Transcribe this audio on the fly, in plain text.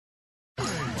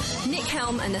Nick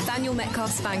Helm and Nathaniel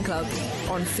Metcalf's fan club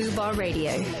on Fubar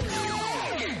Radio.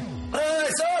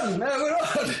 It's on! No, we're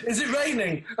on! Is it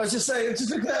raining? I was just saying, I was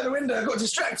just looking out the window, I got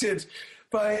distracted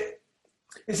by...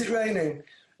 Is it raining?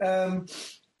 I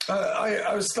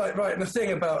was like writing a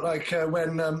thing about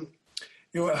when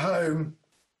you're at home.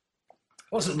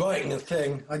 I wasn't writing a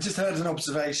thing, I just heard an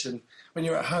observation. When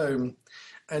you're at home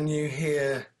and you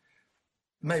hear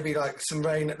maybe like some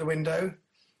rain at the window,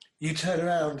 you turn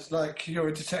around like you're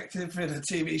a detective in a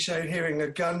TV show hearing a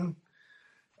gun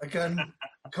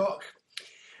cock.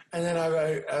 And then I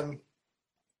wrote,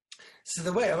 so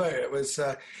the way I wrote it was,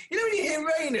 when you hear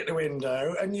rain at the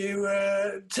window and you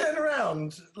turn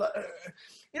around, when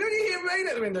you hear rain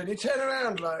at the window and you turn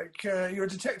around like you're a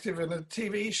detective in a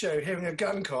TV show hearing a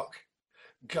gun cock.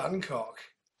 Gun cock.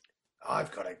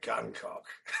 I've got a gun cock.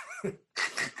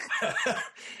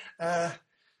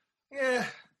 Yeah,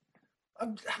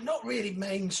 I'm not really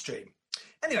mainstream.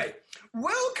 Anyway,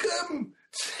 welcome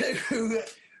to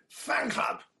Fan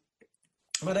Club.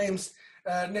 My name's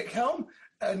Nick Helm,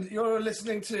 and you're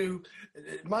listening to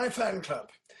my fan club.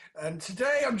 And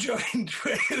today I'm joined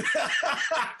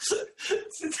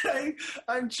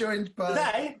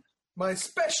by my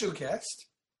special guest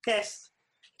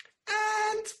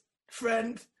and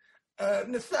friend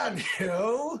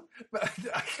Nathaniel.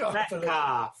 I can't believe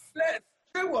it.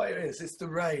 You know what it is? It's the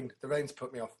rain. The rain's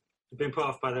put me off. You've been put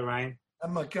off by the rain.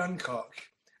 And my gun cock.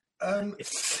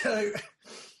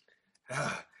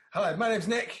 Hi, my name's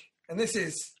Nick, and this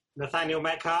is... Nathaniel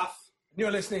Metcalf.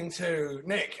 You're listening to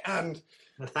Nick and...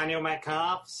 Nathaniel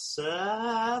Metcalf's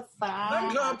Fan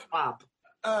Club.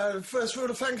 First rule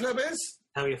of Fan Club is...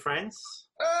 Tell your friends.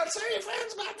 Tell your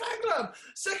friends about Fan Club.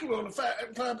 Second rule of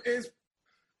Fan Club is...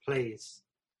 Please,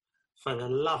 for the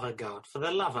love of God, for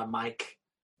the love of Mike...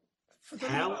 For the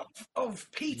love of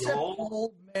Peter,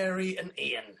 Paul, Mary and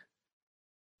Ian.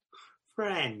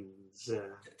 Friends.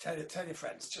 Tell your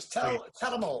friends. Just tell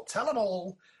them all. Tell them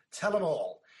all.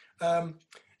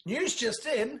 News just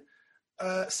in.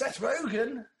 Seth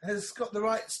Rogen has got the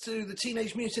rights to the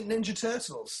Teenage Mutant Ninja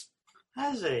Turtles.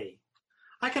 Has he?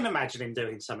 I can imagine him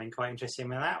doing something quite interesting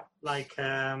with that. I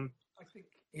think,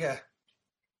 yeah.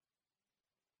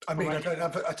 I mean,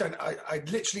 I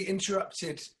literally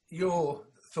interrupted your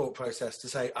thought process to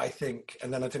say I think,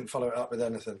 and then I didn't follow it up with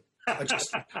anything.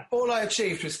 All I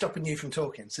achieved was stopping you from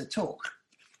talking. So talk.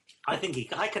 I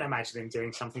can imagine him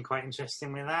doing something quite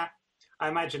interesting with that. I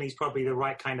imagine he's probably the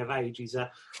right kind of age. He's I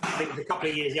think a couple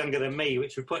of years younger than me,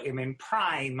 which would put him in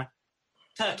prime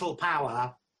turtle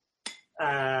power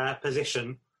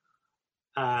position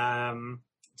to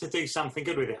do something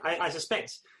good with it. I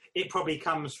suspect it probably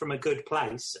comes from a good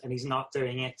place, and he's not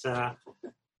doing it to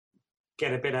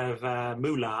get a bit of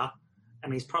moolah.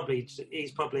 And he's probably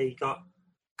got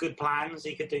good plans.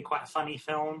 He could do quite a funny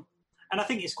film, and I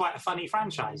think it's quite a funny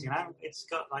franchise. It's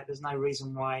got there's no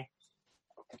reason why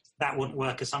that wouldn't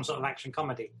work as some sort of action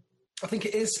comedy. I think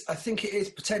it is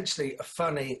potentially a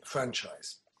funny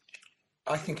franchise.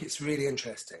 I think it's really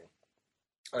interesting.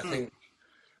 I think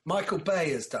Michael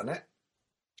Bay has done it,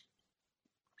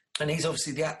 and he's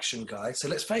obviously the action guy. So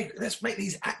let's make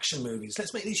these action movies.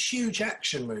 Let's make these huge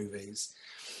action movies.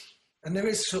 And there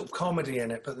is sort of comedy in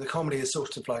it, but the comedy is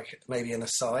sort of like maybe an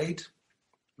aside.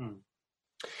 And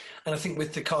I think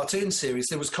with the cartoon series,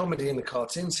 there was comedy in the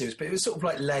cartoon series, but it was sort of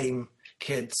like lame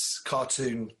kids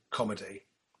cartoon comedy.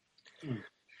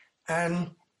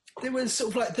 And there was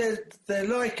sort of like, they're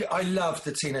like, I love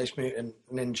the Teenage Mutant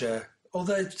Ninja,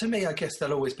 although to me, I guess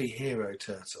they'll always be hero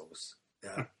turtles.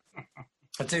 Yeah.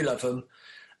 I do love them.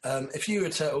 If you were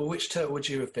a turtle, which turtle would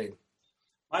you have been?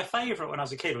 My favourite when I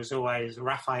was a kid was always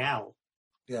Raphael.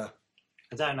 Yeah.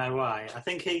 I don't know why. I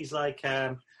think he's I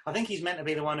think he's meant to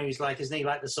be the one who's isn't he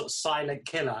the sort of silent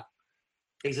killer?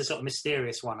 He's the sort of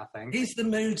mysterious one, I think. He's the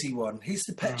moody one. He's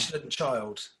the petulant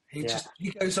child. He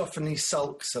goes off and he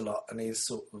sulks a lot, and he's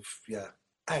sort of,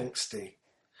 angsty.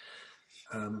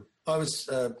 I was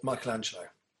Michelangelo.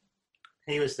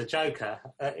 He was the Joker.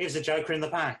 He was the Joker in the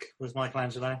pack, was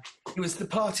Michelangelo. He was the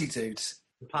party dude.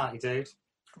 The party dude.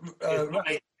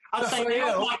 I'd say they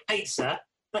all like pizza,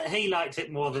 but he liked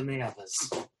it more than the others.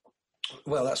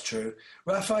 Well, that's true.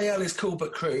 Raphael is cool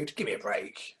but crude. Give me a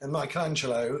break. And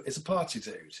Michelangelo is a party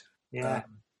dude. Yeah.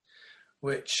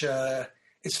 Which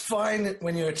is fine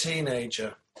when you're a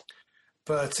teenager,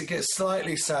 but it gets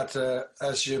slightly sadder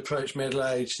as you approach middle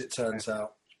age, it turns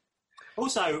out.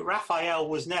 Also, Raphael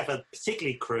was never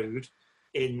particularly crude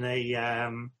in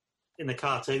the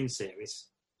cartoon series.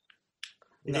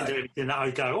 He didn't do anything that I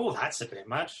would go, oh, that's a bit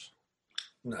much.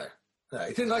 No. No,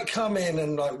 he didn't like come in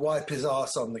and like wipe his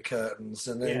ass on the curtains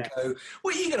and then go,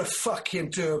 "What are you going to fucking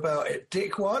do about it,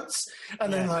 dickwads?"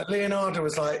 And then like Leonardo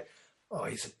was like, "Oh,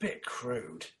 he's a bit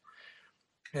crude."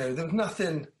 You know, there was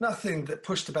nothing that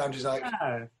pushed the boundaries like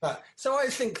that. So I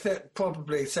think that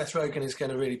probably Seth Rogen is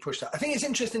going to really push that. I think it's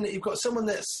interesting that you've got someone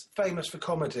that's famous for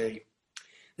comedy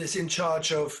that's in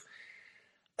charge of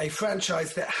a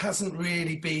franchise that hasn't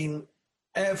really been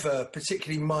ever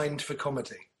particularly mined for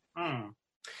comedy. Mm.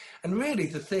 And really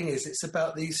the thing is, it's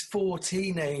about these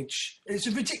it's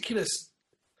ridiculous.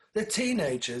 They're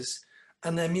teenagers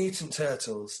and they're mutant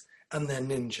turtles and they're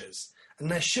ninjas. And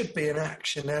there should be an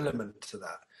action element to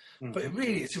that. Mm-hmm. But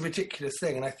really, it's a ridiculous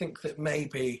thing. And I think that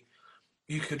maybe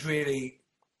you could really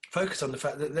focus on the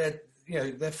fact that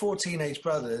they're 4 teenage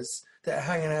brothers that are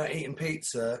hanging out eating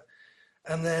pizza,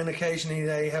 and then occasionally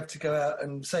they have to go out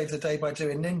and save the day by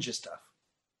doing ninja stuff.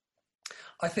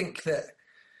 I think that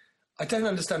I don't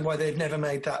understand why they've never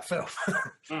made that film,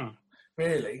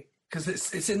 really, because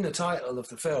it's in the title of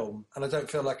the film, and I don't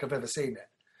feel like I've ever seen it.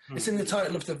 It's in the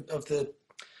title of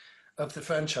the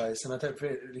franchise, and I don't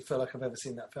really feel like I've ever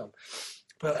seen that film.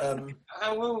 But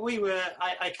well,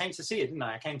 I came to see it, didn't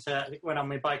I? Went on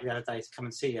my bike the other day to come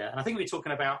and see it, and I think we were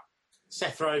talking about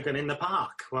Seth Rogen in the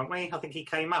park, weren't we? I think he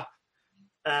came up,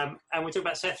 and we talked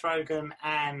about Seth Rogen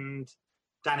and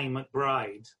Danny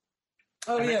McBride.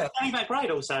 Oh, yeah. Danny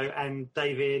McBride also, and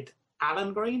David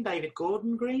Gordon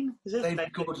Green, is it?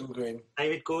 David Gordon Green.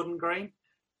 David Gordon Green.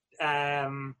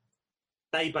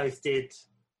 They both did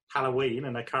Halloween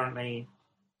and are currently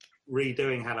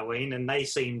redoing Halloween, and they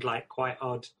seemed like quite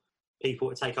odd people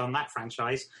to take on that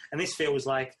franchise. And this feels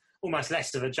like almost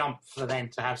less of a jump for them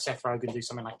to have Seth Rogen do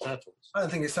something like Turtles. I don't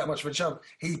think it's that much of a jump.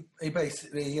 He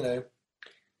basically,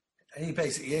 he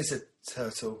basically is a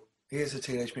turtle. He is a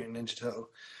Teenage Mutant Ninja Turtle.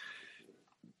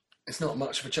 It's not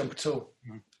much of a jump at all.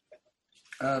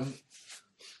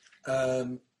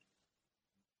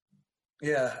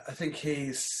 Yeah, I think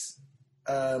he's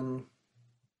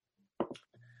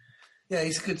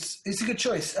he's a good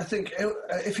choice. I think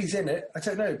if he's in it, I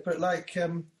don't know, but like, I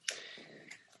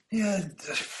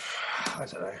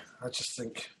don't know. I just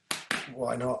think,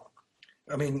 why not?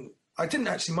 I mean, I didn't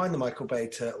actually mind the Michael Bay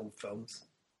Turtle films.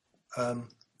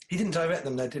 He didn't direct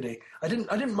them, though, did he? I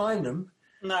didn't mind them.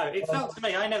 No, it felt to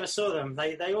me, I never saw them.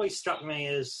 They always struck me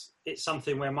as it's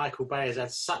something where Michael Bay has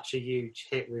had such a huge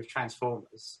hit with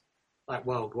Transformers, like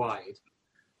worldwide,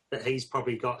 that he's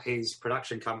probably got his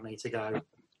production company to go,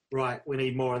 right, we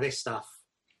need more of this stuff.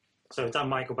 So we've done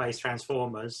Michael Bay's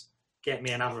Transformers, get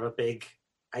me another big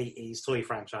 80s toy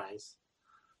franchise.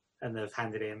 And they've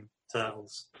handed in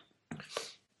Turtles.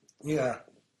 Yeah.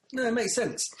 No, it makes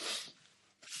sense.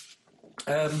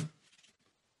 I'm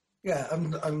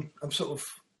sort of,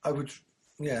 I'd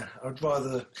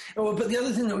rather... Oh, but the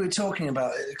other thing that we were talking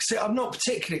about, I'm not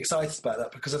particularly excited about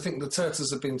that because I think the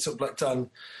Turtles have been sort of like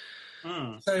done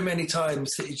so many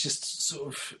times that you just sort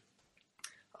of...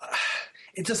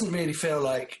 it doesn't really feel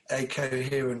like a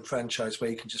coherent franchise where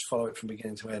you can just follow it from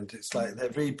beginning to end. It's like they're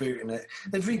rebooting it.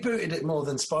 They've rebooted it more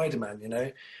than Spider-Man, you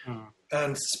know?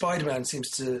 And Spider-Man seems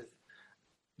to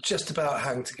just about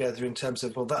hang together in terms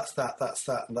of, well, that's that,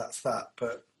 and that's that.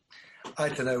 But I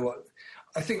don't know what...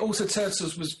 I think also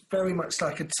Turtles was very much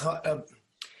like it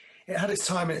had its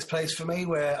time and its place for me,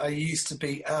 where I used to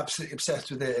be absolutely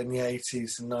obsessed with it in the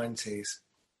 80s and 90s.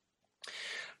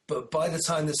 But by the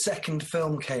time the second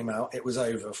film came out, it was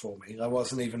over for me. I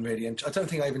wasn't even really... I don't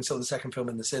think I even saw the second film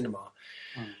in the cinema.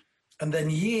 And then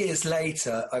years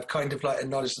later, I've kind of like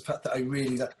acknowledged the fact that I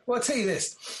really... Well, I'll tell you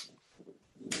this.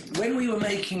 When we were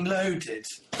making Loaded...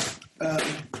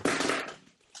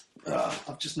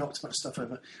 I've just knocked a bunch of stuff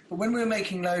over. But when we were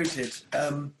making Loaded,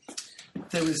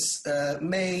 there was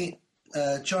me,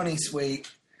 Johnny Sweet,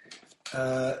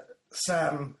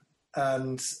 Sam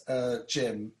and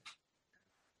Jim.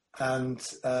 And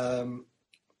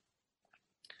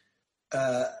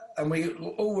we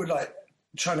all were like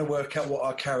trying to work out what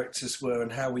our characters were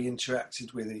and how we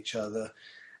interacted with each other.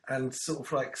 And sort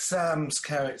of like Sam's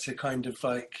character kind of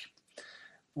like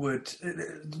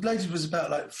Loaded was about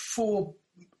like four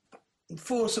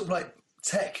sort of like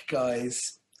tech guys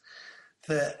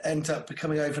that end up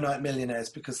becoming overnight millionaires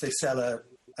because they sell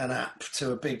an app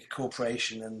to a big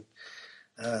corporation and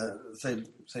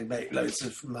they make loads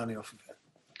of money off of it.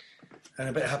 And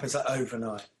a bit happens like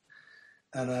overnight.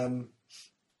 And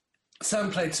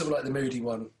Sam played sort of like the moody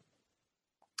one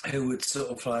who would sort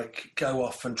of like go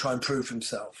off and try and prove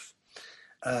himself.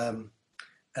 And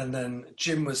then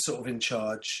Jim was sort of in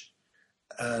charge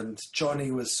and Johnny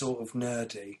was sort of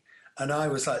nerdy. And I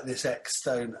was like this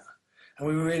ex-stoner. and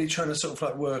we were really trying to sort of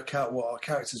like work out what our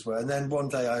characters were. And then one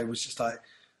day I was just like,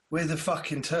 "We're the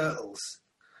fucking turtles."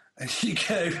 And you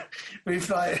go, we've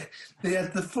like, they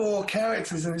had the 4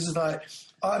 characters, and it's just like,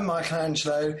 I'm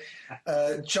Michelangelo,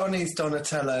 Johnny's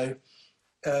Donatello,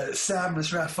 Sam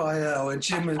was Raphael, and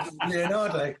Jim was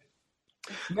Leonardo.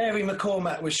 Mary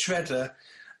McCormack was Shredder,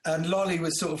 and Lolly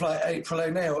was sort of like April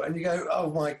O'Neil. And you go,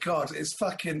 oh my God, we've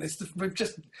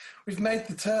made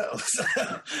the Turtles.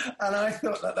 And I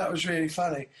thought that was really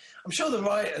funny. I'm sure the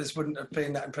writers wouldn't have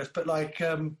been that impressed, but like...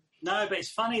 No, but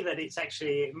it's funny that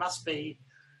it must be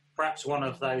perhaps one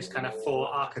of those kind of 4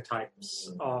 archetypes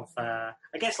of, I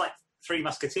guess, like Three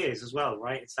Musketeers as well,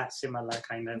 right? It's that similar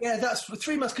kind of... Yeah, that's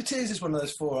Three Musketeers is one of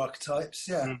those 4 archetypes,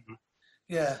 yeah. Mm-hmm.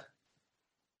 Yeah.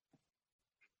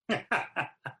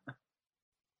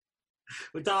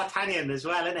 With D'Artagnan as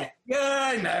well, isn't it? Yeah,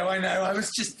 I know. I was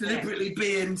just deliberately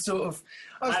being sort of...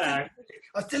 I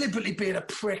was deliberately being a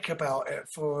prick about it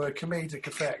for a comedic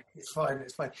effect. It's fine.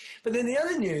 But then the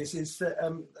other news is that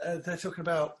they're talking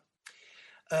about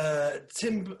they're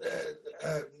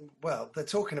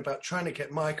talking about trying to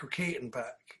get Michael Keaton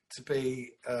back to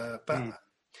be Batman,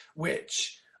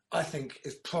 which I think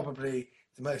is probably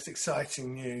the most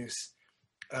exciting news.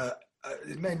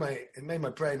 It made my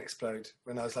brain explode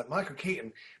when I was like, Michael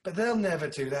Keaton, but they'll never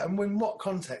do that. And in what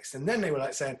context? And then they were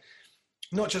like saying,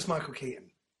 not just Michael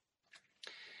Keaton.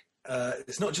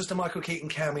 It's not just a Michael Keaton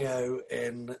cameo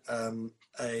in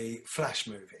a Flash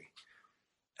movie.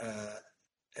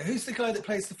 Who's the guy that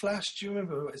plays the Flash? Do you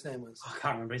remember what his name was? I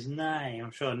can't remember his name.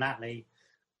 I'm sure Natalie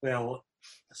will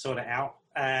sort it out.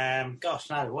 Gosh,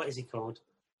 no, what is he called?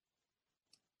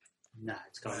 No,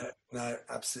 it's gone. No,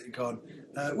 absolutely gone.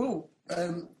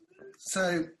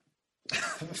 So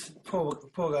poor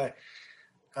guy.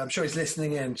 I'm sure he's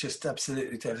listening in, just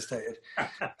absolutely devastated.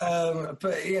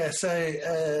 But yeah, so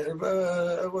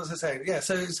what was I saying? Yeah,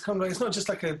 so it's kind of like, it's not just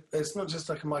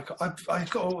like a Michael. I've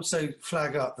got to also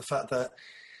flag up the fact that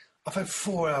I've had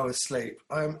 4 hours sleep.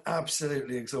 I am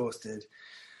absolutely exhausted.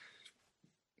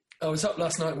 I was up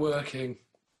last night working,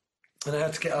 and I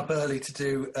had to get up early to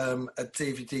do a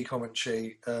DVD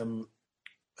commentary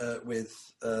with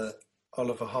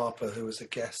Oliver Harper, who was a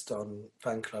guest on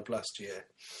Fan Club last year.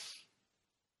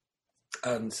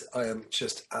 And I am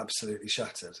just absolutely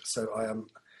shattered. So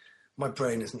my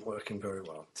brain isn't working very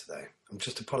well today. I'm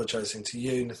just apologising to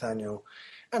you, Nathaniel,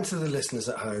 and to the listeners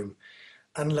at home.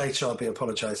 And later I'll be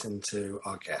apologising to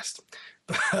our guest.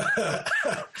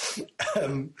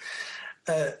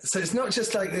 So it's not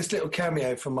just like this little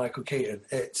cameo from Michael Keaton.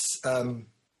 It's they're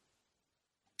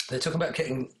talking about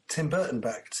getting Tim Burton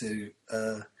back to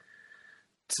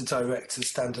direct a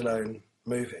standalone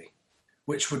movie,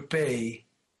 which would be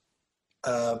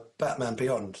Batman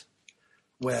Beyond,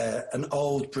 where an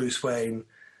old Bruce Wayne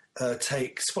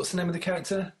takes... What's the name of the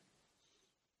character?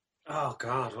 Oh,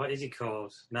 God, what is he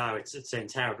called? No, it's in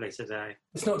terribly today.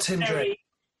 It's not Tim Drake.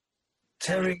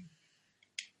 Terry.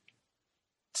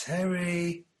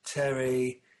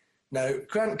 No,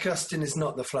 Grant Gustin is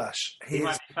not the Flash. He's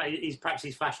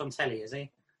Flash on telly, is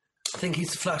he? I think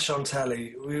he's the Flash on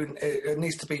telly. It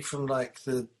needs to be from like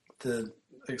the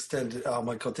extended... Oh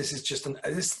my God, this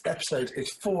episode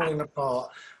is falling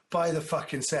apart by the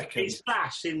fucking second. It's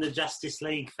Flash in the Justice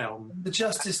League film. The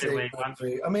Justice League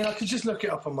movie. I mean, I could just look it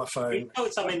up on my phone. Oh,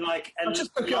 it's something like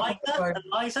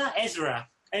Ezra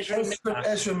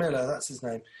Miller, that's his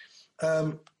name.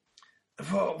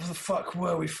 What the fuck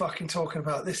were we fucking talking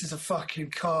about? This is a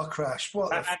fucking car crash. What?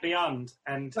 Batman Beyond.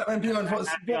 And Batman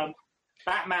Beyond.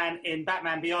 Batman in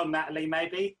Batman Beyond, Natalie,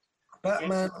 maybe?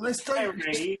 Batman. Let's don't...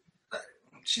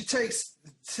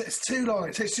 It's too long.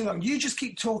 It takes too long. You just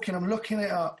keep talking. I'm looking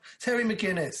it up. Terry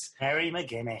McGinnis.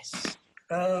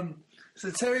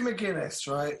 So Terry McGinnis,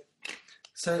 right?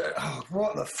 So,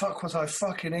 what the fuck was I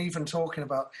fucking even talking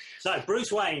about? So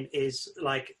Bruce Wayne is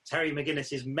like Terry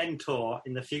McGinnis's mentor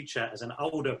in the future as an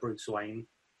older Bruce Wayne,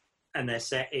 and they're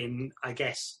set in, I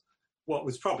guess, what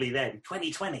was probably then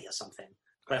 2020 or something,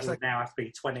 but it would now have to be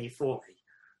 2040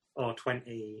 or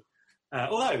 20.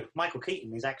 Although Michael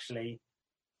Keaton is actually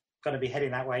going to be heading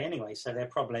that way anyway, so they're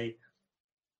probably,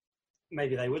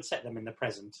 maybe they would set them in the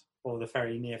present or the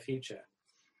very near future.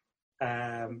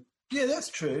 Yeah, that's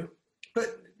true.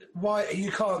 But why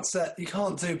you can't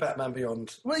do Batman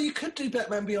Beyond? Well, you could do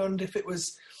Batman Beyond if it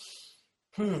was,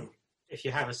 if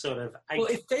you have a sort of... Well,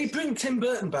 if they bring Tim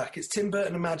Burton back, it's Tim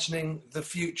Burton imagining the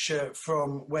future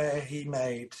from where he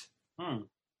made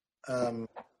Batman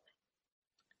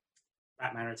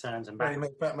Returns and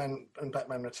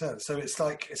Batman Returns. So it's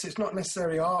like it's not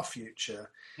necessarily our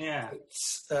future. Yeah,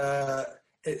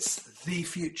 it's the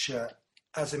future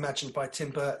as imagined by Tim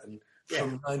Burton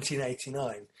from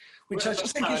 1989, which I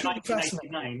just Well, think is really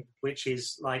fascinating. 1989, which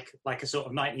is like a sort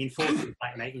of 1940s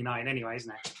 1989 anyway,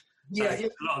 isn't it? So Yeah, a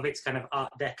lot of it's kind of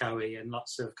Art Deco-y and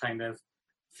lots of kind of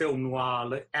film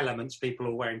noir elements, people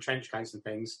all wearing trench coats and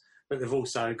things, but they've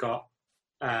also got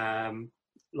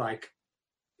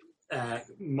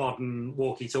modern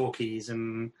walkie-talkies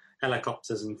and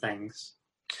helicopters and things.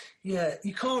 yeah.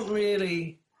 You can't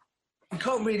really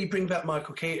bring back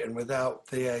Michael Keaton without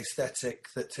the aesthetic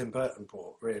that Tim Burton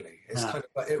brought. Really, it's kind of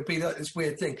like, it would be like this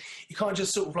weird thing. You can't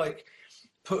just sort of like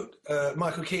put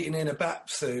Michael Keaton in a bat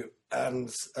suit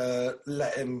and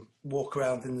let him walk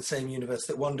around in the same universe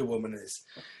that Wonder Woman is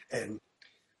in,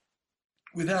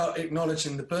 without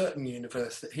acknowledging the Burton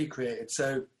universe that he created.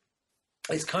 So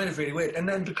it's kind of really weird. And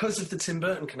then because of the Tim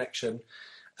Burton connection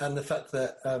and the fact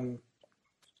that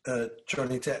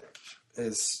Johnny Depp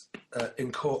is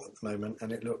in court at the moment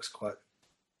and it looks quite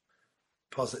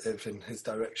positive in his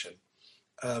direction,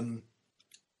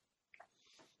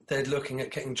 they're looking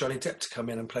at getting Johnny Depp to come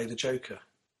in and play the Joker.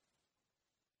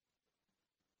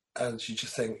 And you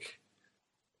just think,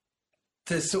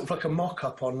 there's sort of like a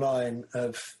mock-up online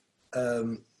of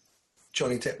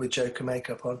Johnny Depp with Joker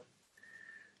makeup on,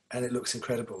 and it looks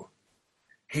incredible.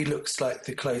 He looks like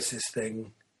the closest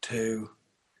thing to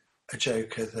a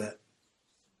Joker that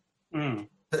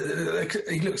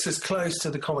he looks as close to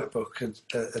the comic book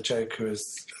as a Joker as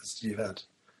you've had.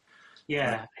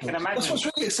 Yeah, I can imagine. That's what's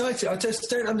really exciting. I just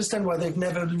don't understand why they've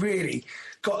never really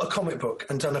got a comic book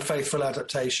and done a faithful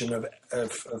adaptation of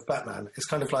Batman. It's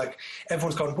kind of like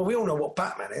everyone's gone, well, we all know what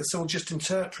Batman is, so we'll just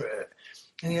interpret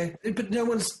it. And, but no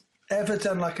one's ever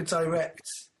done like a direct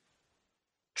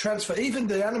transfer. Even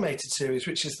the animated series,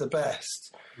 which is the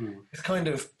best, is kind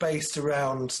of based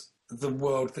around the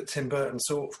world that Tim Burton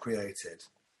sort of created.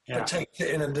 Yeah. But takes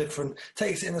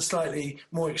it in a slightly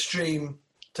more extreme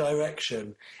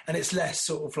direction, and it's less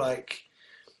sort of like,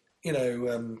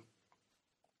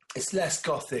 it's less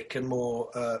gothic and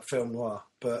more film noir.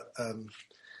 But so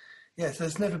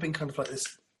there's never been kind of like this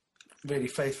really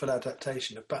faithful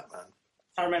adaptation of Batman.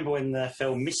 I remember when the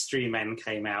film Mystery Men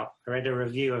came out, I read a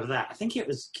review of that. I think it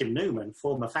was Kim Newman,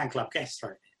 former fan club guest,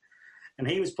 wrote it. And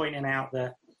he was pointing out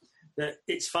that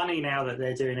it's funny now that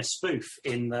they're doing a spoof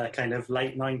in the kind of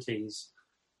late 90s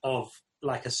of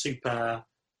like a superhero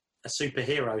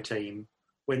team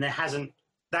when that hasn't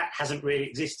really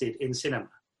existed in cinema.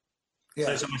 Yeah.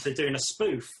 So it's almost they're doing a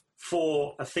spoof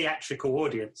for a theatrical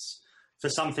audience for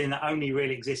something that only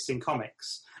really exists in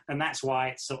comics. And that's why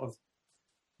it's sort of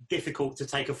difficult to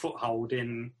take a foothold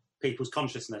in people's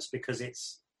consciousness, because it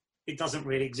doesn't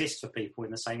really exist for people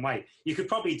in the same way. You could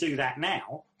probably do that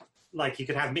now. Like you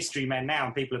could have Mystery Men now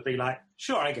and people would be like,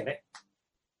 sure, I get it.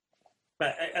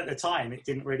 But at the time it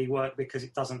didn't really work because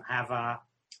it doesn't have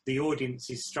the audience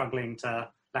is struggling to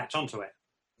latch onto it.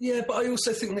 Yeah, but I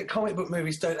also think that comic book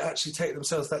movies don't actually take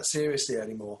themselves that seriously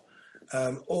anymore.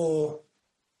 Or,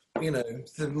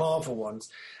 the Marvel ones.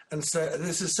 And so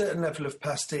there's a certain level of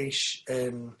pastiche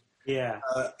in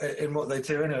what they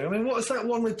do. I mean, what was that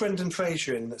one with Brendan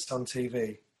Fraser in that's on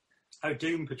TV? Oh,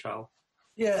 Doom Patrol.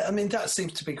 Yeah, I mean, that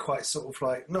seems to be quite sort of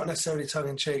like, not necessarily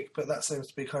tongue-in-cheek, but that seems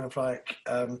to be kind of like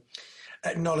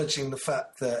acknowledging the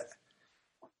fact that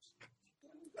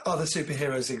other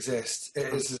superheroes exist.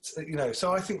 It is,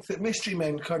 so I think that Mystery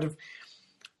Men kind of,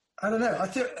 I don't know, I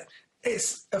think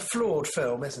it's a flawed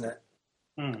film, isn't it?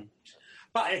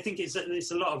 But I think it's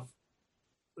a lot of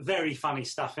very funny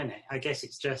stuff in it. I guess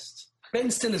it's just...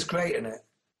 Ben Stiller's great in it.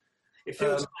 It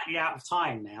feels slightly out of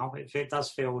time now. It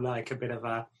does feel like a bit of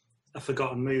a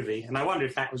forgotten movie. And I wonder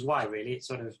if that was why, really. It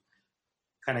sort of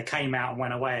kind of came out and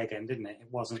went away again, didn't it? It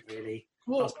wasn't really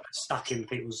stuck in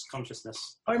people's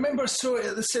consciousness. I remember I saw it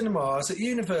at the cinema. I was at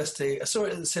university. I saw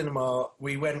it at the cinema.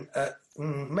 We went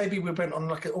maybe we went on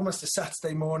like almost a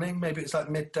Saturday morning. Maybe it was like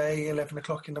midday, 11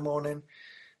 o'clock in the morning,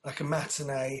 like a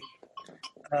matinee.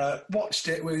 Watched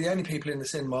it. We were the only people in the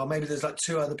cinema. Maybe there's like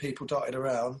two other people dotted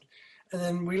around. And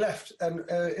then we left, and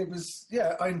it was,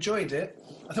 I enjoyed it.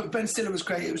 I thought Ben Stiller was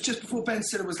great. It was just before Ben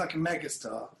Stiller was like a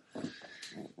megastar.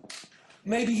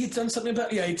 Maybe he'd done something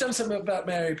about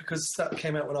Mary, because that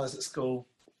came out when I was at school.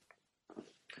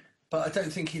 But I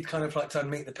don't think he'd kind of like done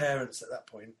Meet the Parents at that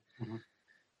point. Mm-hmm.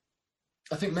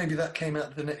 I think maybe that came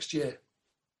out the next year.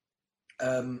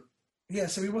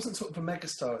 So he wasn't sort of a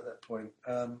megastar at that point.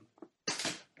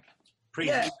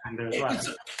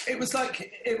 It was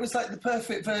like the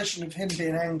perfect version of him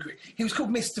being angry. He was called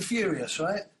Mr. Furious,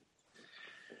 right?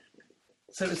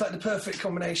 So it was like the perfect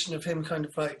combination of him kind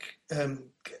of like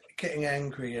getting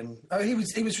angry, and he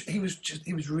was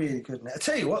really good in it. I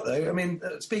tell you what, though, I mean,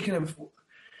 speaking of,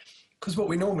 because what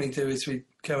we normally do is we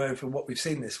go over what we've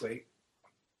seen this week.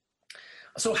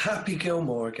 I saw Happy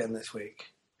Gilmore again this week,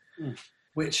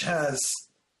 which has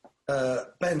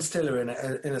Ben Stiller in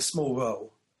a small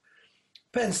role.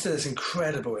 Ben Stiller's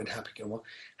incredible in Happy Gilmore.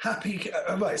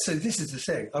 Right, so this is the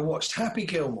thing. I watched Happy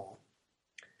Gilmore,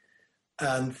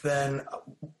 and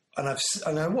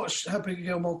I watched Happy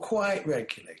Gilmore quite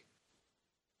regularly.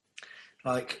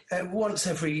 Like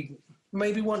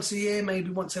maybe once a year, maybe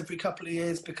once every couple of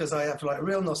years, because I have like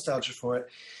real nostalgia for it.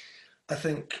 I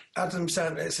think Adam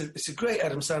Sandler, it's a great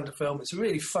Adam Sandler film. It's a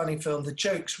really funny film. The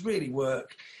jokes really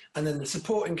work. And then the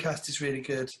supporting cast is really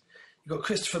good. You've got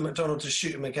Christopher McDonald as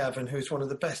Shooter McGavin, who's one of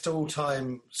the best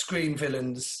all-time screen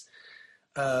villains.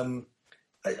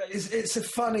 It's a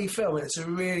funny film, and it's a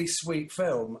really sweet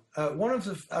film. One of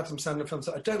the Adam Sandler films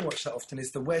that I don't watch that often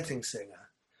is The Wedding Singer.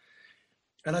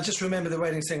 And I just remember The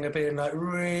Wedding Singer being like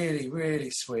really, really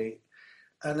sweet.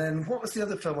 And then what was the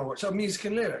other film I watched? Oh, Music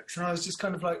and Lyrics. And I was just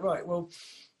kind of like, right, well,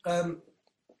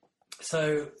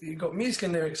 so you've got Music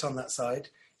and Lyrics on that side.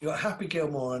 You've got Happy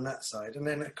Gilmore on that side. And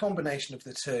then a combination of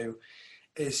the two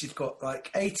is you've got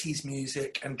like 80s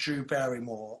music and Drew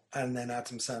Barrymore and then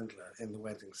Adam Sandler in The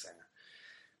Wedding Singer.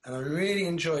 And I really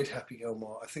enjoyed Happy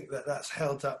Gilmore. I think that's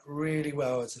held up really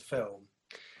well as a film.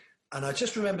 And I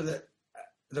just remember that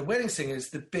The Wedding Singer is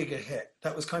the bigger hit.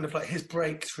 That was kind of like his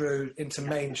breakthrough into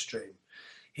mainstream.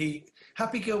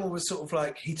 Happy Gilmore was sort of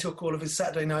like, he took all of his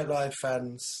Saturday Night Live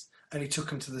fans and he took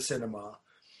them to the cinema.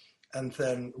 And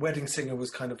then Wedding Singer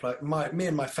was kind of like, me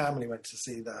and my family went to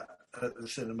see that at the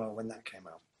cinema when that came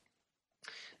out.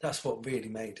 That's what really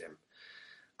made him.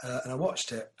 And I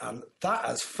watched it, and that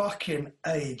has fucking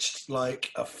aged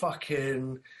like a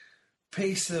fucking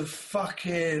piece of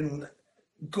fucking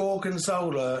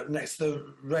gorgonzola next to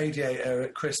the radiator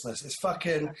at Christmas. It's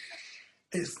fucking,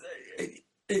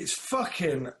 it's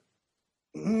fucking,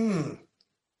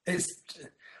 it's,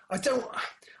 I don't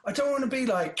want to be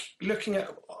like looking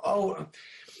at old,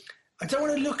 I don't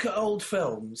want to look at old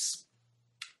films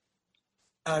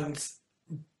and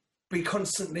be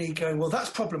constantly going, well, that's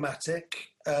problematic,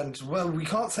 and well, we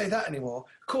can't say that anymore.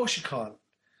 Of course you can't.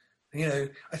 You know,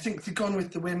 I think the Gone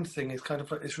with the Wind thing is kind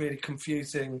of like this really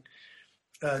confusing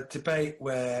debate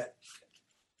where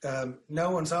no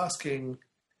one's asking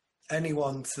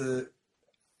anyone to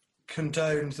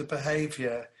condone the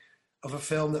behaviour of a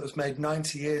film that was made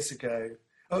 90 years ago.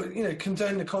 Or, you know,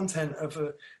 condone the content of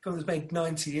a film that was made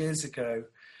 90 years ago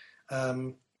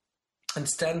and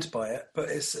stand by it. But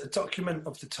it's a document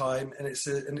of the time, and it's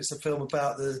a film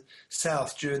about the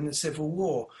South during the Civil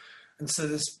War. And so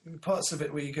there's parts of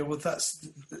it where you go, well, that's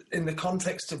in the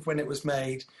context of when it was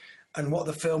made and what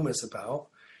the film is about.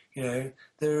 You know,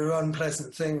 there are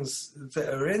unpleasant things that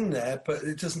are in there, but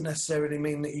it doesn't necessarily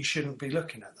mean that you shouldn't be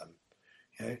looking at them.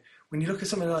 You know, when you look at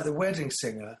something like The Wedding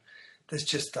Singer, there's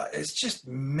just like, it's just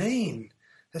mean.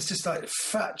 There's just like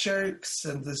fat jokes,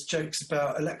 and there's jokes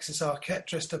about Alexis Arquette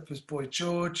dressed up as Boy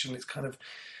George, and it's kind of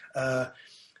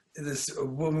there's a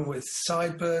woman with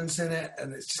sideburns in it,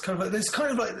 and it's just kind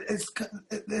of like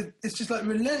it's just like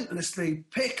relentlessly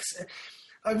picks.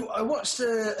 I watched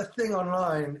a thing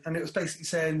online, and it was basically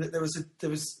saying that there was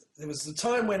a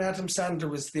time when Adam Sandler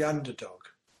was the underdog,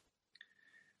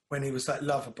 when he was like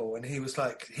lovable, and he was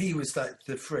like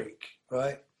the freak,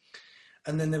 right?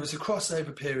 And then there was a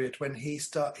crossover period when he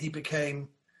became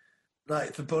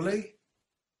like the bully.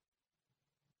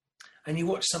 And you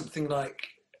watch something like,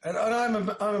 and I'm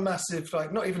a massive,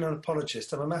 like, not even an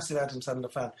apologist, I'm a massive Adam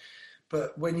Sandler fan.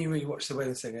 But when you rewatch The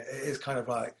Wedding Singer, it is kind of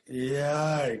like,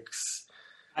 yikes.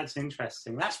 That's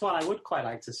interesting. That's what I would quite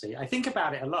like to see. I think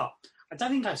about it a lot. I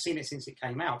don't think I've seen it since it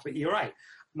came out, but you're right.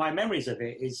 My memories of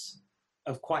it is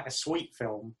of quite a sweet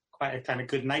film, quite a kind of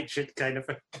good-natured kind of.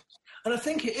 And I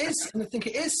think it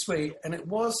is sweet, and it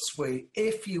was sweet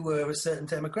if you were a certain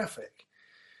demographic.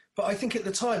 But I think at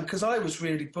the time, because I was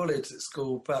really bullied at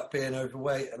school about being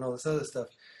overweight and all this other stuff,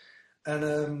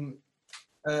 and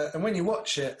when you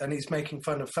watch it and he's making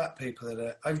fun of fat people in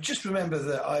it, I just remember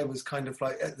that I was kind of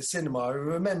like at the cinema. I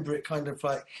remember it kind of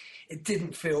like it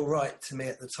didn't feel right to me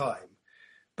at the time.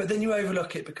 But then you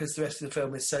overlook it because the rest of the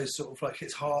film is so sort of like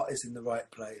his heart is in the right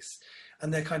place,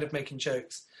 and they're kind of making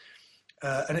jokes.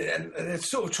 And they're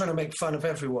sort of trying to make fun of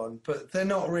everyone, but they're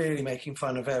not really making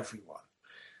fun of everyone.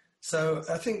 So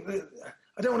I think that,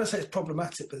 I don't want to say it's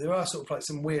problematic, but there are sort of like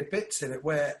some weird bits in it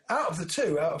where out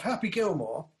of Happy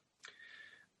Gilmore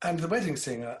and The Wedding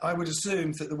Singer, I would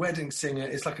assume that The Wedding Singer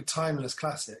is like a timeless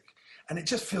classic, and it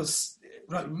just feels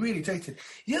like really dated.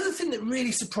 The other thing that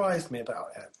really surprised me about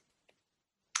it,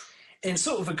 in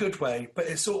sort of a good way, but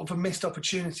it's sort of a missed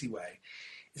opportunity way,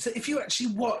 is that if you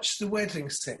actually watch The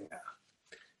Wedding Singer,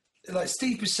 like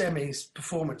Steve Buscemi's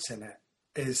performance in it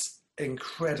is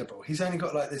incredible. He's only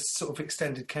got like this sort of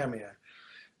extended cameo,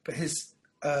 but his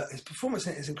performance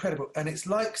in it is incredible, and it's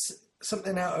like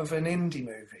something out of an indie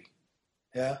movie,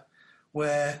 yeah,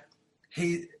 where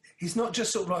he's not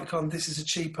just sort of like on, this is a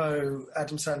cheapo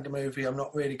Adam Sandler movie, I'm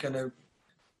not really going to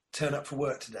turn up for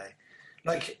work today.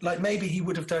 Like maybe he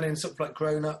would have done in sort of like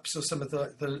Grown Ups or some of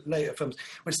the later films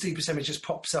when Steve Buscemi just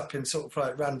pops up in sort of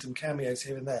like random cameos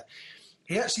here and there.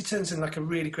 He actually turns in like a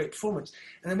really great performance.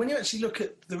 And then when you actually look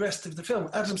at the rest of the film,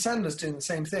 Adam Sandler's doing the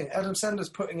same thing. Adam Sandler's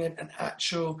putting in an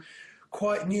actual,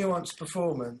 quite nuanced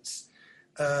performance.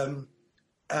 And,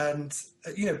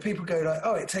 you know, people go like,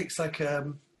 oh, it takes like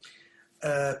a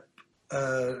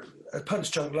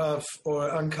Punch Drunk Love or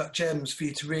Uncut Gems for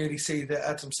you to really see that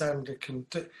Adam Sandler can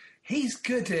do. He's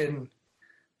good in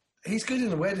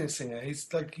The Wedding Singer. He's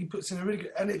like, he puts in a really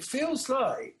good, and it feels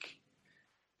like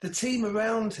the team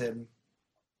around him,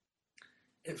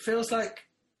 it feels like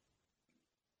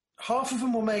half of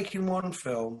them were making one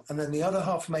film and then the other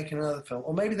half were making another film,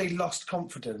 or maybe they lost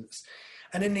confidence.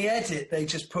 And in the edit, they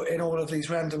just put in all of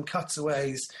these random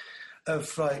cutaways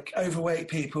of like overweight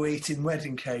people eating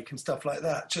wedding cake and stuff like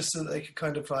that, just so that they could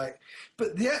kind of like.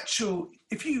 But the actual,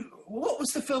 what was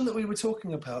the film that we were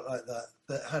talking about like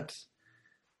that?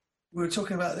 We were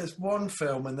talking about this one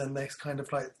film, and then they kind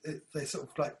of like they sort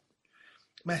of like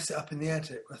mess it up in the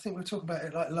edit. I think we were talking about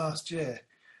it like last year.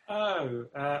 Oh,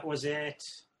 was it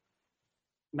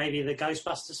maybe the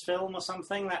Ghostbusters film or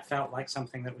something? That felt like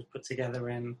something that was put together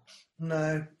in.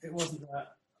 No, it wasn't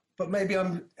that. But maybe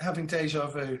I'm having deja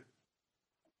vu.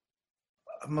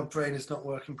 My brain is not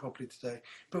working properly today.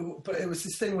 But it was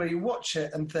this thing where you watch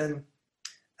it and then,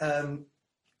 and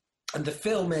the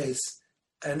film is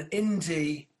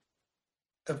a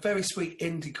very sweet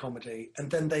indie comedy,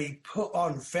 and then they put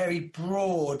on very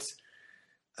broad,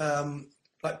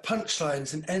 like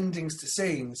punchlines and endings to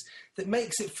scenes that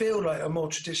makes it feel like a more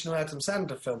traditional Adam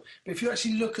Sandler film. But if you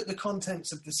actually look at the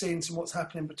contents of the scenes and what's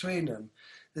happening between them,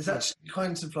 there's actually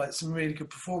kinds of like some really good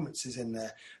performances in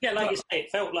there. Yeah, like you say, it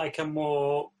felt like a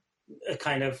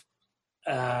kind of,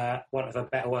 want of a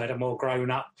better word, a more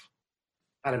grown-up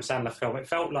Adam Sandler film. It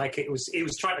felt like he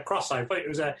was trying to cross over.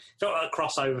 It felt like a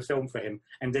crossover film for him,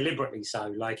 and deliberately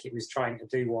so. Like it was trying to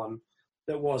do one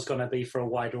that was going to be for a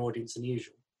wider audience than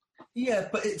usual. Yeah,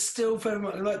 but it's still very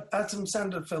much like Adam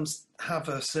Sandler films have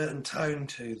a certain tone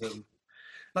to them.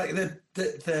 Like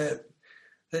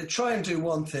they try and do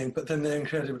one thing, but then they're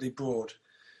incredibly broad.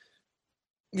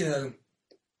 You know,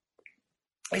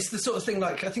 it's the sort of thing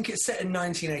like, I think it's set in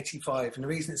 1985, and the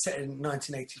reason it's set in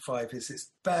 1985 is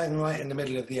it's bang right in the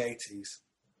middle of the 80s,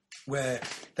 where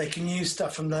they can use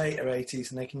stuff from the later 80s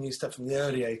and they can use stuff from the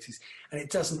early 80s, and it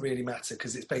doesn't really matter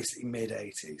because it's basically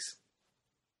mid-80s.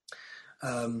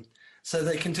 So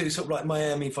they can do sort of like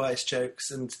Miami Vice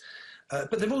jokes, and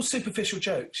but they're all superficial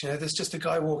jokes. You know, there's just a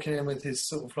guy walking in with his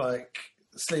sort of like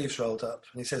sleeves rolled up,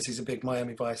 and he says he's a big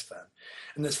Miami Vice fan.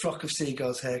 And there's Flock of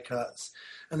Seagulls haircuts,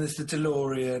 and there's the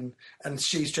DeLorean, and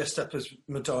she's dressed up as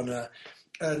Madonna,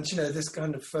 and you know, there's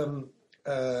kind of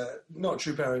not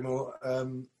Drew Barrymore,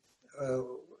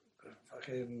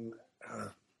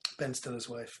 Ben Stiller's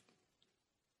wife.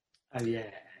 Oh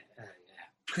yeah,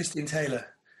 Christine Taylor.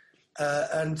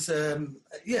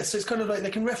 So it's kind of like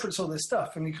they can reference all this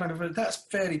stuff, and you kind of, that's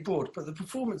fairly broad, but the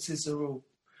performances are all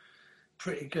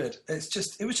pretty good. It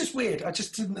was just weird. I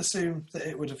just didn't assume that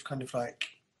it would have kind of like,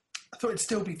 I thought it'd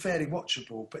still be fairly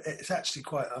watchable, but it's actually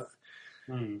quite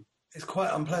it's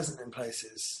quite unpleasant in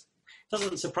places.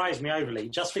 Doesn't surprise me overly,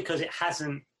 just because it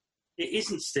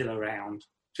isn't still around.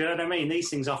 Do you know what I mean? These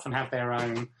things often have their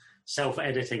own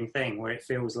self-editing thing where it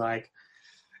feels like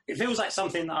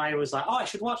something that I was like, oh, I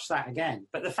should watch that again.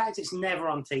 But the fact it's never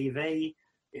on TV,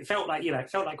 it felt like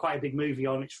quite a big movie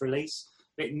on its release.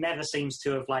 But it never seems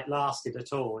to have like lasted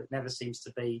at all. It never seems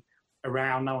to be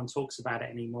around. No one talks about it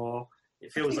anymore.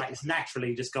 It feels like it's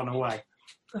naturally just gone away.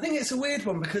 I think it's a weird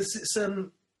one because it's.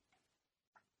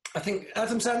 I think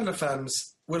Adam Sandler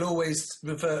fans will always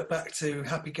revert back to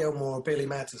Happy Gilmore or Billy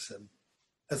Madison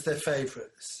as their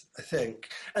favourites, I think.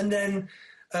 And then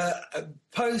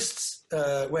post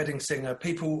Wedding Singer,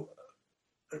 people.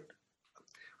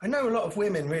 I know a lot of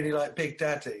women really like Big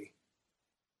Daddy,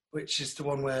 which is the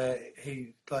one where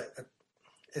he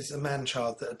is a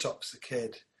man-child that adopts a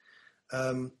kid.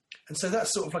 And so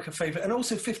that's sort of like a favourite. And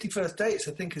also 50 First Dates,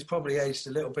 I think, has probably aged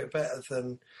a little bit better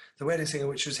than The Wedding Singer,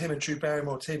 which was him and Drew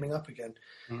Barrymore teaming up again.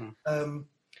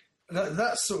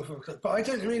 That's sort of... But I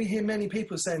don't really hear many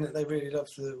people saying that they really love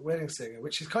The Wedding Singer,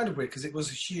 which is kind of weird because it was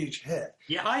a huge hit.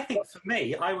 Yeah, I think for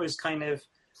me,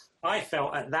 I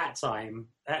felt at that time,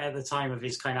 at the time of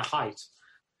his kind of height,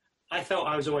 I felt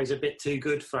I was always a bit too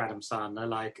good for Adam Sandler.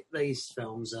 Like, these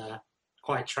films are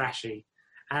quite trashy.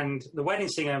 And The Wedding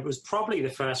Singer was probably the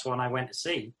first one I went to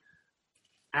see.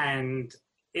 And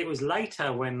it was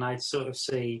later when I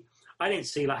didn't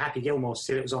see like Happy Gilmore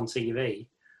till it was on TV.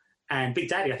 And Big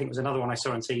Daddy, I think, was another one I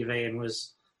saw on TV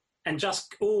and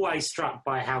just always struck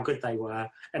by how good they were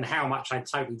and how much I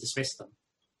totally dismissed them.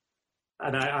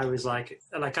 And I was like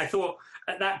I thought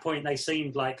at that point they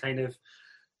seemed like kind of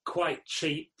quite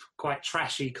cheap, quite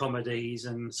trashy comedies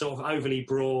and sort of overly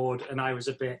broad. And I was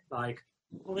a bit like,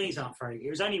 well, these aren't very good.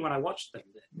 It was only when I watched them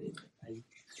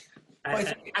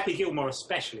that Happy Gilmore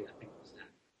especially, I think.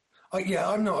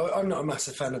 I'm not a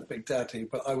massive fan of Big Daddy,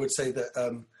 but I would say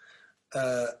that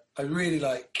I really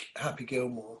like Happy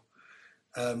Gilmore,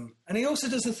 and he also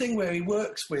does a thing where he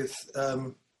works with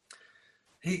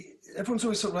everyone's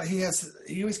always sort of like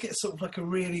he always gets sort of like a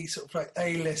really sort of like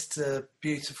A-list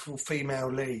beautiful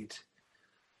female lead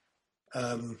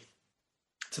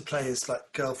to play his like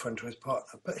girlfriend or his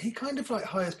partner, but he kind of like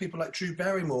hires people like Drew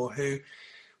Barrymore, who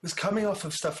was coming off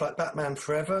of stuff like Batman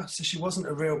Forever, so she wasn't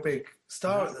a real big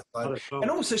star at the time.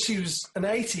 And also she was an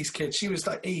 80s kid. She was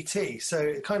like E.T., so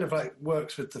it kind of like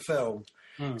works with the film.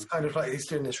 It's kind of like he's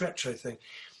doing this retro thing.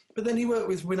 But then he worked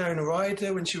with Winona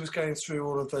Ryder when she was going through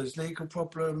all of those legal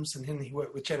problems, and then he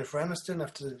worked with Jennifer Aniston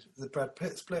after the Brad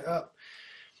Pitt break up.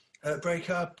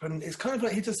 And it's kind of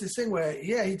like he does this thing where,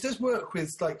 he does work with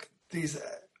like these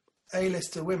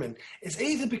A-lister women. It's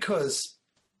either because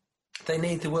they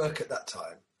need the work at that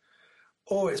time,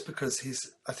 or it's because he's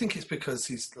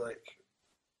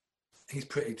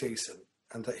pretty decent,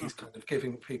 and that he's kind of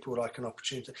giving people like an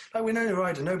opportunity. Like Winona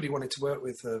Ryder, nobody wanted to work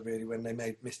with her really when they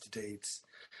made Mr. Deeds,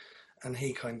 and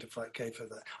he kind of like gave her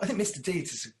that. I think Mr.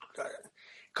 Deeds is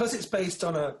because it's based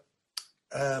on a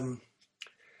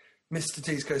Mr.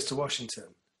 Deeds Goes to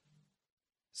Washington.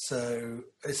 So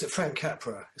it's at Frank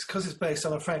Capra. It's because it's based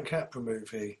on a Frank Capra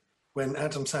movie. When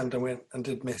Adam Sandler went and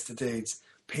did Mr. Deeds,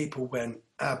 people went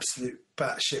absolute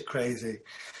batshit crazy.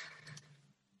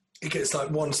 It gets like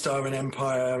 1 star in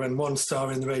Empire and 1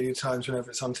 star in the Radio Times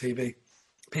whenever it's on TV.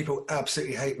 People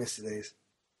absolutely hate Mr. Deeds.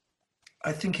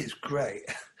 I think it's great.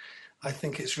 I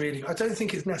think it's really... I don't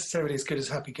think it's necessarily as good as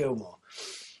Happy Gilmore,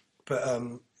 but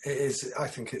it is... I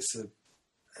think it's a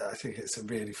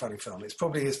really funny film. It's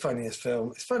probably his funniest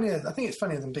film. It's funnier... I think it's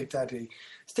funnier than Big Daddy.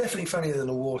 It's definitely funnier than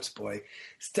The Waterboy.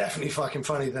 It's definitely fucking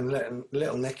funnier than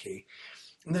Little Nicky.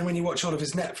 And then when you watch all of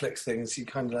his Netflix things, you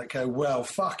kind of like go, well,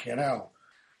 fucking hell.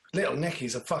 Little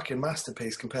Nicky's a fucking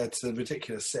masterpiece compared to the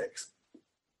Ridiculous Six.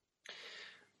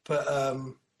 But,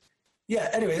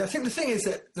 anyway, I think the thing is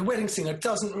that The Wedding Singer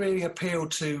doesn't really appeal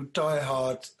to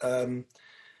diehard Adam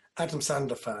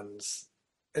Sandler fans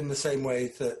in the same way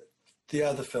that the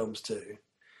other films do.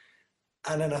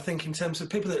 And then I think in terms of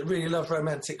people that really love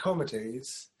romantic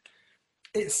comedies,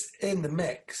 it's in the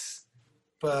mix,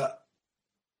 but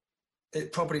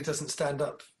it probably doesn't stand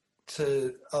up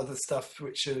to other stuff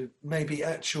which are maybe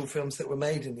actual films that were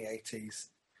made in the 80s,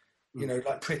 you know,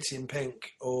 like Pretty in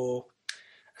Pink or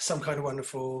Some Kind of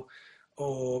Wonderful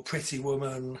or Pretty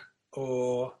Woman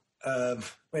or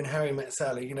When Harry Met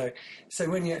Sally, you know. So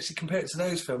when you actually compare it to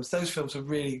those films are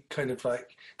really kind of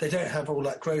like, they don't have all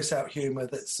that gross out humour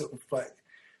that's sort of like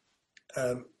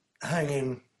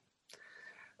hanging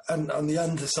on the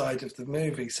underside of the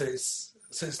movie. So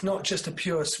it's not just a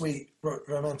pure, sweet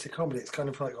romantic comedy. It's kind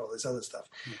of like all this other stuff.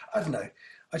 I don't know.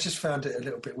 I just found it a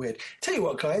little bit weird. Tell you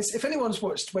what, guys, if anyone's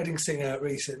watched Wedding Singer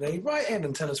recently, write in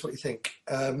and tell us what you think.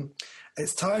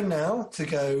 It's time now to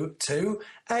go to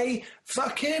a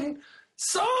fucking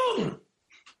song!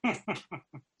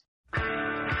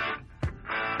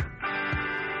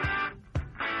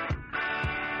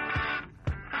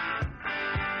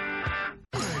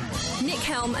 Nick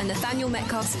Helm and Nathaniel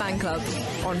Metcalf's fan club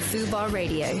on Fubar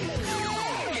Radio.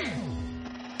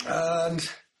 And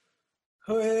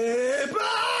we're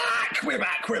back! We're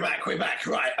back.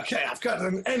 Right, okay, I've got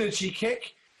an energy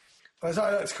kick. As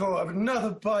I like to call it, I've another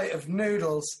bite of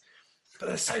noodles, but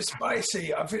they're so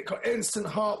spicy. I've got instant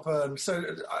heartburn. So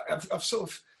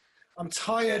I'm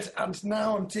tired, and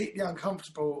now I'm deeply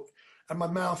uncomfortable, and my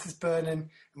mouth is burning, and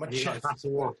my chest is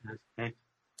water. Okay.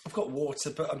 I've got water,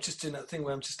 but I'm just doing that thing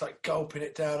where I'm just like gulping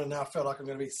it down, and now I feel like I'm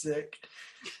going to be sick.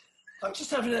 I'm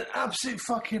just having an absolute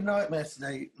fucking nightmare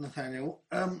today, Nathaniel.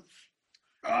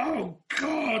 Oh,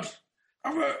 God.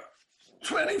 I've got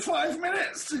 25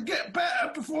 minutes to get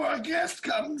better before our guest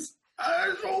comes.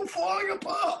 It's all falling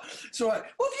apart. So, what have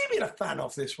you been a fan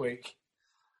of this week?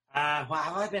 What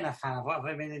have I been a fan of? What have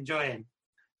I been enjoying?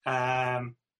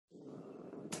 I've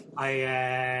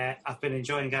been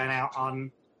enjoying going out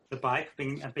on the bike.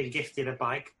 I've been gifted a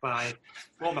bike by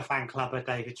former fan clubber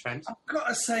David Trent. I've got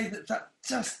to say that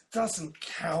just doesn't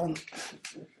count.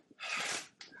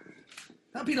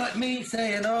 That'd be like me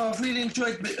saying, "Oh, I've really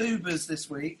enjoyed my Ubers this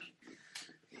week."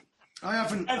 I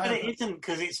haven't. No, but it isn't,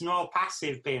 because it's more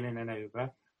passive being in an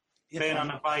Uber. Yeah, being on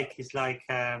a bike is like.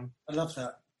 I love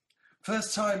that.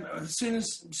 First time, as soon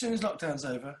as lockdown's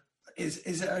over, is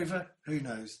it over? Who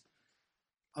knows?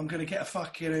 I'm going to get a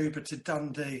fucking Uber to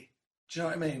Dundee. Do you know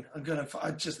what I mean?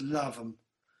 I just love them.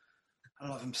 I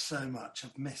love them so much.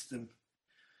 I've missed them.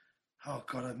 Oh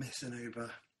God, I miss an Uber.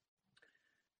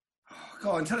 Oh,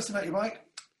 go on, tell us about your bike.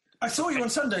 I saw you on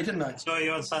Sunday, didn't I? I saw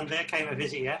you on Sunday. I came to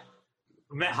visit you.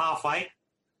 We met halfway.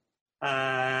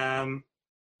 I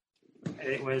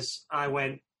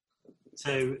went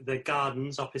to the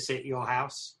gardens opposite your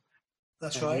house.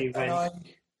 That's and right. You went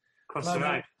across the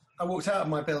road. I walked out of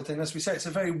my building. As we say, it's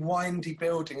a very windy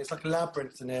building. It's like a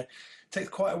labyrinth in here. It takes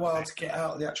quite a while to get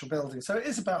out of the actual building. So it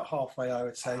is about halfway, I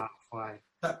would say. Halfway.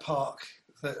 That park,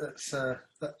 that's that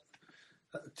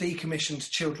decommissioned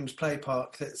children's play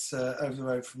park that's over the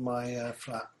road from my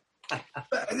flat.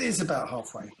 But it is about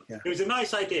halfway, yeah. It was a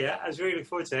nice idea. I was really looking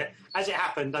forward to it. As it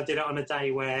happened, I did it on a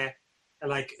day where,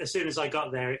 like, as soon as I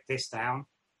got there, it pissed down.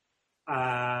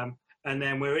 And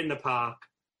then we were in the park,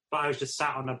 but I was just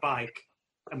sat on a bike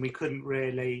and we couldn't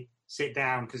really sit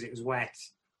down because it was wet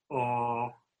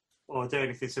or do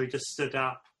anything. So we just stood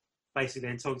up, basically,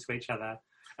 and talked to each other.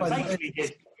 And basically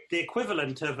did the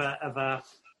equivalent of a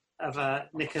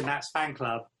Nick and Nat's fan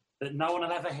club that no one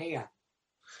will ever hear.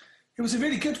 It was a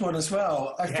really good one as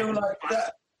well. I feel like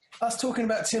that, us talking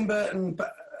about Tim Burton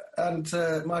and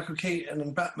Michael Keaton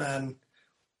and Batman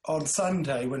on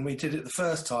Sunday when we did it the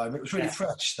first time, it was really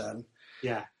fresh then.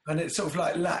 Yeah. And it sort of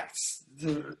like lacked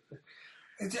the...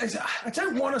 I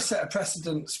don't want to set a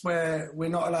precedence where we're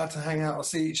not allowed to hang out or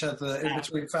see each other in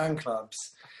between fan clubs.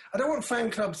 I don't want fan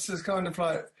clubs to kind of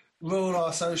like rule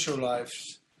our social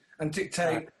lives and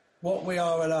dictate what we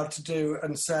are allowed to do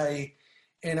and say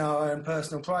in our own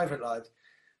personal private life.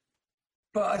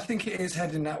 But I think it is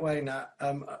heading that way now,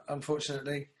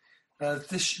 unfortunately.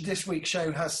 This week's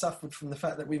show has suffered from the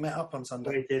fact that we met up on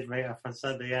Sunday. We did meet up on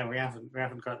Sunday, yeah. We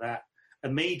haven't got that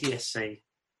immediacy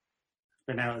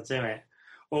been able to do it.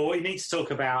 Well, what we need to talk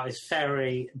about is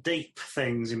very deep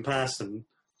things in person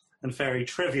and very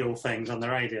trivial things on the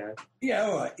radio. Yeah,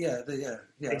 all right, yeah.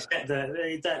 Except that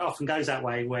it often goes that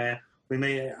way where we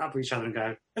meet up with each other and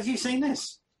go, "Have you seen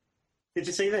this? Did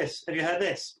you see this? Have you heard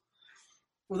this?"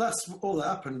 Well, that's all that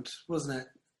happened, wasn't it?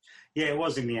 Yeah, it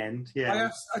was in the end.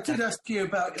 Yeah, I did ask you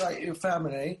about like your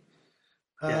family,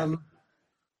 and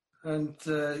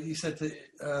you said that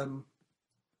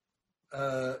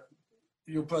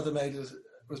your brother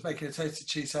was making a toasted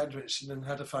cheese sandwich and then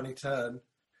had a funny turn,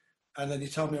 and then you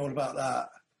told me all about that.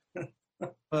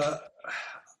 But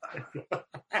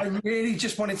I really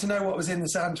just wanted to know what was in the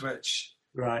sandwich.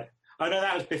 Right. I know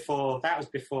that was before. That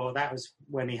was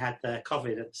when he had the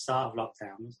COVID at the start of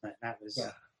lockdown, wasn't it?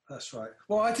 Yeah, that's right.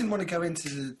 Well, I didn't want to go into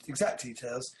the exact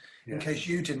details in case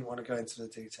you didn't want to go into the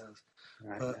details.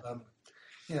 Right,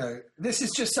 but this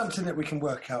is just something that we can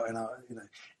work out in our.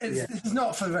 This is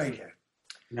not for radio.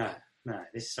 No,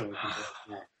 this is something we can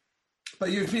do. No.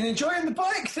 But you've been enjoying the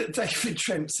bike that David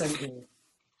Trent sent you.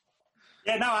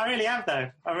 Yeah, no, I really have, though.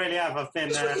 I really have. I've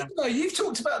been... You've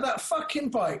talked about that fucking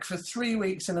bike for 3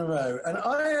 weeks in a row, and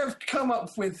I have come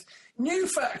up with new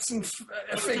facts and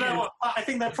figures. You know what? I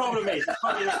think the problem is,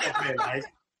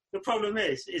 the problem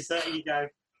is that you go,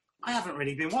 I haven't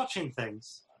really been watching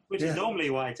things, which is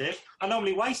normally what I do. I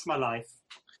normally waste my life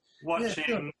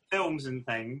watching films and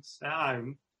things at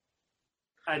home,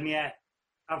 and yet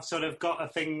I've sort of got a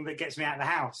thing that gets me out of the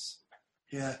house.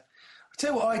 Yeah. I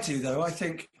tell you what I do, though. I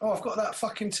think, I've got that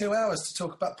fucking 2 hours to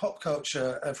talk about pop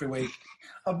culture every week.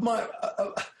 I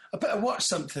better watch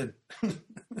something. You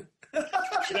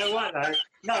know what, though?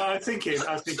 No, I was thinking,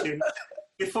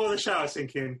 before the show, I was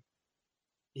thinking,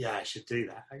 yeah, I should do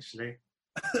that, actually.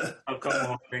 I've got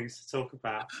more things to talk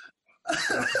about.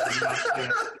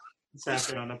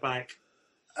 Surfing on a bike.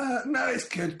 No, it's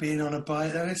good being on a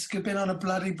bike, though. It's good being on a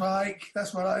bloody bike.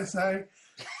 That's what I say.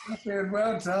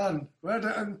 Well done. Well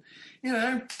done.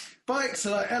 Bikes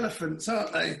are like elephants,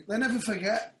 aren't they? They never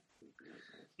forget.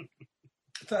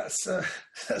 That's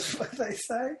what they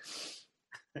say.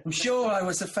 I'm sure I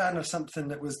was a fan of something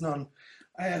that was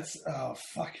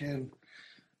fucking.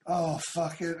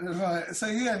 Right. So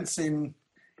you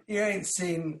ain't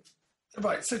seen.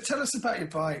 Right. So tell us about your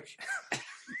bike.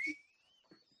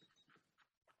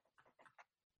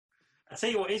 I'll tell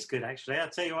you what is good, actually. I'll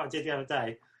tell you what I did the other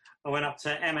day. I went up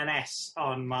to M&S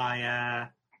on my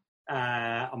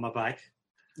bike,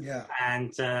 Yeah.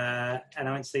 And I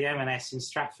went to the M&S in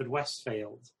Stratford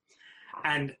Westfield.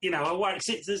 And, you know,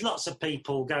 there's lots of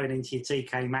people going into your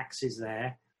TK Maxx's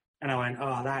there. And I went,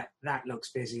 oh, that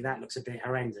looks busy. That looks a bit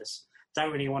horrendous.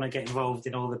 Don't really want to get involved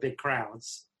in all the big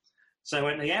crowds. So I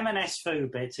went to the M&S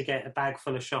food bit to get a bag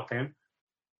full of shopping.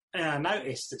 And I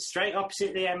noticed that straight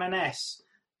opposite the M&S,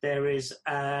 there is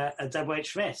a WH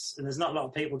Smith's. And there's not a lot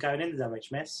of people going into WH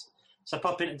Smith's. So I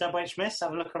pop into WH Smith's,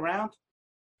 have a look around.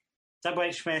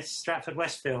 WH Smith's, Stratford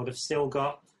Westfield have still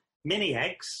got mini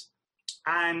eggs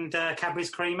and Cadbury's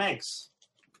cream eggs.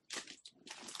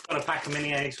 Got a pack of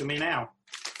mini eggs with me now.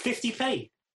 50p.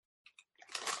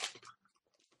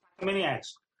 Mini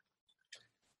eggs.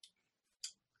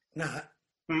 Nat,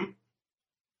 Hmm?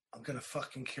 I'm going to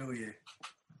fucking kill you.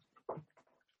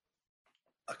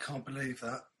 I can't believe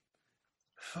that.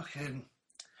 Fucking...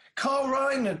 Carl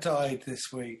Reiner died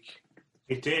this week.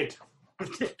 He did.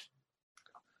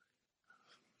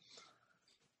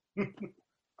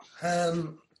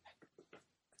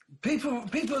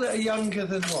 People that are younger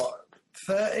than what?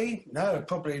 30? No,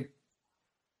 probably.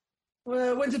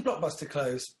 Well, when did Blockbuster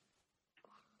close?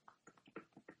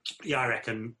 Yeah, I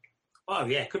reckon. Oh,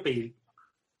 yeah, could be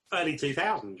early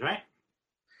 2000s, right?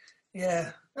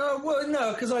 Yeah. Oh, well,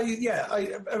 no, because I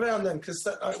around then, because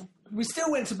we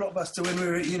still went to Blockbuster when we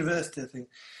were at university, I think.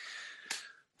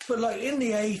 But like in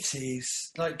the 80s,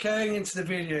 like going into the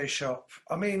video shop,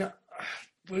 I mean,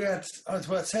 we had. I'll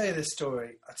tell you this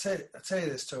story. I tell you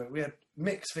this story. We had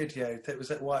Mix Video that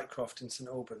was at Whitecroft in St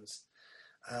Albans.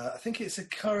 I think it's a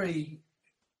curry.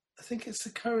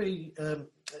 An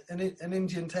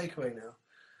Indian takeaway now.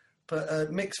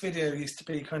 But Mix Video used to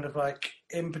be kind of like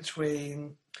in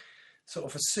between, sort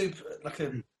of a super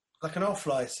like an off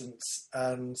license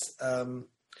and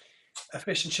a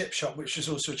fish and chip shop, which was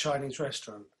also a Chinese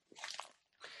restaurant.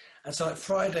 And so, like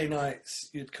Friday nights,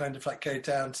 you'd kind of like go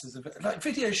down to the like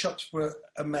video shops were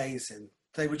amazing.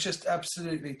 They were just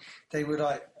absolutely. They were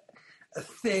like a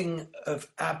thing of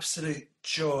absolute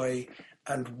joy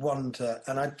and wonder.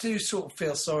 And I do sort of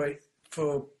feel sorry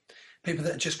for people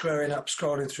that are just growing up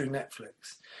scrolling through Netflix.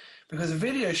 Because a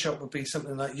video shop would be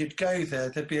something like you'd go there,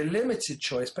 there'd be a limited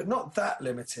choice, but not that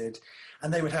limited.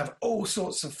 And they would have all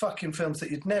sorts of fucking films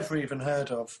that you'd never even heard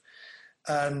of.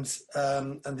 And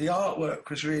the artwork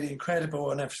was really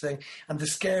incredible and everything. And the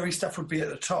scary stuff would be at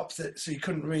the top so you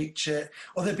couldn't reach it.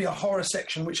 Or there'd be a horror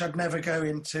section, which I'd never go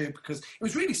into because it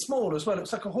was really small as well. It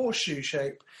was like a horseshoe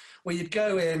shape where you'd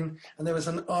go in and there was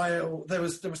an aisle. There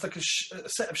was like a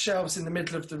set of shelves in the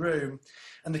middle of the room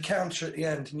and the counter at the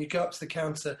end. And you go up to the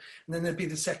counter and then there'd be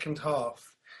the second half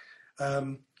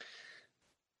of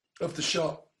the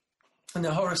shop. And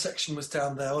the horror section was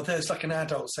down there, or there's like an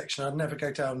adult section. I'd never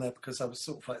go down there because I was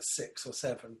sort of like 6 or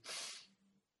 7.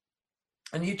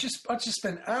 And I just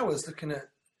spent hours looking at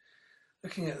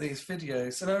these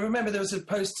videos. And I remember there was a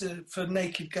poster for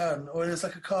Naked Gun, or there was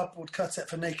like a cardboard cutout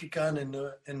for Naked Gun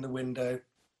in the window.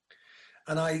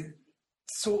 And I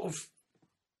sort of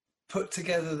put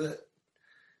together that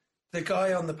the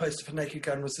guy on the poster for Naked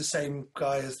Gun was the same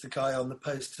guy as the guy on the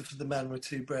poster for The Man with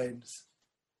Two Brains.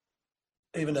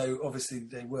 Even though obviously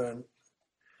they weren't,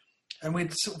 and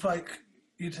we'd sort of like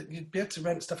you'd be able to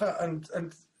rent stuff out, and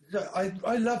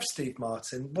I love Steve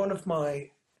Martin.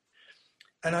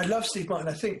 I love Steve Martin.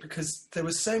 I think because there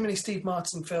were so many Steve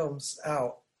Martin films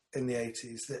out in the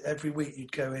 80s that every week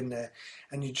you'd go in there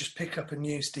and you'd just pick up a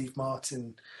new Steve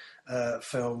Martin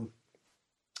film,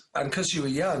 and because you were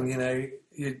young, you know,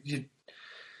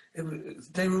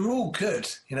 they were all good,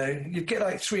 you know. You'd get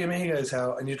like Three Amigos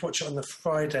out and you'd watch it on the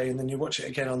Friday and then you'd watch it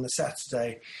again on the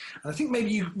Saturday. And I think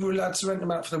maybe you were allowed to rent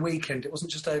them out for the weekend. It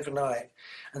wasn't just overnight.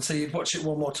 And so you'd watch it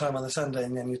one more time on the Sunday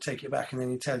and then you'd take it back and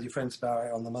then you'd tell your friends about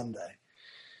it on the Monday.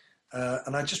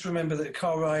 And I just remember that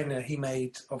Carl Reiner, he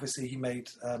made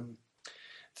The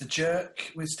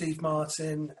Jerk with Steve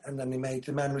Martin, and then they made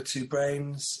The Man with Two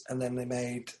Brains, and then they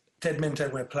made Dead Men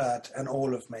Don't Wear Plaid and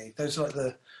All of Me. Those are like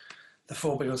the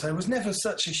 4 big ones. I was never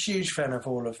such a huge fan of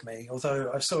All of Me,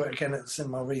 although I saw it again at the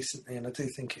cinema recently, and I do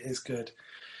think it is good.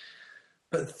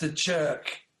 But The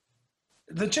Jerk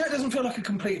doesn't feel like a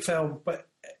complete film, but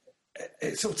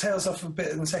it sort of tails off a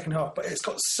bit in the second half. But it's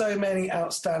got so many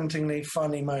outstandingly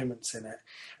funny moments in it,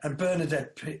 and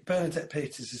Bernadette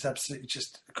Peters is absolutely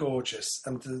just gorgeous,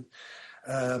 and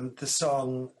the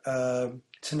song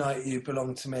 "Tonight You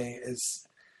Belong to Me"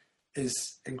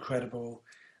 is incredible.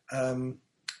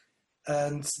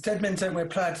 And Dead Men Don't Wear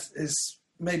Plaid is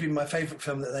maybe my favourite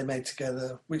film that they made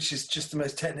together, which is just the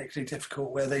most technically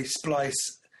difficult, where they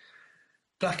splice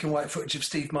black and white footage of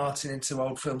Steve Martin into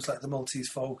old films like The Maltese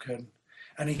Falcon.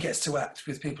 and he gets to act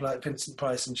with people like Vincent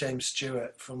Price and James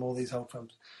Stewart from all these old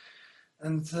films.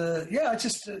 And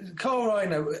Carl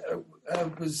Reiner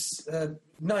was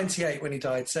 98 when he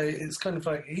died, so it's kind of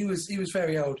like he was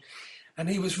very old, and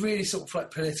he was really sort of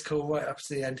like political right up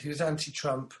to the end. He was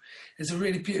anti-Trump. There's a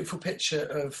really beautiful picture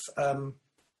of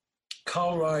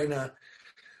Carl Reiner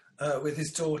with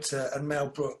his daughter and Mel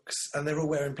Brooks, and they're all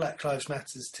wearing Black Lives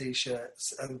Matters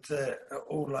t-shirts, and they're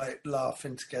all like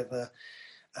laughing together,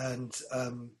 and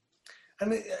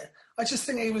I just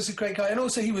think he was a great guy, and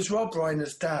also he was Rob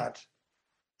Reiner's dad.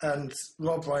 And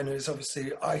Rob Reiner is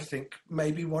obviously, I think,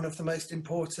 maybe one of the most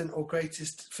important or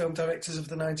greatest film directors of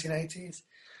the 1980s.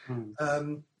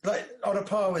 Like on a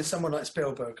par with someone like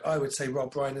Spielberg, I would say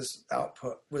Rob Reiner's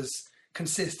output was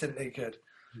consistently good.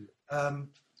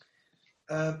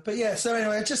 But yeah, so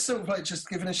anyway, I just sort of like just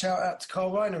giving a shout out to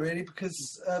Carl Reiner, really,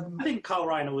 because I think Carl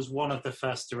Reiner was one of the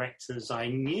first directors I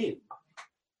knew,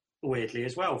 weirdly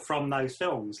as well, from those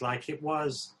films. Like it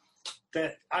was.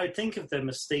 That I would think of them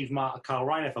as Steve Martin, Carl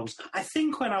Reiner films. I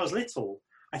think when I was little,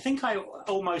 I think I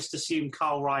almost assumed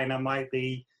Carl Reiner might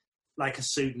be like a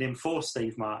pseudonym for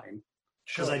Steve Martin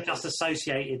because I just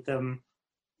associated them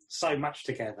so much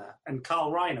together. And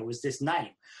Carl Reiner was this name.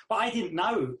 But I didn't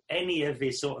know any of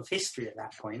his sort of history at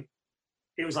that point.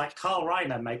 It was like Carl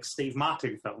Reiner makes Steve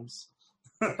Martin films.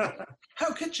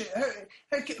 How could you?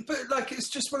 But like, it's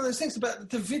just one of those things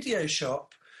about the video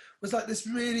shop was like this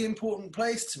really important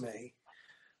place to me,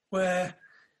 where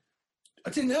I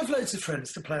didn't have loads of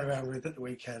friends to play around with at the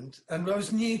weekend, and I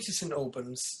was new to St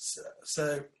Albans,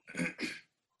 so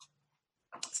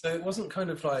it wasn't kind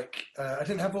of like I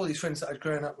didn't have all these friends that I'd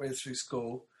grown up with through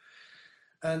school,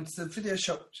 and the video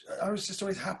shop, I was just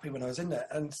always happy when I was in there,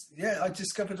 and yeah, I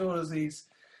discovered all of these.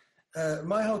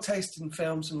 My whole taste in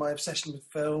films and my obsession with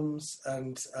films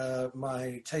and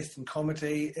my taste in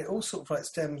comedy, it all sort of like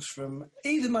stems from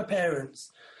either my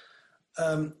parents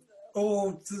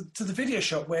or to the video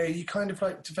shop, where you kind of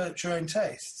like developed your own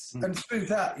tastes. And through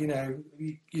that, you know,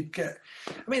 you'd get...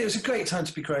 I mean, it was a great time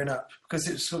to be growing up, because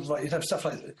it was sort of like you'd have stuff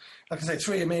like I say,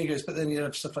 Three Amigos, but then you'd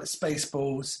have stuff like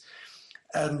Spaceballs,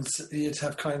 and you'd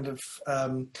have kind of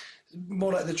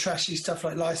more like the trashy stuff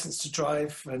like License to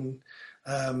Drive and...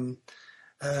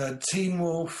 Teen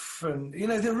Wolf, and you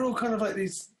know, they were all kind of like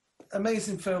these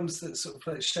amazing films that sort of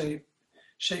like shape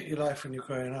your life when you're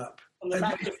growing up. Well,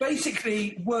 and they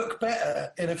basically work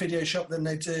better in a video shop than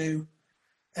they do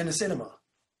in a cinema.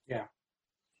 Yeah,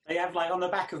 they have like on the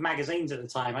back of magazines at the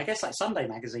time. I guess like Sunday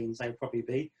magazines, they would probably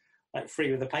be like free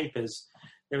with the papers.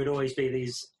 There would always be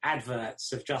these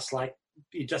adverts of just like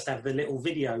you just have the little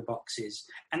video boxes,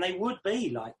 and they would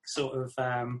be like sort of.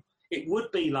 It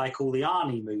would be like all the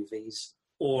Arnie movies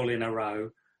all in a row,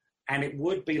 and it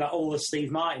would be like all the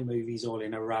Steve Martin movies all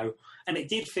in a row. And it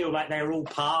did feel like they were all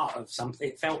part of something.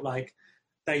 It felt like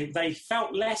they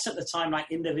felt less at the time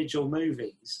like individual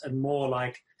movies and more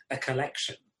like a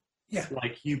collection. Yeah.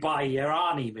 Like you buy your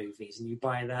Arnie movies and you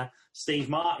buy the Steve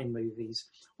Martin movies,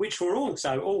 which were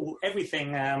also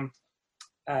everything at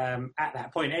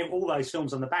that point. All those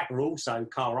films on the back were also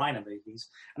Carl Reiner movies.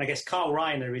 And I guess Carl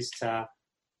Reiner is to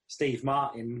Steve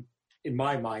Martin, in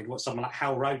my mind, what someone like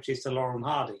Hal Roach is to Laurel and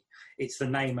Hardy. It's the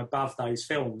name above those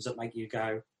films that make you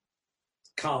go,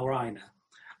 Carl Reiner.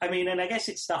 I mean, and I guess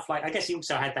it's stuff like, I guess he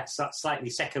also had that slightly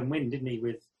second wind, didn't he,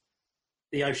 with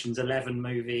the Ocean's 11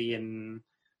 movie, and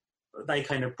they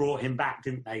kind of brought him back,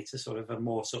 didn't they, to sort of a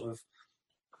more sort of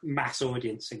mass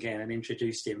audience again, and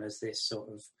introduced him as this sort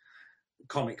of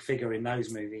comic figure in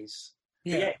those movies.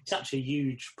 Yeah, such a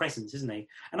huge presence, isn't he?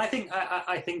 And I think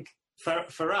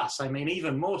for us, I mean,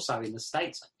 even more so in the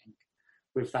States, I think,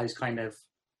 with those kind of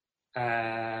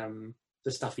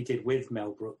the stuff he did with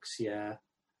Mel Brooks,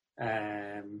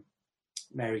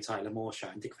 Mary Tyler Moore Show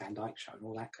and Dick Van Dyke Show and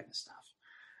all that kind of stuff.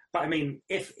 But I mean,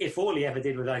 if all he ever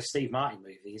did with those Steve Martin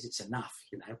movies, it's enough,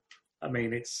 you know. I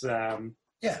mean, it's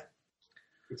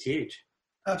it's huge.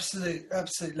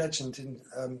 Absolute legend in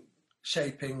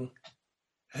shaping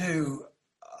who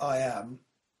I am,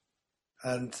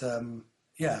 and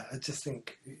I just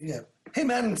think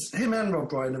him and Rob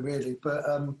Reiner really. But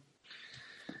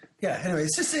anyway,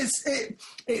 it's just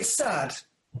it's sad.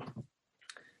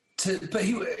 But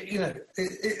he, you know,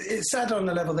 it's sad on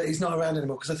the level that he's not around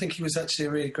anymore, because I think he was actually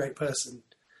a really great person.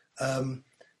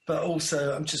 But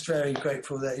also, I'm just very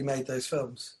grateful that he made those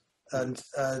films, and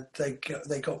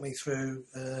they got me through.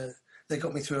 They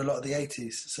got me through a lot of the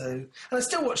 80s. So, and I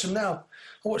still watch them now.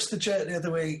 I watched The Jerk the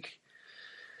other week,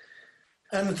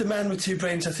 and The Man with Two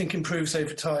Brains, I think, improves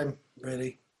over time,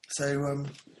 really. So,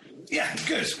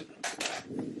 good.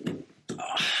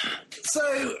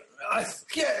 So,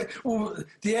 Yeah, well,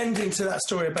 the ending to that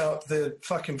story about the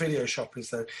fucking video shop is,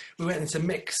 though, we went into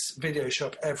Mick's video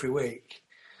shop every week,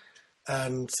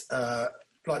 and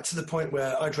like to the point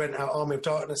where I'd rent out Army of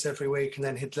Darkness every week, and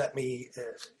then he'd let me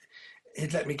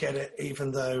get it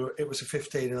even though it was a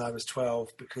 15 and I was 12,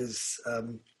 because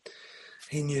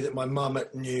he knew that my mum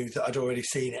knew that I'd already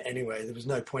seen it anyway. There was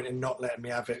no point in not letting me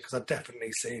have it because I'd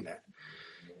definitely seen it.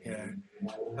 You know,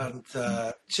 and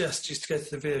just used to go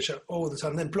to the video shop all the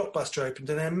time. Then Blockbuster opened,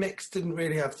 and then Mix didn't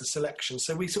really have the selection,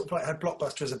 so we sort of like had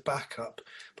Blockbuster as a backup,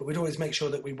 but we'd always make sure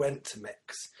that we went to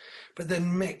Mix. But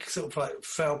then Mix sort of like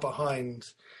fell behind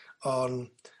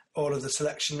on all of the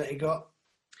selection that he got,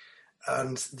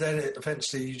 and then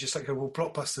eventually you just like go, well,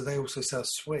 Blockbuster, they also sell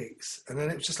sweets, and then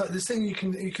it was just like this thing you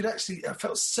could actually. I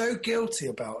felt so guilty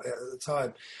about it at the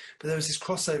time, but there was this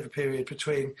crossover period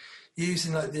between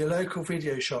using like the local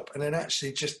video shop and then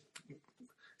actually just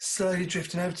slowly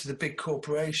drifting over to the big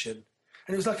corporation.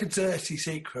 And it was like a dirty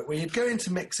secret where you'd go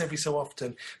into Mix every so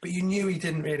often, but you knew he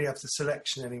didn't really have the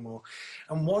selection anymore.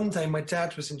 And one day my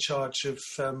dad was in charge of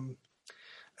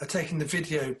taking the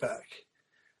video back.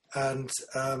 And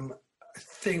I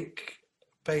think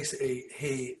basically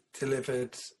he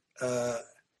delivered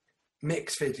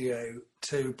Mix video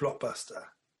to Blockbuster.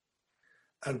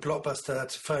 And Blockbuster had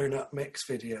to phone up Mix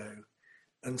Video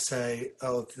and say,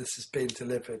 oh, this has been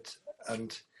delivered.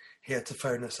 And he had to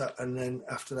phone us up. And then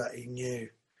after that, he knew.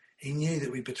 He knew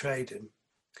that we betrayed him.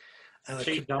 And I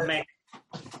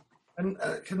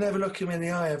could never look him in the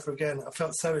eye ever again. I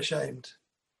felt so ashamed.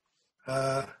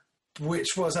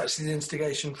 Which was actually the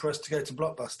instigation for us to go to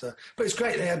Blockbuster. But it's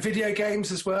great. They had video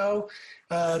games as well.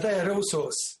 They had all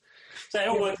sorts. So it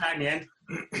all worked out in the end.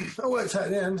 It worked out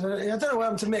in the end. I don't know what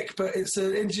happened to Mick, but it's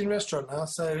an Indian restaurant now,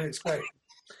 so it's great.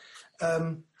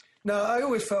 No, I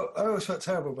always felt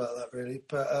terrible about that, really.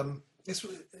 But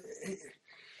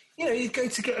you'd go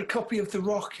to get a copy of The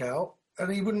Rock out,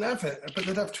 and he wouldn't have it, but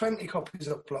they'd have 20 copies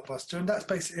of Blockbuster, and that's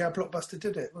basically how Blockbuster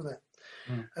did it, wasn't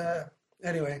it?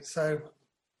 Anyway, so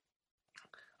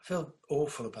I feel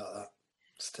awful about that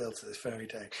still to this very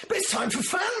day. But it's time for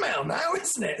fan mail now,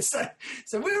 isn't it?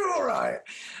 So we're all right.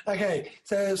 Okay,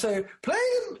 so play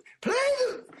the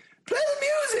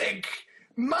music,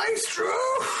 maestro.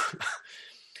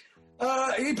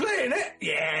 Are you playing it?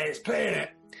 Yeah, it's playing it.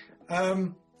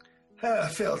 I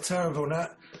feel terrible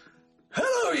now.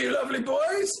 Hello, you lovely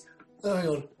boys. Oh, hang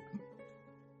on.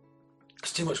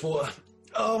 It's too much water.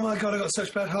 Oh my God, I got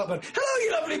such bad heartburn. Hello,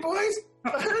 you lovely boys.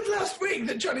 I heard last week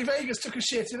that Johnny Vegas took a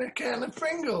shit in a can of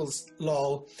Pringles.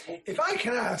 Lol. If I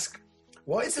can ask,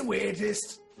 what is the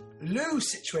weirdest loo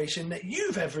situation that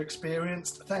you've ever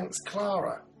experienced? Thanks,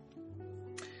 Clara.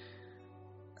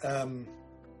 The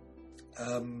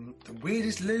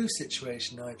weirdest loo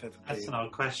situation I've ever been. That's an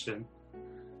odd question.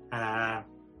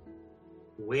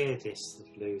 Weirdest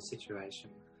loo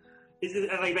situation.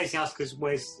 Are they basically ask us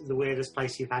where's the weirdest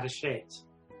place you've had a shit?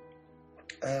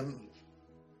 I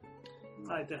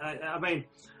mean,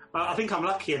 I think I'm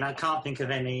lucky and I can't think of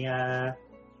any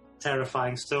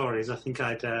terrifying stories. I think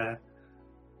I'd...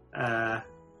 I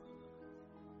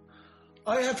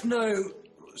have no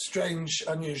strange,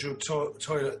 unusual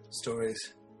toilet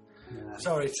stories. No.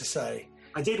 Sorry to say.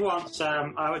 I did once,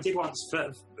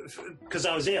 because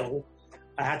I was ill,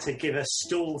 I had to give a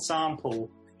stool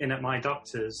sample in at my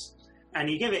doctor's. And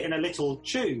you give it in a little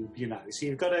tube, so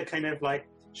you've got to kind of like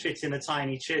shit in a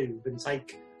tiny tube and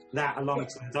take that along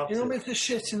to the doctor. You're not meant to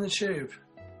shit in the tube.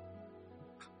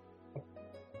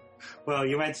 Well,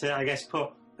 you're meant to, I guess,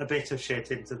 put a bit of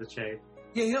shit into the tube.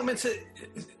 Yeah, you're not meant to.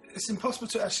 It's impossible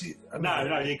to actually.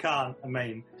 No, you can't. I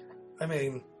mean,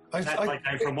 that's like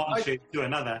going from one tube to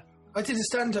another. I did a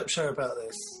stand-up show about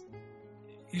this.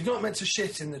 You're not meant to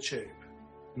shit in the tube.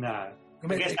 No.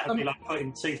 I guess that would be like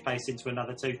putting toothpaste into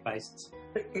another toothpaste.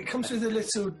 It comes with a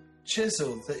little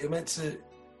chisel that you're meant to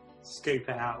scoop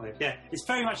it out with. Yeah, it's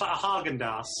very much like a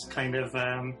Haagen-Dazs kind of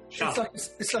shop.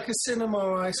 It's like a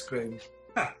cinema ice cream.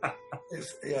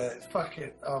 It's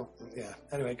fucking. Oh yeah.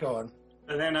 Anyway, go on.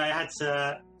 And then I had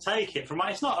to take it from.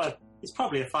 It's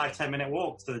probably a 5-10 minute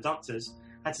walk to the doctor's.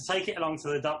 I had to take it along to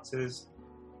the doctor's,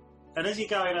 and as you're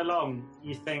going along,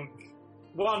 you think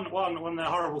one of the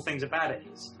horrible things about it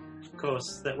is, of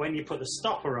course, that when you put the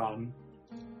stopper on,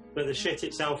 but the shit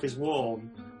itself is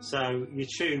warm, so your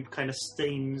tube kind of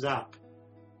steams up,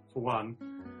 for one.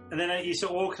 And then you're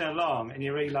sort of walking along, and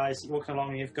you realise you're walking along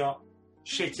and you've got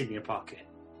shit in your pocket.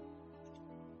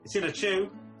 It's in a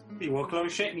tube, but you walk along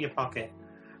with shit in your pocket.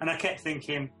 And I kept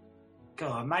thinking,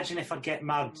 God, imagine if I get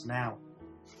mugged now.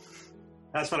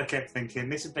 That's what I kept thinking.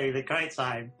 This would be the great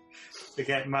time to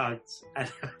get mugged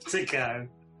and to go.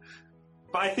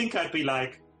 But I think I'd be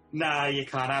like, No, you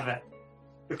can't have it.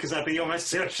 Because I'd be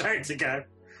almost too ashamed to go,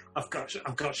 I've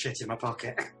got shit in my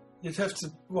pocket. You'd have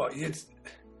to, what, you'd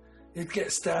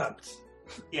get stabbed.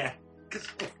 Yeah, because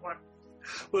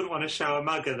wouldn't want to show a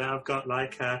mugger that I've got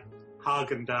like a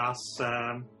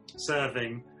Haagen-Dazs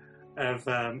serving of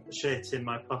shit in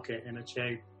my pocket in a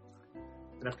tube,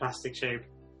 in a plastic tube.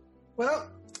 Well,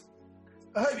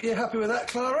 I hope you're happy with that,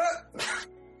 Clara.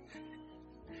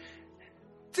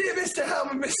 Dear Mr. Helm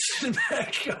and Mr.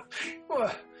 Metcalf,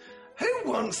 what? Who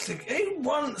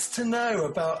wants to know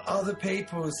about other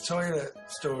people's toilet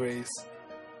stories?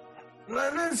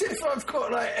 Like, as if I've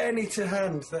got like any to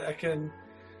hand that I can.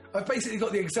 I've basically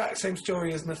got the exact same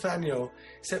story as Nathaniel,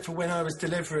 except for when I was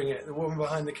delivering it, the woman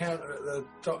behind the counter at the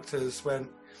doctor's went,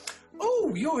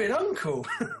 "Oh, you're an uncle,"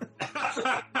 and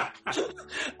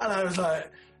I was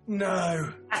like,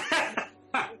 "No,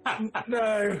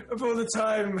 no." Of all the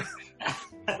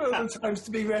times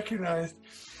to be recognised.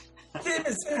 Dear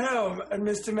Mr. Helm and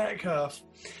Mr. Metcalf,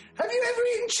 have you ever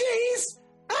eaten cheese?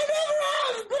 I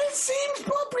never have, but it seems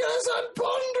popular, so I'm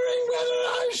pondering whether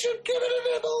I should give it a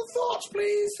little thought,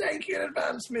 please. Thank you in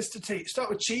advance, Mr. T. Start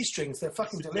with cheese strings, they're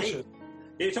fucking delicious.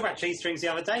 You were talking about cheese strings the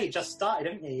other day, you just started,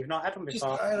 haven't you? You've not had them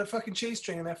before. I had a fucking cheese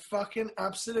string and they're fucking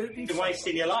absolutely... You've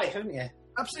wasted your life, haven't you?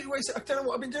 Absolutely wasted. I don't know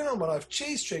what I've been doing all my life.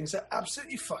 Cheese strings are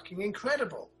absolutely fucking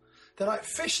incredible. They're like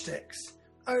fish sticks,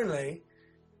 only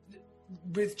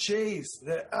with cheese.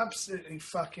 They're absolutely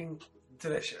fucking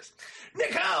delicious.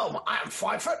 Nick Helm, I am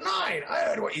 5'9". I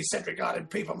heard what you said regarding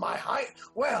people my height.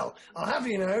 Well, I'll have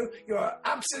you know, you are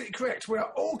absolutely correct. We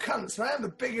are all cunts, and I am the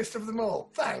biggest of them all.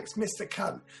 Thanks, Mr.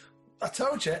 Cunt. I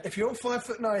told you, if you're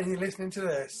 5'9" and you're listening to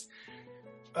this,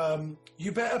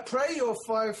 you better pray you're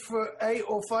 5'8"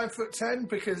 or 5'10",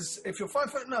 because if you're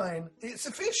 5'9", it's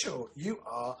official. You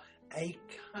are a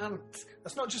cunt.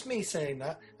 That's not just me saying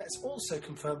that. That's also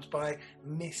confirmed by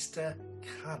Mr.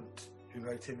 Cunt, who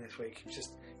wrote in this week. You've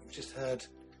just heard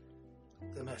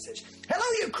the message. Hello,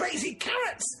 you crazy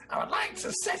carrots! I would like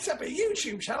to set up a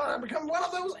YouTube channel and become one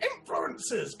of those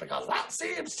influencers, because that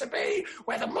seems to be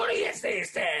where the money is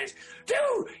these days.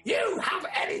 Do you have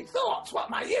any thoughts what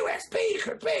my USP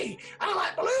could be? I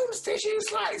like balloons, tissues,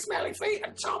 slightly smelly feet,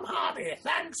 and Tom Hardy.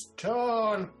 Thanks,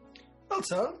 Tom. Well,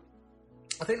 Tom,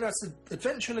 I think that's an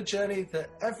adventure and a journey that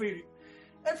every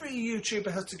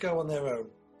YouTuber has to go on their own.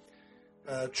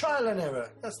 Trial and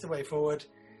error, that's the way forward.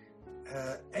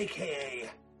 AKA,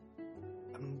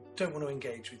 I don't want to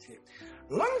engage with you.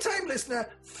 Long-time listener,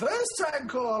 first-time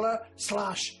caller /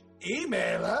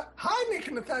 emailer. Hi, Nick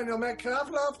and Nathaniel Metcalf.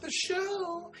 Love the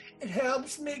show. It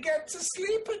helps me get to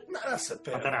sleep at night. That's a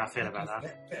bit. I don't know how I feel about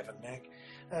that. Bit of a neck.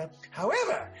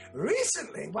 However,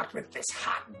 recently, what with this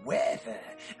hot weather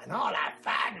and all, I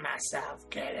find myself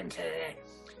getting to...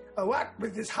 what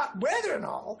with this hot weather and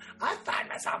all, I find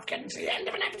myself getting to the end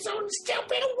of an episode and still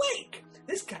being awake.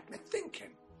 This got me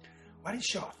thinking. What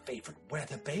is your favourite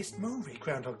weather-based movie,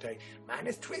 Groundhog Day? Mine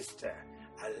is Twister.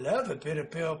 I love a bit of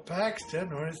Bill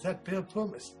Paxton, or is that Bill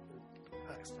Pullman?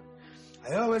 Paxton.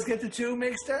 I always get the two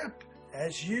mixed up,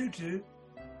 as you do.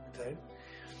 I don't.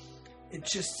 It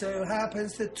just so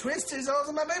happens that Twister is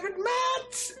also my favourite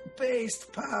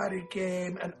mat-based party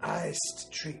game, an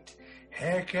iced treat.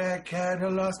 Heck, I kind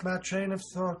of lost my train of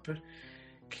thought, but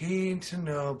keen to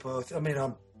know both.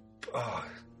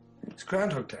 It's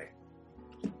Groundhog Day.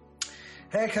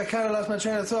 Heck, I kind of lost my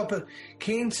train of thought, but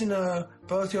keen to know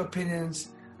both your opinions.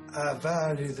 I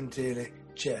value them dearly.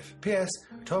 Jeff. P.S.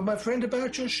 I told my friend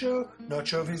about your show. Not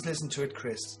sure if he's listened to it,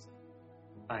 Chris.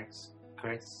 Thanks,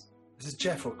 Chris. This is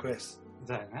Jeff or Chris?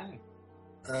 I don't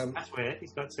know. That's weird.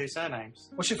 He's got two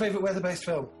surnames. What's your favourite weather-based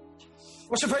film?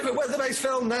 What's your favourite weather-based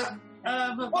film, Nat?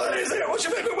 What is it? What's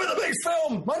your favourite weather-based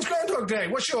film? Mine's Groundhog Day.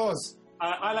 What's yours?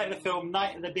 I like the film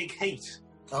Night of the Big Heat.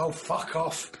 Oh, fuck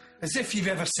off. As if you've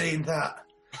ever seen that.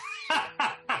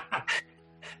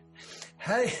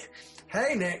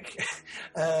 Hey, Nick.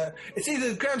 It's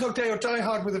either Groundhog Day or Die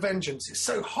Hard with a Vengeance. It's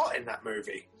so hot in that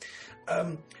movie.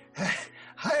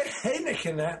 Hey, Nick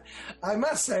and that. I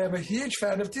must say I'm a huge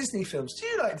fan of Disney films. Do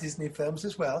you like Disney films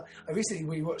as well? I recently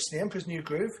rewatched The Emperor's New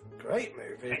Groove. Great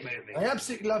movie. I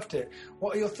absolutely loved it.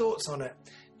 What are your thoughts on it?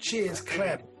 Cheers,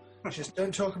 Clem. Just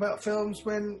don't talk about films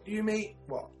when you meet...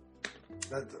 What?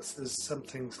 There's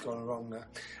something's gone wrong there.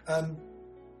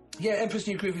 Yeah, Emperor's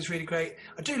New Groove is really great.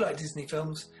 I do like Disney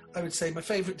films. I would say my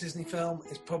favourite Disney film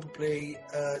is probably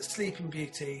Sleeping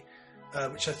Beauty,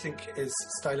 which I think is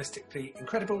stylistically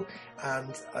incredible.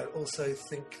 And I also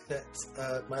think that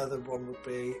my other one would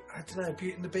be, I don't know,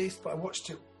 Beauty and the Beast, but I watched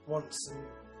it once and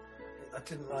I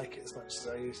didn't like it as much as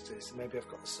I used to, so maybe I've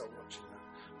got to stop watching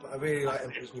that. But I really like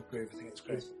Emperor's New Groove. I think it's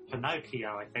great. It's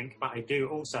Pinocchio, I think, but I do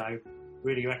also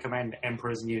really recommend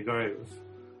Emperor's New Groove.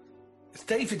 It's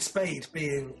David Spade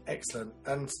being excellent,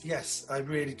 and yes, I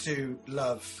really do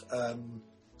love.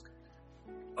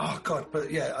 Oh God,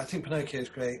 but yeah, I think Pinocchio is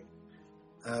great.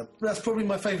 That's probably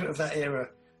my favourite of that era.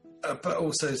 But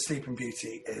also Sleeping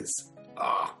Beauty is,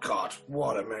 oh God,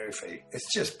 what a movie!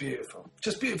 It's just beautiful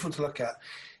to look at.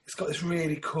 It's got this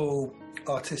really cool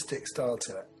artistic style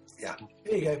to it. Yeah,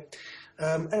 here you go.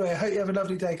 Anyway, I hope you have a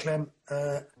lovely day, Clem.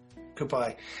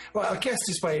 Goodbye. Right, our guest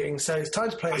is waiting, so it's time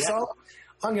to play a song.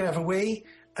 I'm going to have a wee,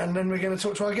 and then we're going to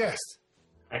talk to our guest.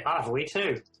 I'll have a wee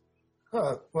too.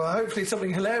 Oh, well, hopefully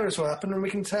something hilarious will happen, and we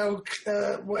can tell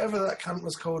whatever that cunt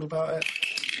was called about it.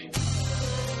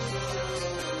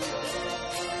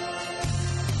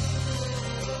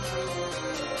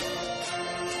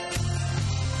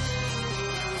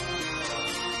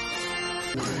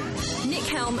 Nick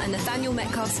Helm and Nathaniel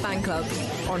Metcalf's fan club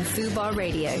on Fubar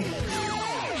Radio. And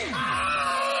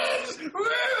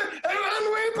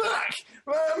we're back!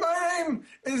 My name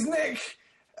is Nick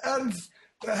and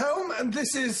Helm, and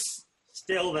this is...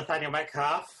 Still Nathaniel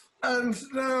Metcalf. And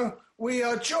now we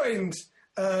are joined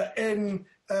in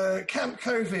Camp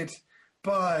COVID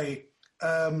by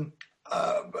our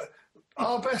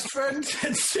best friend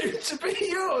and soon to be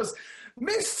yours,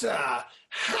 Mr.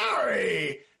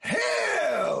 Harry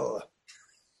Hill.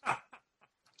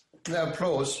 No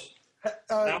applause.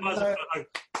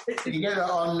 You get it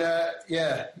on,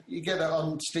 you get it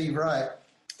on Steve Wright.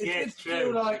 It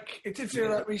did feel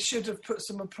like we should have put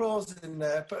some applause in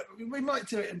there, but we might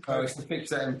do it in post. Oh, fix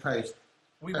that in post.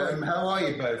 We won't. How are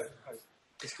you both?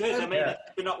 It's good. I mean,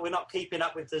 we're not keeping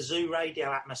up with the zoo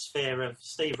radio atmosphere of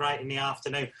Steve Wright in the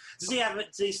afternoon. Does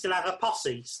he still have a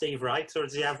posse, Steve Wright, or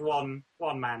does he have one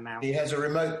man now? He has a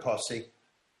remote posse.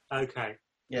 Okay.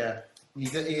 Yeah, he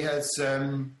has.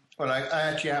 Well, I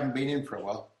actually haven't been in for a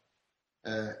while,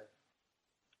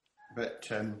 but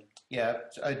yeah,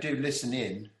 I do listen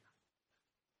in.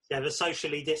 Yeah, the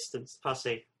socially distanced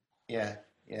posse. Yeah,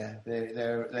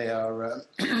 they are.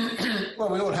 Well,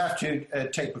 we all have to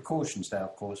take precautions now,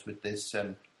 of course, with this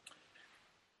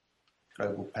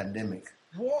global pandemic.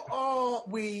 What are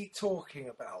we talking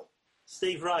about?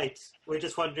 Steve Wright. We're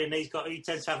just wondering. He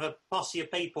tends to have a posse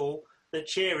of people that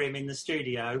cheer him in the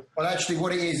studio. Well, actually,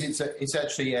 what it is, it's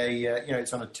actually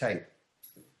it's on a tape.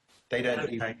 They don't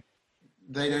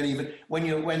even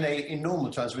when they in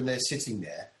normal times when they're sitting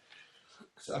there.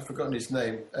 So I've forgotten his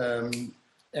name.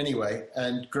 Anyway,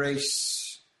 and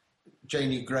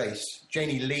Janie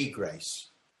Lee Grace,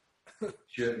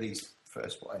 Stuart Lee's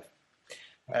first wife.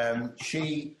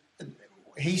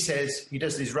 He says he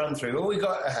does this run through. Oh, we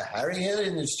got Harry Hill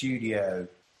in the studio.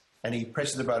 And he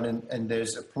presses the button and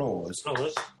there's applause.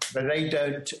 But they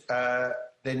don't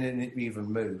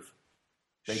even move.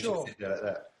 They just sit there like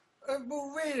that.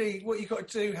 Well, really, what you've got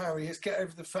to do, Harry, is get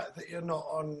over the fact that you're not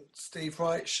on Steve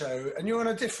Wright's show and you're on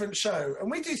a different show. And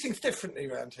we do things differently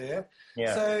around here.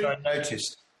 Yeah, so I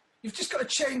noticed. You've just got to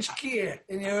change gear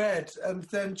in your head and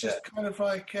then just kind of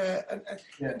like and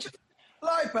just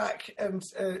lie back and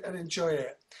enjoy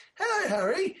it. Hello,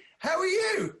 Harry. How are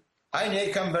you? Hi,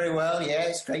 Nick. I'm very well. Yeah,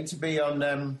 it's great to be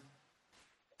on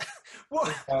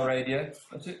what? Our radio.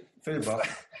 What's it? Fubar.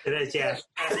 It is, yeah.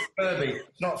 Furby.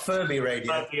 It's not Furby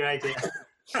radio. Furby radio.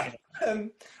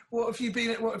 What have you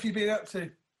been up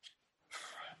to?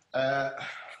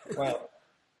 Well,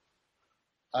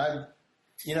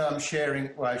 I'm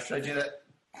sharing. Well, should I do that?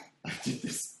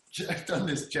 I've done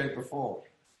this joke before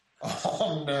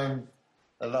on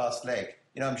The Last Leg.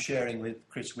 I'm sharing with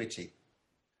Chris Whitty.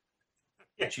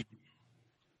 Yeah.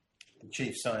 The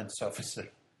Chief Science Officer.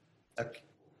 Okay.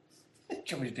 Do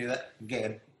you want me to do that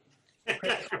again?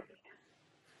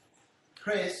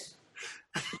 Chris.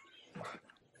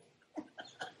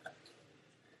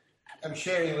 I'm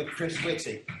sharing with Chris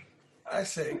Whitty. I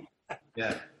see.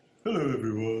 Yeah. Hello,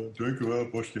 everyone. Don't go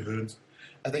out, wash your hands.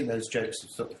 I think those jokes have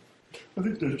sort of... I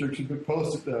think those jokes have been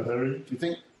past it now, Harry. Do you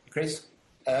think, Chris?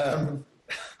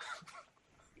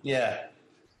 Yeah.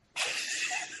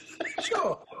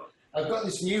 Sure. I've got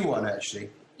this new one, actually.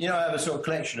 I have a sort of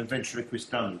collection of ventriloquist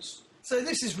dummies. So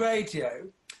this is radio.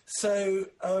 So...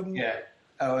 yeah.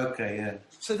 Oh, okay, yeah.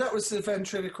 So that was the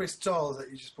ventriloquist doll that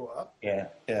you just brought up? Yeah.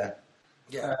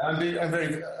 I'm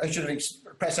very... I should have...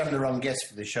 Perhaps I'm the wrong guest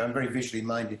for this show. I'm very visually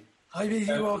minded. I mean,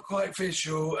 you are quite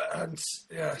visual, and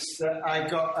yes. I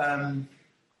got...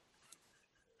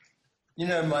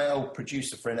 my old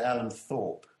producer friend, Alan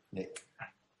Thorpe, Nick?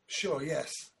 Sure,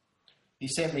 yes. He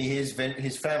sent me his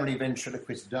family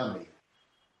ventriloquist dummy,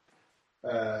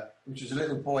 which was a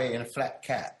little boy in a flat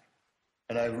cap,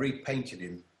 and I repainted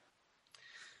him.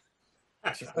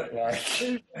 Like,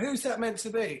 Who's that meant to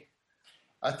be?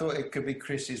 I thought it could be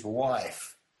Chris's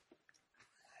wife.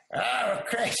 Oh,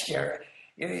 Chris,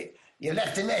 you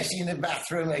left a mess in the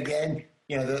bathroom again.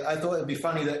 You know, I thought it'd be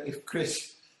funny that if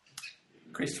Chris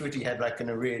Twitty had like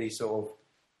a really sort of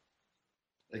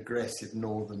aggressive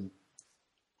northern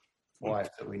wife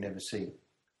that we never see.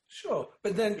 Sure,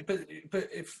 but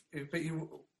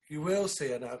you will see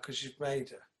her now because you've made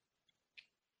her.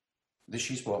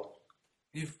 She's what?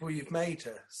 You've made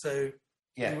her, so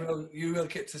Yeah. you will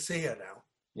get to see her now.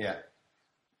 Yeah.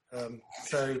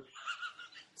 So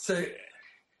They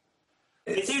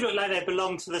do look like they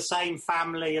belong to the same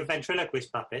family of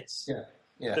ventriloquist puppets. Yeah.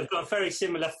 Yeah. They've got a very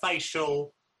similar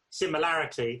facial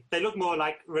similarity. They look more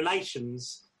like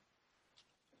relations.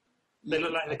 They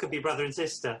look like they could be brother and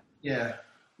sister. Yeah.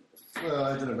 Well,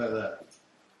 I don't know about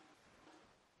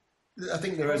that. I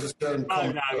think there is a certain.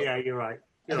 Oh no, yeah, you're right.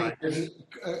 You're right. There's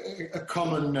a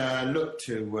common look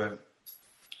to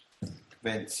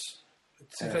Vince.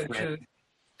 Actually,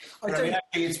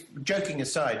 it's joking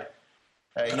aside.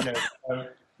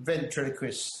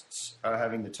 Ventriloquists are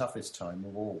having the toughest time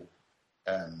of all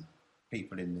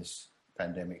people in this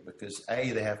pandemic because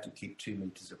A, they have to keep 2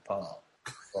 meters apart,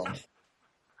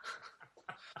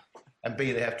 and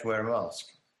B, they have to wear a mask.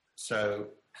 So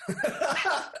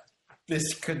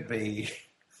this could be.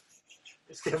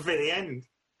 It's going to be the end.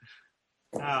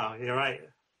 Oh, you're right.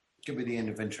 Could be the end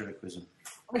of ventriloquism.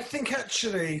 I think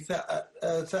actually that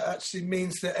actually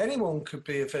means that anyone could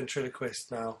be a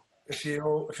ventriloquist now if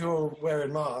you're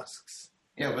wearing masks.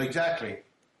 Yeah, well, exactly.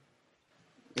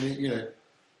 You know.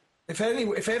 If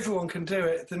everyone can do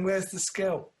it, then where's the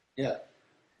skill? Yeah.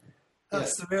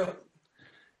 That's the real.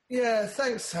 Yeah,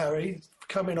 thanks, Harry, for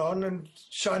coming on and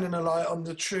shining a light on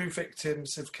the true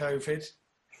victims of COVID.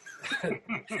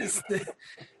 it's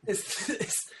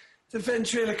the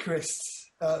ventriloquists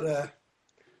out there.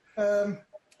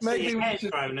 Maybe your hair's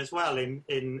grown as well in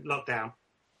lockdown.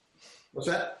 What's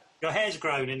that? Your hair's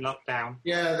grown in lockdown.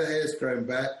 Yeah, the hair's grown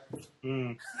back.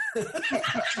 Mm.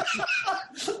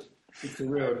 It's a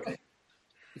real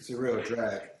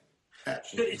drag.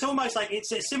 Actually, It's almost like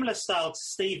it's a similar style to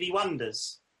Stevie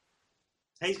Wonder's.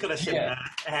 He's got a similar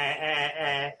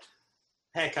haircut.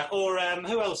 Or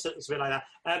who else looks a bit like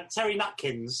that? Terry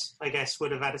Nutkins, I guess,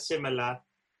 would have had a similar.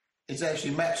 it's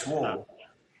actually Max Wall.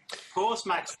 Of course,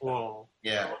 Max Wall.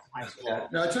 Yeah. Max Wall.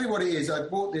 Now, I'll tell you what it is. I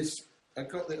bought this. I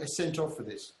sent off for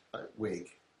this wig.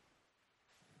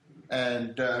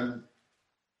 And because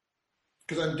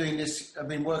I'm doing this, I had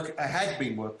been working,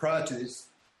 prior to this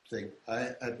thing, I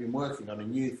had been working on a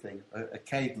new thing, a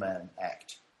caveman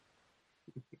act.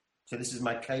 So this is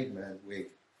my caveman wig.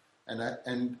 And I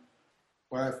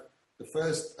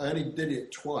only did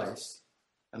it twice,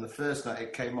 and the first night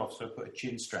it came off, so I put a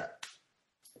chin strap.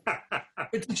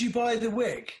 But did you buy the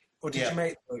wig, or did you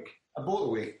make the wig? I bought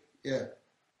the wig, yeah.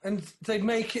 And they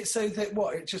make it so that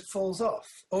it just falls off,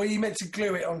 or are you meant to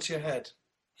glue it onto your head?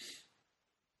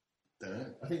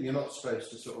 I think you're not supposed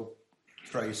to sort of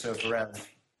throw yourself around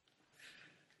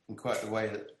in quite the way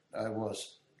that I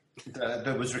was.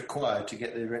 That was required to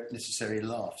get the necessary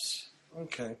laughs.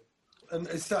 Okay. And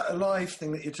is that a live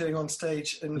thing that you're doing on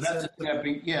stage? And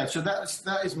So that was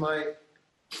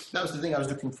the thing I was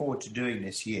looking forward to doing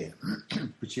this year,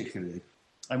 particularly.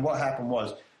 And what happened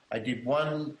was I did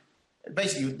one.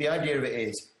 Basically, the idea of it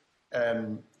is,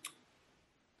 so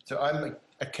I'm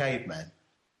a caveman,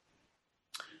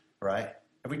 right?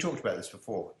 Have we talked about this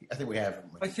before? I think we have,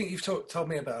 haven't we? I think you've told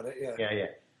me about it, yeah. Yeah.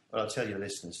 Well, I'll tell your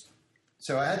listeners.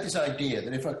 So I had this idea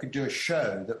that if I could do a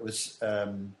show that was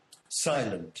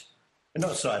silent,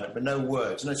 not silent, but no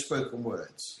words, no spoken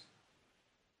words,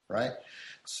 right?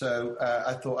 So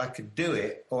I thought I could do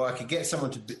it, or I could get someone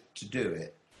to do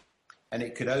it, and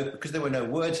it could open, because there were no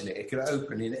words in it, it could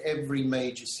open in every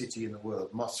major city in the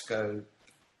world: Moscow,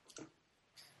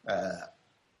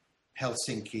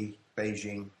 Helsinki,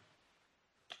 Beijing,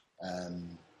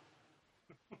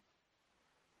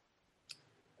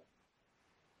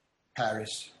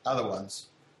 Paris, other ones.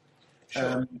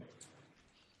 Sure.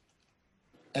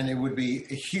 And it would be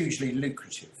hugely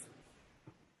lucrative.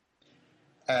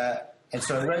 And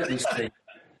so I wrote this thing.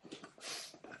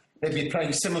 They'd be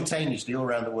playing simultaneously all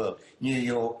around the world. New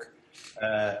York,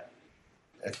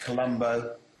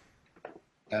 Colombo.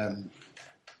 Well,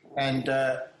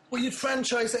 you'd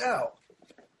franchise it out.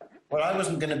 Well, I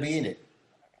wasn't going to be in it.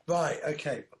 Right,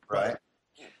 okay. Right.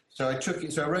 So I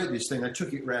wrote this thing, I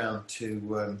took it round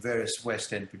to various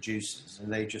West End producers,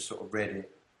 and they just sort of read it.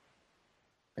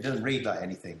 It doesn't read like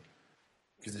anything,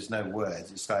 because there's no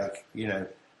words. It's like,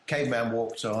 caveman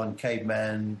walks on,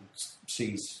 caveman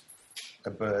sees a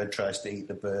bird, tries to eat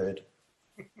the bird.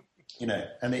 you know,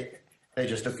 and they're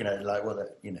just looking at it like, well,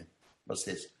 you know, what's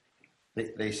this?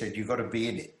 They said, you've got to be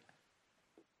in it.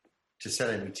 To sell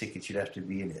any tickets, you'd have to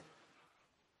be in it.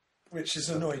 Which has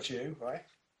annoyed you, right?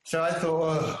 So I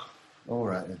thought, oh, all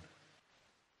right then.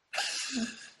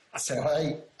 So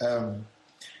I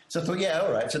thought, yeah,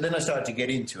 all right. So then I started to get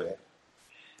into it.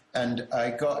 And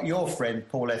I got your friend,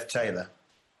 Paul F. Taylor.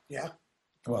 Yeah.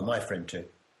 Well, my friend too.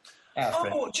 Our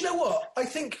friend. Oh, do you know what? I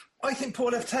think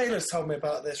Paul F. Taylor's told me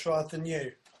about this rather than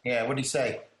you. Yeah, what did he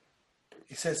say?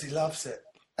 He says he loves it.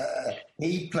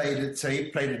 He played it. So he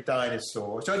played a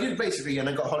dinosaur. So I did basically, and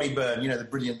I got Holly Byrne, you know, the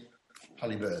brilliant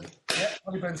Holly Byrne. Yeah,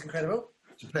 Holly Byrne's incredible.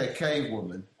 To play a cave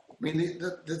woman. I mean,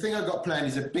 the thing I've got planned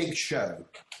is a big show.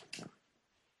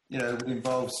 You know, it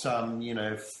involves some, you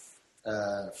know,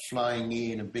 flying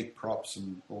in and big props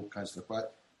and all kinds of stuff.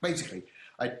 But basically,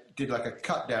 I did like a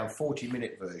cut-down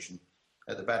 40-minute version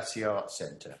at the Battersea Arts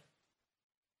Centre.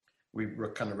 We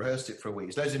kind of rehearsed it for a week.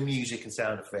 There's loads of music and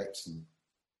sound effects, and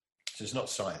so it's not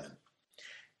silent.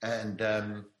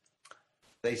 And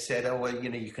they said, oh, well, you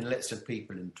know, you can let some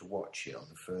people in to watch it on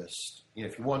the first. You know,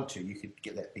 if you want to, you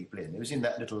could let people in. It was in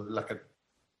that little, like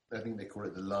I think they call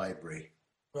it the library.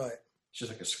 Right. It's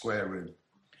just like a square room.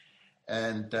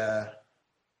 And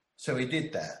so he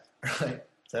did that, right?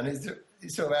 And he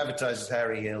sort of advertised as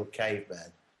Harry Hill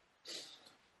Caveman.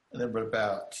 And then we're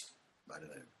about, I don't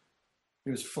know,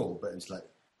 it was full, but it was like,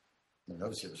 no,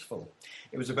 obviously it was full.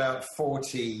 It was about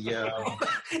 40...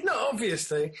 no,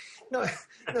 obviously. No.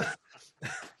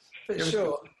 But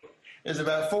sure. There's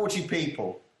about 40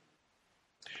 people.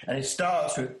 And it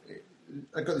starts with,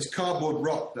 I've got this cardboard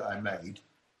rock that I made,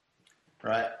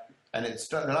 right? And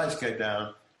the lights go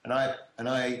down, and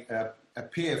I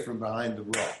appear from behind the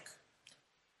rock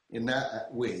in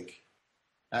that wig.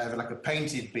 I have like a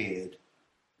painted beard,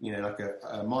 you know, like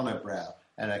a monobrow,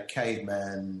 and a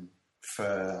caveman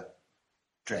fur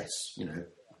dress, you know.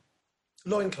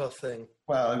 Loincloth thing.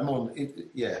 Well, more,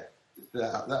 yeah,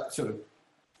 that sort of,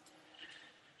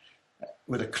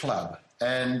 with a club.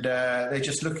 And they're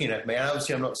just looking at me, and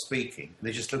obviously I'm not speaking.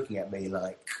 They're just looking at me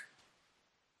like,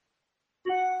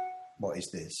 what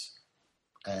is this?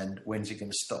 And when's it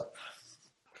going to stop?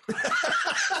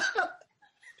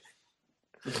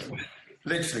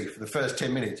 Literally, for the first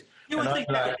 10 minutes. You would think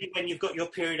that would be when you've got your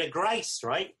period of grace,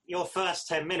 right? Your first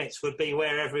 10 minutes would be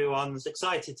where everyone's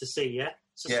excited to see you.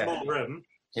 It's a small room.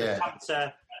 Yeah. Come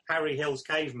to Harry Hill's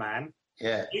Caveman.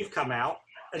 Yeah. You've come out.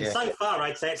 And so far,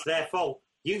 I'd say it's their fault.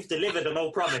 You've delivered on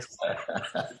all promise.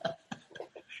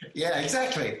 Yeah,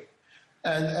 exactly.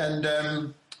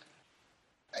 And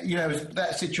you know,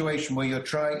 that situation where you're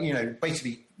trying, you know,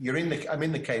 basically I'm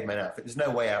in the caveman outfit. There's no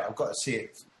way out. I've got to see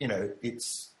it. You know,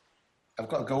 I've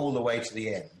got to go all the way to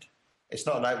the end. It's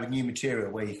not like with new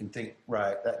material where you can think,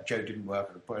 right, that joke didn't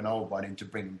work. I'll put an old one in to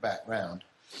bring them back round.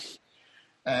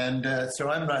 And so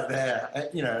I'm right there.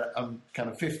 You know, I'm kind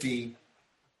of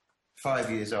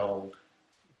 55 years old.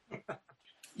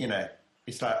 You know,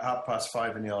 it's like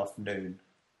 5:30 in the afternoon.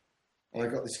 And I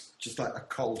got this, just like a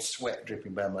cold sweat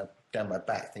dripping down my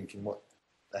back, thinking, what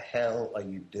the hell are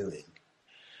you doing?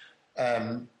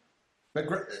 But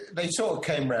they sort of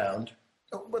came round.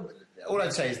 All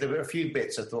I'd say is there were a few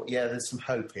bits I thought, yeah, there's some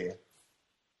hope here.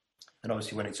 And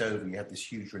obviously when it's over, you have this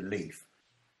huge relief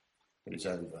when it's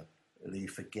over. You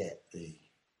forget the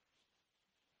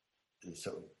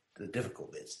sort of the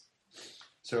difficult bits.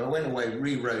 So I went away,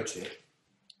 rewrote it,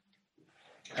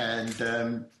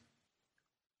 and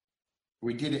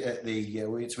we did it at the.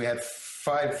 We had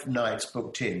 5 nights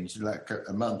booked in, so like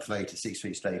a month later, 6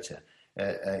 weeks later,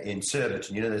 in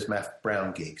Surbiton. You know, those Math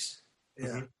Brown gigs.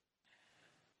 Yeah.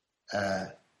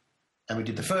 And we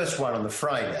did the first one on the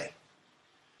Friday,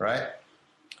 right?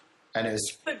 And it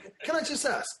was. Can I just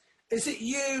ask? Is it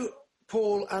you,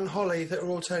 Paul, and Holly that are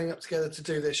all turning up together to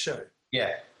do this show?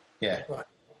 Yeah. Yeah. Right.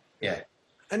 Yeah.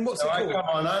 And what's it called?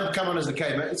 I'm come on as the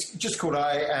caveman. It's just called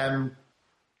I Am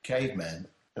Caveman.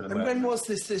 And when was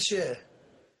this year?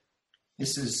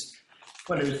 This is,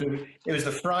 well, it was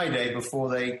the Friday before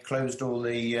they closed all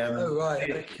the... oh, right.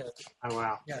 Okay. Oh,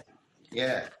 wow. Yeah.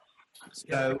 Yeah.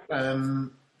 So...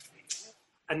 and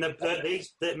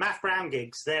the Math Brown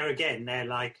gigs, they're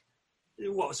like,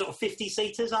 what, sort of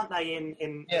 50-seaters, aren't they?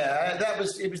 In Yeah,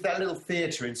 it was that little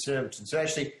theatre in Surbiton. So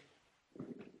actually...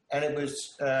 And it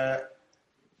was...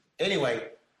 anyway,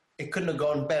 it couldn't have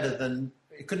gone better,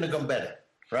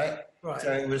 right? Right.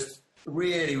 So it was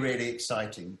really, really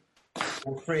exciting.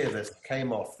 All 3 of us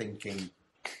came off thinking,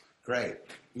 great,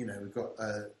 you know, we've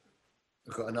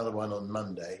got another one on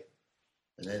Monday,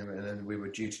 and then we were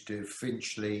due to do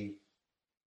Finchley,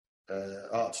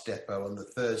 Arts Depot on the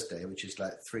Thursday, which is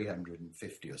like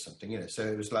 350 or something, So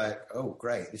it was like, oh,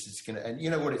 great, this is going to... And you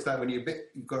know what it's like when you've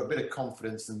got a bit of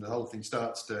confidence and the whole thing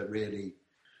starts to really...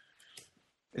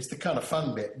 It's the kind of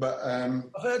fun bit, but... I've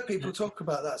heard people talk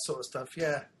about that sort of stuff,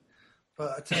 yeah.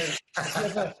 But I tell you,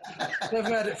 never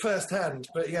had it firsthand,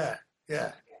 but yeah.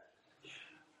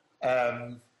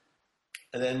 And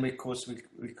then, of course,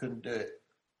 we couldn't do it.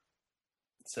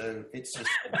 So it's just...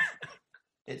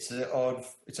 It's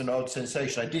an odd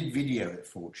sensation. I did video it,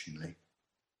 fortunately.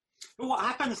 But what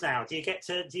happens now? Do you get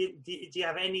to? Do you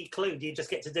have any clue? Do you just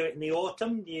get to do it in the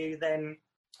autumn? Do you then?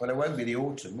 Well, it won't be the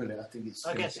autumn, will it? I think it's.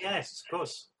 I guess yes, of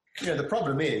course. The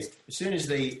problem is, as soon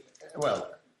as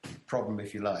problem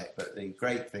if you like, but the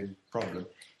great problem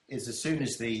is as soon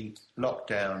as the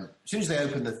lockdown, as soon as they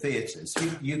open the theatres,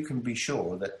 you can be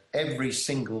sure that every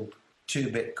single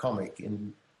 2-bit comic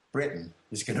in Britain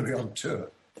is going to be on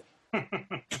tour.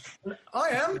 I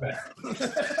am.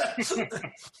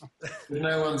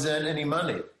 No one's earned any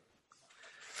money.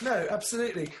 No,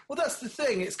 absolutely. Well, that's the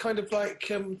thing. It's kind of like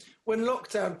when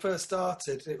lockdown first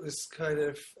started, it was kind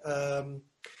of,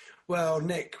 well,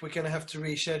 Nick, we're going to have to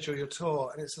reschedule your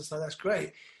tour. And it's just like, that's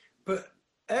great. But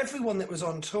everyone that was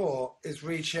on tour is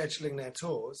rescheduling their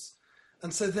tours.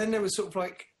 And so then there was sort of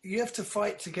like, you have to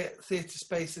fight to get theatre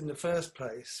space in the first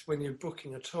place when you're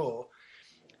booking a tour.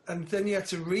 And then you had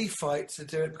to refight to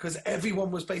do it because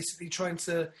everyone was basically trying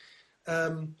to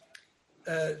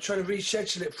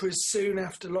reschedule it for as soon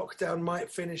after lockdown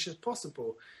might finish as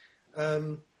possible.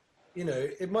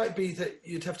 It might be that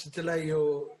you'd have to delay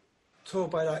your tour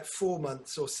by like 4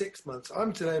 months or 6 months.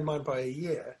 I'm delaying mine by a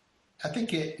year. I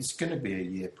think it's going to be a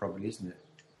year, probably, isn't it?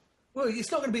 Well, it's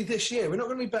not going to be this year. We're not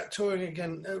going to be back touring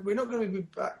again. We're not going to be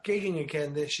back gigging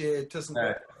again this year. It doesn't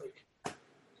look like.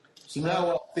 So now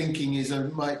what I'm thinking is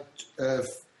I've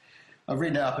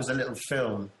written it up as a little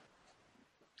film.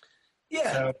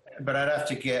 Yeah. So, but I'd have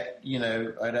to get,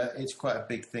 it's quite a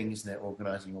big thing, isn't it,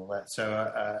 organising all that.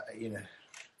 So,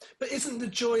 But isn't the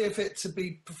joy of it to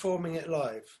be performing it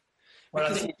live? Well,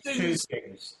 I think it's two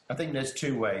things. I think there's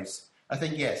two ways. I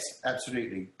think, yes,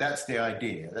 absolutely. That's the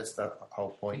idea. That's the whole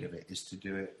point of it, is to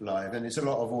do it live. And there's a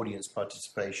lot of audience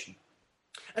participation.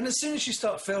 And as soon as you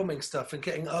start filming stuff and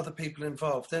getting other people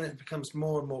involved, then it becomes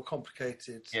more and more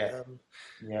complicated. Yeah.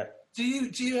 Do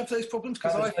you have those problems?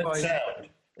 Because I find sound.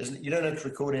 You don't have to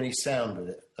record any sound with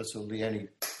it. That's all the only.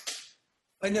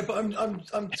 I know, but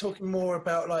I'm talking more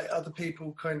about like other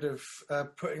people kind of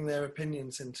putting their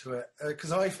opinions into it.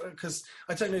 Because I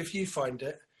don't know if you find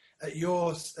it at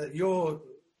your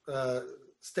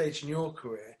stage in your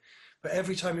career, but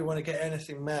every time you want to get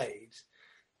anything made,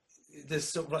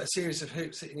 there's sort of like a series of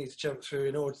hoops that you need to jump through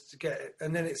in order to get it,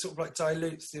 and then it sort of like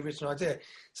dilutes the original idea.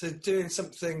 So doing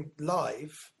something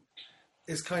live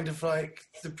is kind of like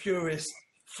the purest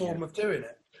form of doing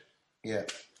it. Yeah.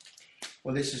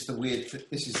 Well, this is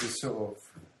the sort of...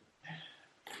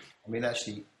 I mean,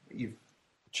 actually, you've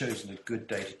chosen a good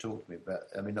day to talk to me about...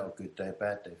 I mean, not a good day, a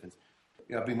bad day.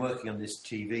 I've been working on this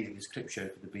clip show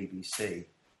for the BBC,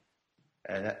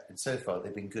 and so far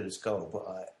they've been good as gold,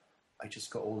 but I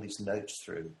just got all these notes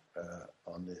through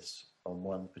on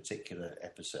one particular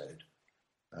episode.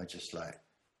 I just I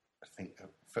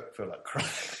feel like crying.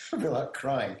 I feel like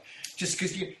crying. Just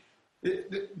because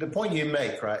the point you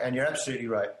make, right, and you're absolutely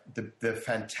right, the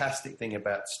fantastic thing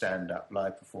about stand-up,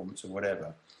 live performance or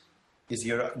whatever, is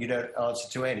you don't answer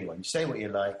to anyone. You say what you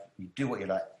like, you do what you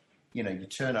like, you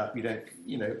turn up, you don't,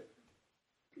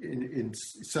 in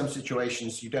some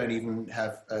situations you don't even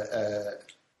have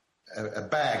a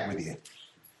bag with you.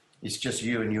 It's just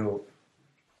you and your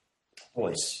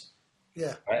voice.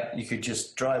 Yeah. Right? You could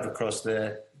just drive across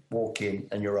there, walk in,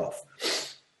 and you're off.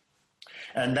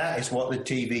 And that is what the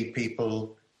TV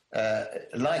people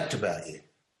liked about you.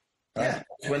 Right?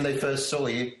 Yeah. When they first saw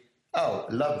you,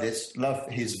 love this, love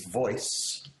his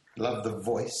voice, love the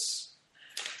voice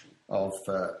of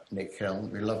Nick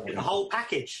Helm. We love the whole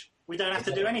package. We don't have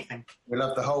to do anything. We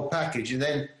love the whole package. And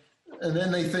then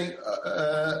they think,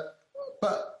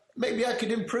 but maybe I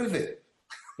could improve it.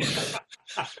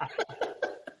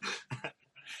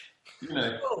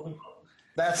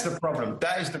 That's the problem.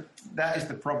 That is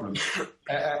the problem.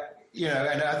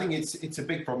 And I think it's a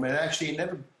big problem. And actually, it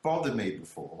never bothered me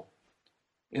before.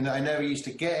 I never used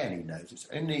to get any notice.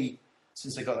 Only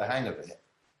since I got the hang of it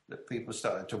that people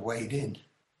started to wade in.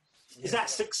 Is that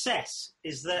success?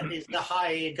 Is the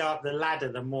higher you go up the ladder,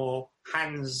 the more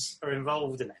hands are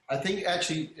involved in it? I think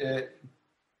actually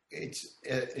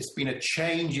it's been a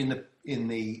change in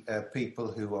the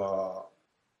people who are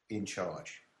in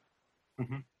charge.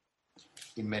 Mm-hmm.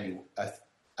 In many,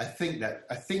 I think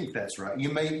that's right. You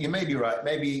may be right.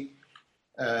 Maybe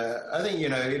I think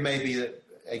it may be that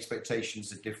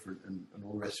expectations are different and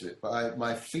all the rest of it. But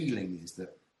my feeling is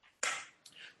that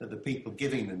the people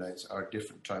giving the notes are a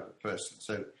different type of person.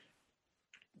 So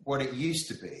what it used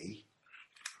to be,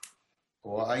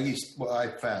 or what I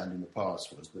found in the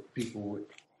past was that people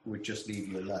would just leave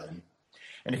you alone,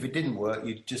 and if it didn't work,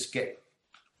 you'd just get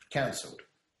cancelled,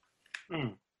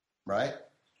 right?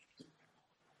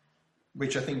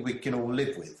 Which I think we can all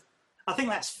live with. I think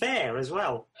that's fair as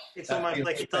well. It's almost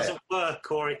like it doesn't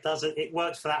work, or it doesn't. It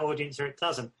works for that audience, or it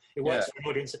doesn't. It works for an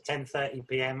audience at 10:30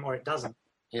 p.m. or it doesn't.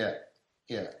 Yeah.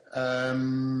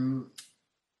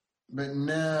 But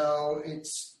now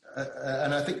it's,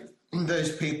 and I think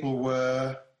those people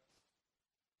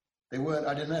they weren't.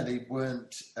 I don't know. They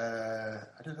weren't.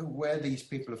 I don't know where these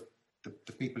people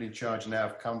the people in charge now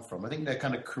have come from. I think they're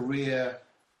kind of career.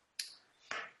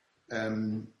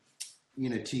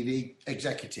 TV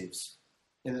executives,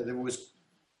 they've always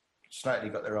slightly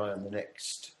got their eye on the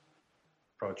next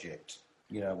project.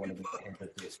 I want to be ahead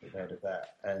of this, but ahead of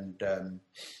that, and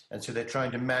so they're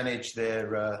trying to manage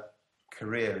their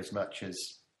career as much as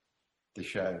the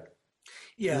show.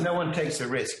 Yeah, no one takes a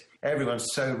risk.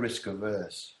 Everyone's so risk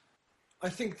averse. I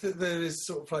think that there is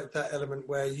sort of like that element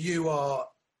where you are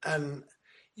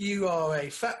a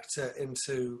factor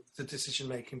into the decision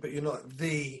making, but you're not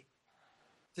the.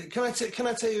 Can I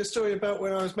tell you a story about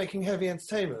when I was making Heavy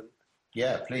Entertainment?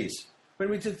 Yeah, please. When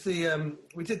we did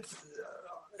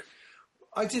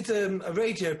I did a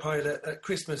radio pilot at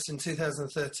Christmas in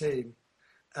 2013,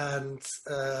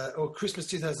 or Christmas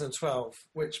 2012,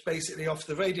 which basically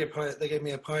after the radio pilot, they gave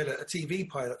me a TV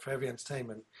pilot for Heavy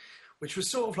Entertainment, which was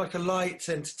sort of like a light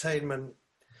entertainment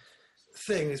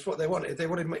thing. Is what they wanted. They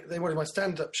wanted my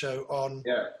stand-up show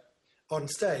on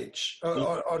stage,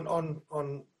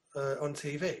 on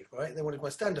TV, right? They wanted my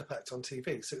stand-up act on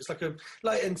TV, so it's like a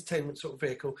light entertainment sort of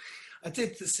vehicle. I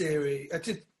did the series, I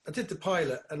did the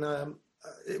pilot, and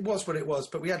it was what it was.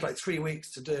 But we had like 3 weeks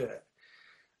to do it,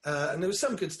 and there was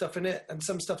some good stuff in it, and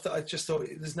some stuff that I just thought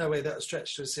there's no way that'll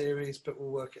stretch to a series, but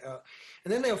we'll work it out.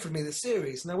 And then they offered me the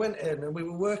series, and I went in, and we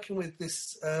were working with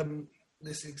this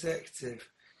executive,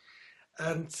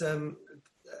 and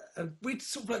we'd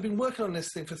sort of like been working on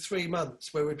this thing for 3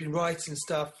 months, where we'd been writing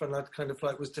stuff, and I'd kind of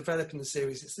like was developing the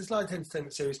series. It's this light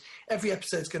entertainment series. Every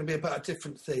episode's going to be about a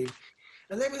different theme.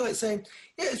 And they were like saying,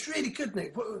 "Yeah, it's really good,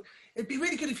 Nick. It'd be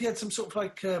really good if you had some sort of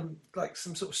like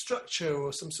some sort of structure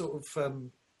or some sort of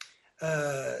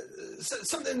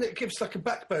something that gives like a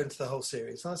backbone to the whole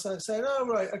series." And I was like saying, "Oh,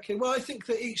 right, okay. Well, I think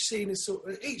that each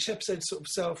episode is sort of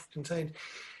self-contained."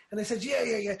 And they said,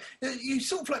 yeah. You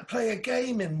sort of like play a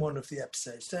game in one of the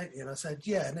episodes, don't you? And I said,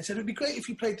 yeah. And they said, it'd be great if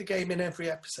you played the game in every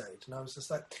episode. And I was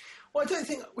just like, well, I don't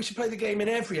think we should play the game in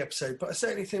every episode, but I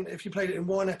certainly think that if you played it in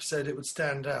one episode, it would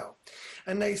stand out.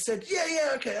 And they said,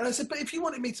 yeah, okay. And I said, but if you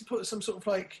wanted me to put some sort of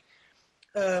like,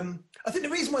 I think the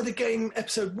reason why the game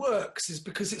episode works is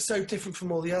because it's so different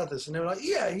from all the others. And they were like,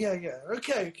 yeah,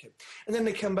 okay. And then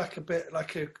they come back a bit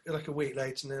like a week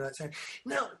later, and they're like saying,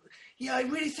 now, yeah, I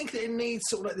really think that it needs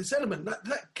sort of like this element,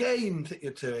 that game that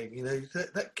you're doing,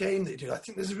 that game that you're doing. I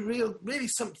think there's really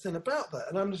something about that.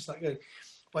 And I'm just like going,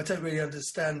 well, I don't really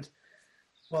understand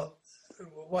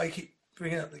why you keep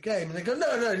bringing up the game. And they go, no,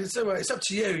 it's all right. It's up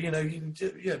to you, you can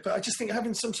do, yeah. But I just think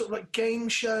having some sort of like game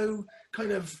show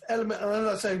kind of element, and I'm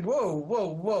not saying,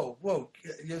 whoa.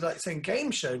 You're like saying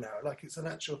game show now, like it's an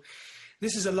actual.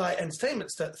 This is a light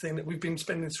entertainment thing that we've been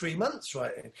spending 3 months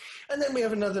writing. And then we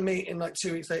have another meeting like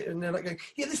 2 weeks later, and they're like going,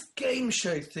 yeah, this game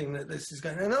show thing that this is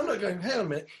going. And I'm not going, hang on a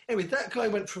minute. Anyway, that guy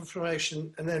went for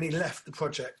promotion, and then he left the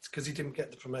project because he didn't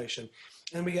get the promotion.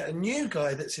 And we get a new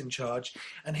guy that's in charge,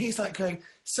 and he's like going,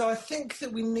 so I think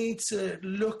that we need to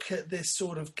look at this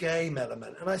sort of game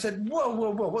element. And I said, whoa,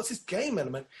 what's this game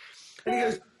element? And he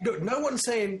goes, look, no one's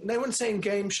saying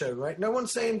game show, right? No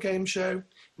one's saying game show.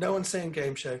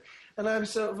 And I'm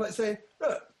sort of like saying,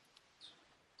 look,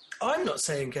 I'm not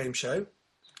saying game show.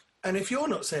 And if you're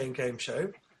not saying game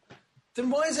show, then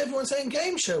why is everyone saying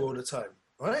game show all the time,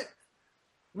 right?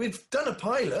 We've done a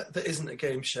pilot that isn't a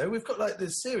game show. We've got like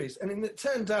this series. And it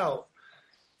turned out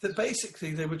that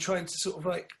basically they were trying to sort of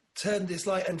like turn this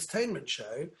light entertainment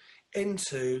show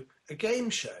into a game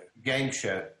show.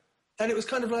 And it was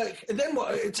kind of like, and then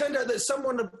what? It turned out that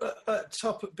someone at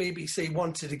top at BBC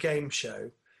wanted a game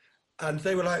show. And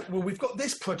they were like, well, we've got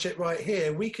this project right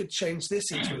here. We could change this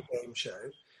into a game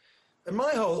show. And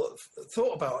my whole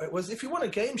thought about it was, if you want a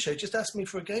game show, just ask me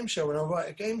for a game show and I'll write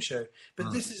a game show.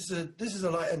 But this is a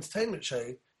light entertainment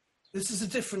show. This is a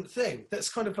different thing. That's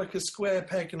kind of like a square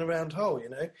peg in a round hole,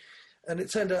 And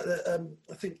it turned out that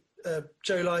I think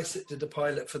Joe Lycett did a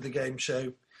pilot for the game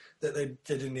show that they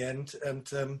did in the end, and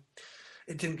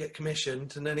it didn't get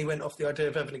commissioned. And then he went off the idea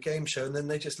of having a game show, and then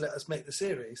they just let us make the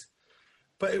series.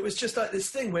 But it was just like this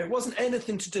thing where it wasn't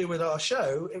anything to do with our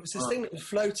show. It was this thing that was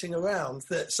floating around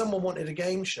that someone wanted a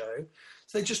game show.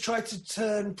 So they just tried to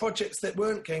turn projects that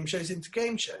weren't game shows into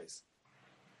game shows.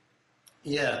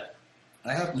 Yeah,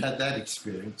 I haven't had that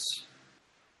experience.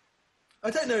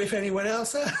 I don't know if anyone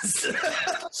else has.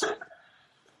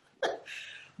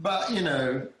 But, you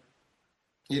know,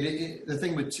 the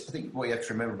thing with, I think what you have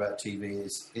to remember about TV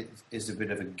is it is a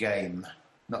bit of a game.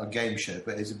 Not a game show,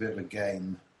 but it's a bit of a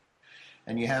game.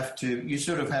 And you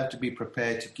sort of have to be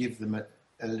prepared to give them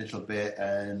a little bit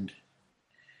and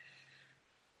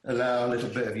allow a little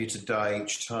bit of you to die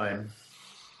each time.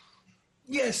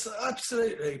 Yes,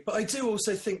 absolutely. But I do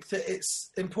also think that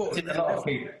it's important.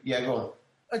 Yeah, go on.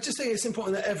 I just think it's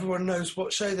important that everyone knows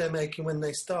what show they're making when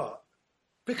they start.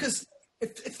 Because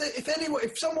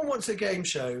if someone wants a game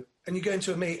show and you go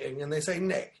into a meeting and they say,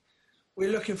 Nick,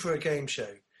 we're looking for a game show,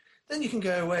 then you can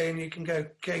go away and you can go,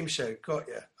 game show, got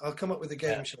you. I'll come up with a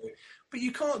game show. But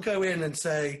you can't go in and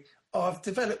say, oh, I've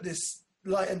developed this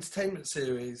light entertainment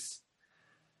series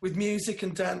with music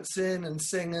and dancing and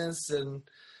singers and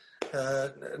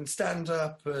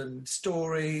stand-up and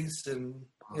stories and,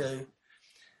 you know,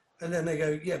 and then they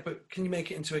go, yeah, but can you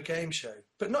make it into a game show?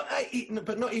 But not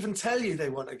even tell you they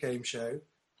want a game show.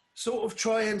 Sort of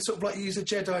try and sort of like use a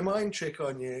Jedi mind trick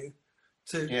on you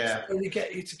to really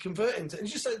get you to convert into it. And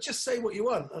just say what you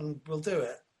want and we'll do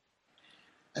it.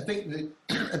 I think that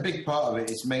a big part of it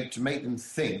is to make them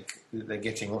think that they're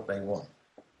getting what they want.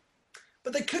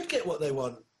 But they could get what they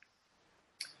want.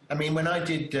 I mean, when I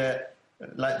did,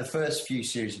 like the first few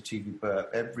series of TV Burp,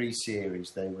 every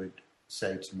series they would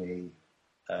say to me,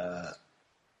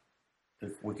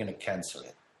 we're going to cancel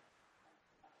it.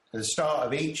 At the start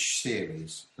of each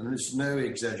series, and there's no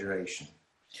exaggeration,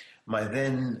 my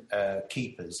then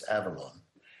keepers, Avalon,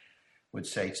 would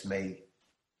say to me,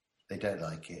 they don't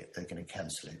like it, they're going to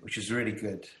cancel it, which is really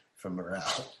good for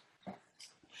morale.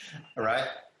 All right?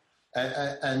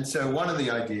 And so one of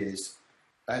the ideas,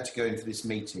 I had to go into this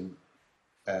meeting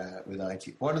with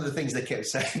IT. One of the things they kept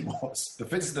saying was,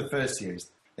 this is the first series,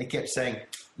 they kept saying,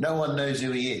 no one knows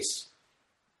who he is.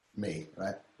 Me,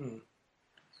 right?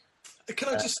 Can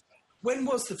I when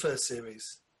was the first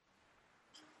series?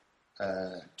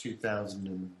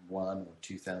 2001 or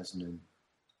 2000,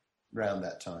 around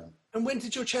that time. And when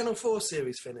did your Channel 4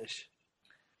 series finish?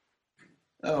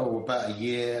 Oh, about a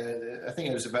year. I think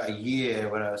it was about a year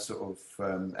when I was sort of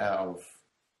out of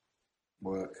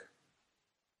work.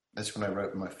 That's when I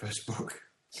wrote my first book.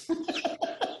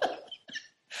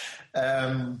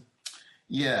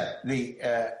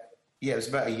 It was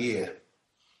about a year.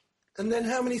 And then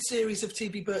how many series of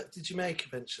TV Burp did you make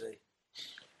eventually?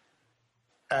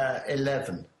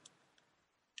 11.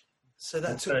 So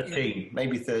that's 13,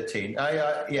 maybe 13.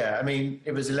 I mean,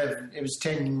 it was 11. It was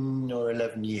 10 or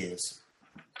 11 years.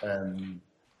 But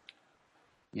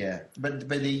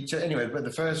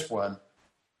the first one,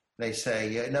 they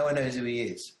say no one knows who he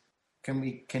is. Can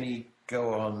he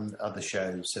go on other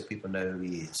shows so people know who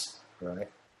he is, right?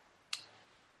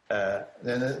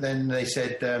 Then they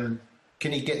said,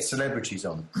 can he get celebrities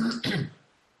on?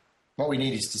 What we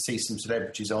need is to see some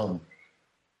celebrities on.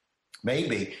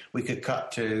 Maybe we could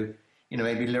cut to,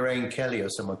 maybe Lorraine Kelly or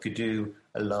someone could do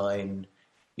a line,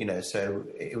 so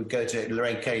it would go to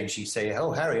Lorraine Kelly and she'd say,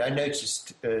 oh, Harry, I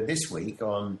noticed this week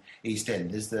on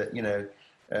EastEnders that,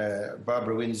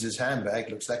 Barbara Windsor's handbag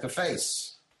looks like a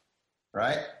face,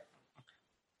 right?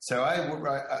 So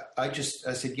I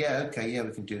said, yeah, okay, yeah,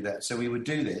 we can do that. So we would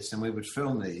do this and we would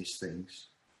film these things.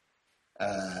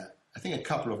 I think a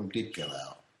couple of them did go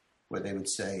out where they would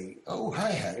say, oh,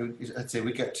 hi, Harry. I'd say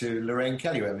we'd get to Lorraine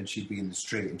Kelly and she'd be in the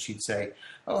street and she'd say,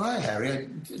 oh, hi, Harry. I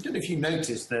don't know if you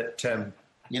noticed that,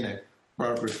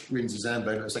 Barbara Windsor's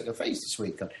handbag looks like a face this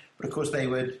week. But of course they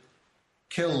would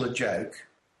kill the joke,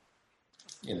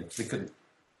 because they couldn't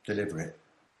deliver it.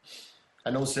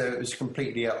 And also it was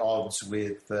completely at odds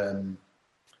with the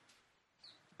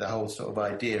whole sort of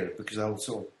idea, because the whole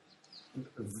sort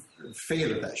of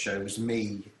feel of that show was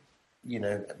me,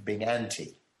 being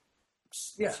anti.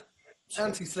 Yeah,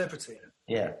 anti-celebrity.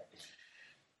 Yeah.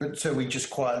 But so we just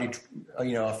quietly,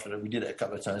 after that, we did it a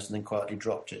couple of times and then quietly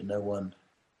dropped it and no one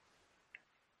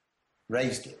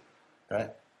raised it,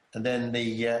 right? And then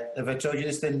have I told you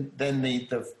this? Then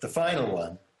the final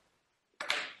one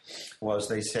was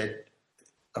they said,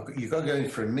 you've got to go in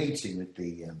for a meeting with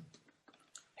the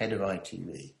head of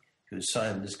ITV, who was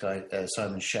Simon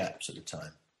Shapps at the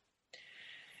time.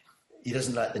 He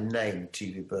doesn't like the name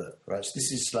TV Burp, right? So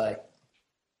this is like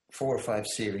 4 or 5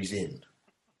 series in,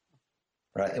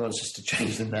 right? He wants us to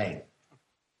change the name,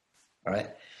 right?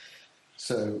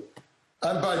 So,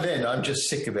 and by then I'm just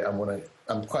sick of it.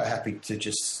 I'm quite happy to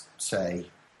just say,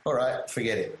 all right,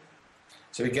 forget it.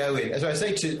 So we go in. So I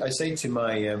say to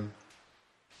my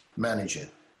manager,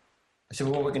 I said,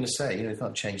 well, what are we going to say? We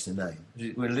can't change the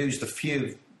name. We'll lose the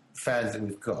few fans that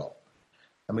we've got.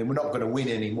 I mean, we're not going to win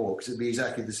anymore because it'll be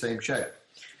exactly the same show.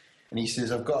 And he says,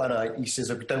 don't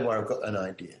worry, I've got an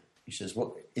idea. He says,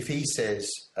 what if he says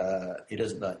he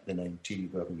doesn't like the name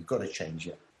TV Burp and you've got to change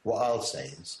it? What I'll say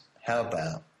is, how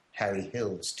about Harry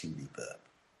Hill's TV Burp?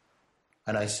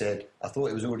 And I said, I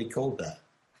thought it was already called that.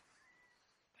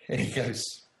 And he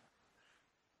goes,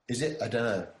 is it? I don't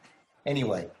know.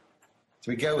 Anyway,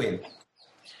 so we go in.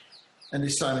 And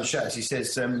this Simon Schatz, he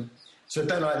says, so I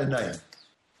don't like the name.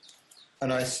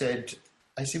 And I said,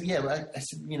 yeah, I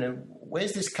said,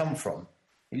 where's this come from?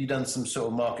 Have you done some sort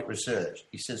of market research?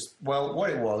 He says, well, what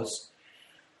it was,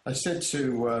 I said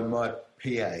to my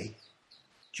PA,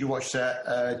 do you watch that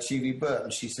TV Burp?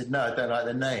 And she said, no, I don't like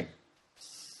the name.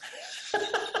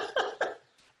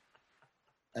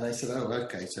 And I said, oh,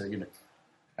 okay, so, And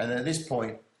at this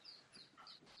point,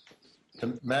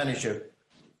 the manager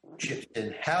chipped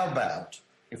in, how about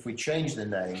if we change the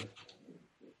name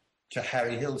to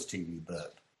Harry Hill's TV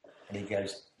Burp? And he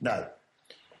goes, no.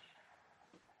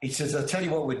 He says, I'll tell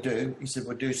you what we'll do. He said,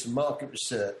 we'll do some market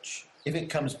research. If it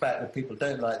comes back that people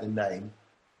don't like the name,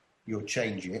 you'll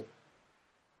change it.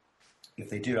 If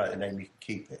they do like the name, you can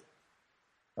keep it.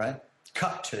 Right?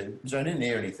 Cut to, so I didn't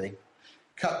hear anything.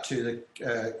 Cut to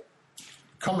the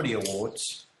Comedy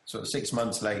Awards, sort of 6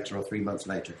 months later or 3 months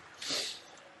later,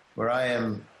 where I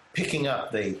am picking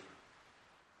up the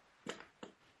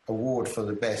award for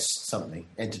the best something,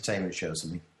 entertainment show or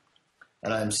something,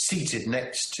 and I'm seated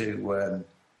next to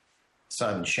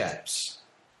Simon Schatz.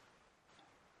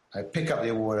 I pick up the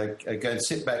award, I go and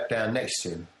sit back down next to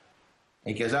him.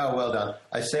 He goes, oh, well done.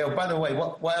 I say, oh, by the way,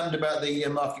 what happened about the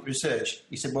market research?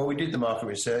 He said, well, we did the market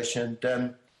research and,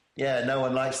 yeah, no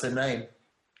one likes the name.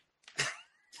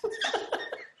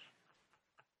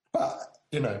 But,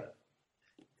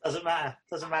 Doesn't matter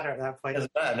at that point.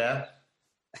 Doesn't matter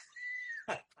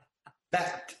now.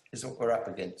 That is what we're up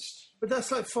against. But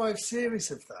that's like 5 series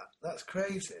of that. That's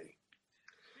crazy.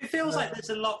 It feels like there's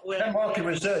a lot where... That market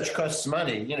research costs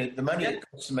money. The money it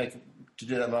costs to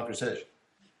do that market research.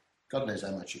 God knows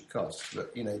how much it costs.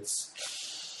 But,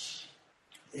 it's...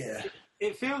 Yeah.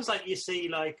 It feels like you see,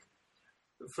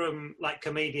 from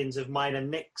comedians of mine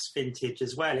and Nick's vintage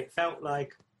as well. It felt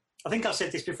like, I think I've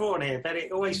said this before on here, but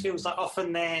it always feels like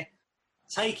often they're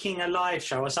taking a live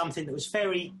show or something that was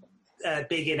very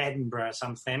big in Edinburgh or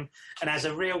something and has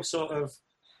a real sort of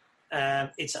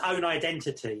its own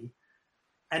identity,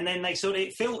 and then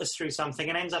it filters through something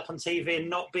and ends up on TV and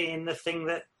not being the thing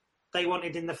that they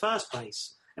wanted in the first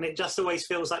place. And it just always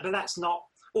feels like, but that's not,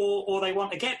 or they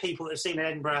want to get people that have seen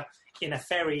Edinburgh in a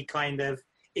very kind of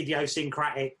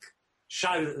idiosyncratic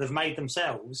show that they've made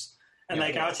themselves, and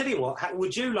they go, I tell you what,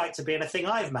 would you like to be in a thing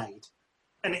I've made?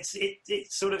 And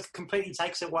it sort of completely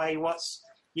takes away what's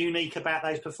unique about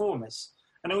those performers.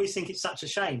 And I always think it's such a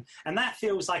shame. And that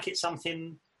feels like it's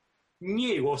something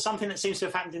new or something that seems to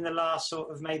have happened in the last sort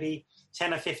of maybe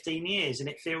 10 or 15 years. And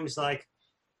it feels like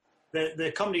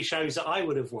the comedy shows that I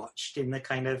would have watched in the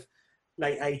kind of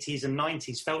late 80s and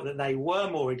 90s felt that they were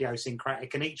more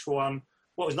idiosyncratic, and each one,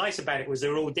 what was nice about it was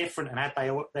they're all different and had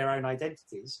their own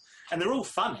identities. And they're all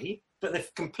funny, but they're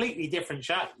completely different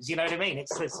shows. You know what I mean?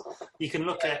 It's you can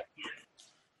look at...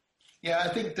 Yeah, I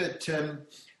think that...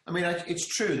 it's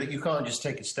true that you can't just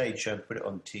take a stage show and put it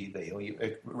on TV, or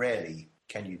rarely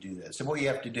can you do that. So what you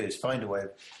have to do is find a way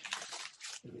of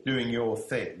doing your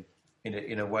thing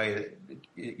in a way that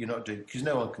you're not doing... Because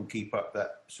no one can keep up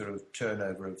that sort of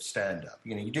turnover of stand-up.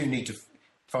 You do need to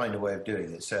find a way of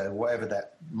doing it, so whatever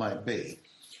that might be.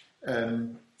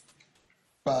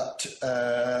 But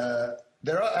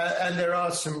there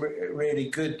are some really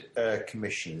good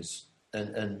commissioners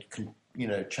and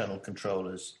channel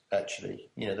controllers. Actually,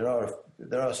 there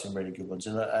are some really good ones,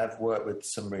 and I've worked with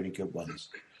some really good ones.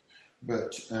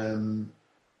 But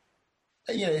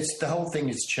it's the whole thing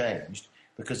has changed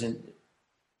because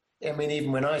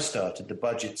even when I started, the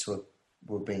budgets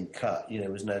were being cut. There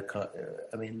was no cut.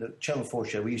 The Channel 4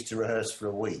 show, we used to rehearse for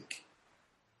a week.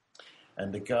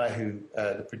 And the guy who,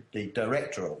 the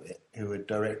director of it, who had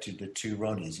directed the two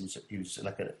Ronnies, he was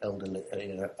like an elderly,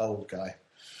 old guy,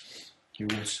 who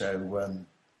also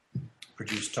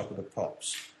produced Top of the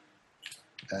Pops.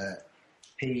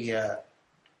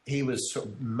 He was sort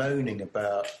of moaning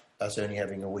about us only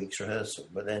having a week's rehearsal,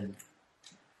 but then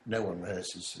no one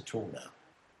rehearses at all now.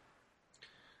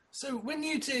 So when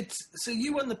you did, so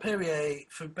you won the Perrier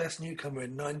for Best Newcomer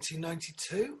in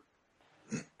 1992,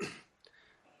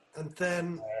 and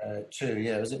then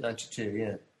was it 92?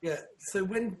 Yeah. yeah. So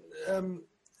when,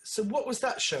 so what was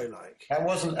that show like? That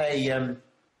wasn't an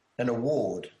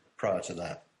award prior to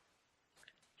that.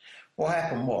 What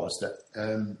happened was that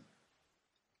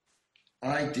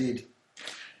I did,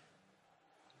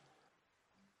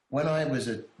 when I was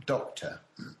a doctor,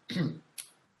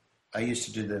 I used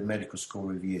to do the medical school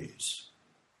reviews,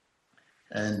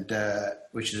 and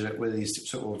which is where these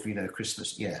sort of,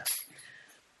 Christmas, yeah.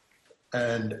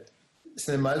 And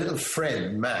so my little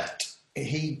friend, Matt,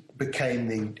 he became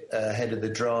the head of the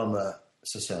Drama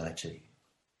Society,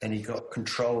 and he got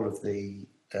control of the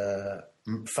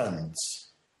funds,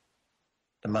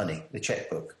 the money, the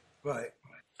checkbook. Right.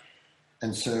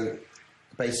 And so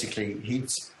basically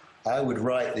I would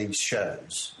write these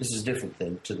shows. This is a different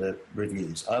thing to the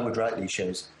reviews. I would write these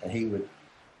shows, and he would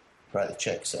write the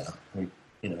checks out. We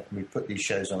put these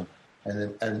shows on,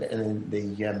 and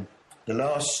then the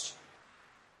last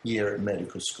year at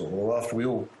medical school, or after we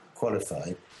all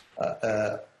qualified,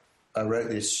 I wrote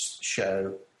this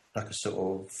show like a sort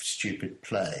of stupid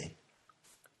play,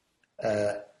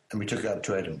 and we took it up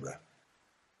to Edinburgh,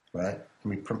 right?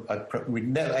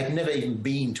 And I'd never even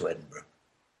been to Edinburgh,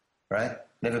 right?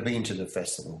 Never been to the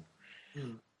festival.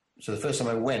 Mm. So the first time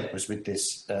I went was with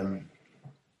this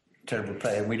terrible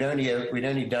play, and we'd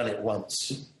only done it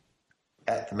once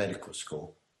at the medical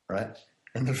school, right?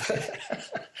 And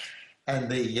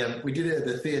we did it at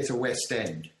the Theatre West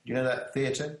End. Do you know that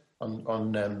theatre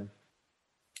on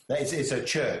it's a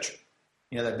church.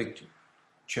 You know that big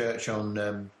church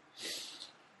on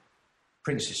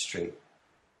Princes Street.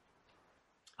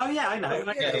 Oh yeah, I know.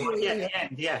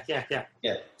 Yeah.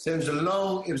 So it was a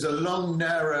long,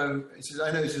 narrow.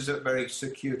 I know this is a very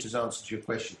circuitous answer to your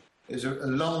question. It was a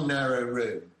long, narrow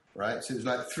room, right? So it was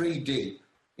like 3 deep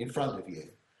in front of you,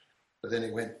 but then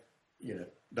it went,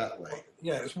 that way.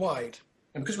 Yeah, it was wide.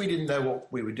 And because we didn't know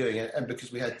what we were doing, and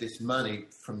because we had this money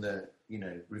from the,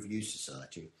 Review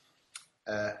Society,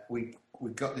 we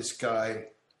got this guy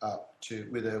up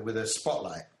with a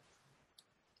spotlight.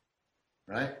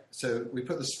 Right? So we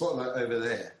put the spotlight over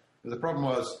there. But the problem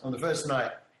was, on the first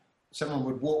night, someone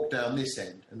would walk down this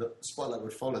end and the spotlight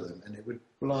would follow them, and it would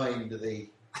blind the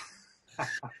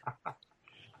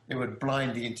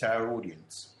entire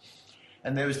audience.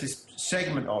 And there was this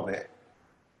segment of it,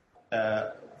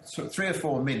 sort of 3 or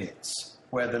 4 minutes,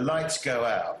 where the lights go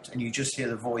out and you just hear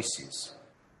the voices.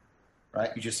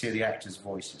 Right? You just hear the actors'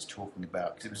 voices talking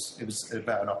about, because it was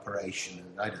about an operation,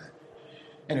 and I don't know.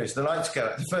 Anyways, the lights go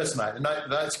out. The first night, the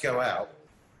lights go out,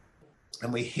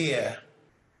 and we hear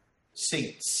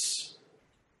seats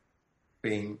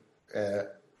being,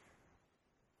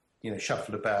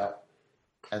 shuffled about,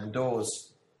 and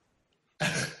doors.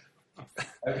 And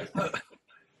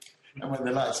when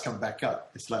the lights come back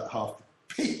up, it's like half the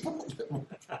people.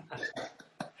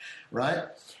 Right?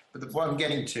 But what I'm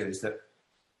getting to is that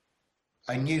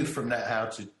I knew from that how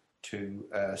to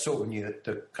sort of knew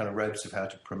the kind of ropes of how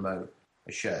to promote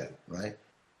a show, right?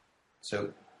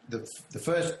 So the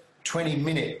first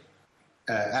 20-minute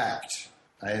act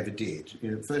I ever did,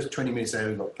 the first 20 minutes I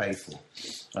ever got paid for,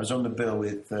 I was on the bill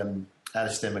with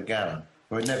Alistair McGowan,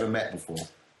 who I'd never met before,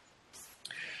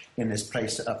 in this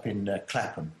place up in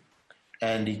Clapham.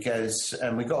 And he goes,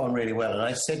 and we got on really well. And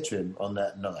I said to him on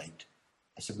that night,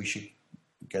 I said, we should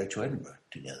go to Edinburgh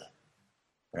together,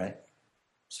 right?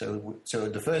 So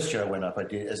the first show I went up, I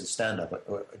did as a stand-up.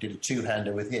 I did a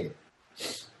 2-hander with him.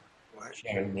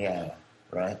 Sharing the hour,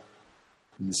 right?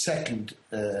 And the second,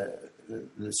 the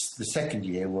second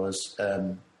year was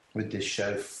with this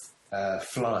show,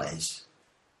 Flies.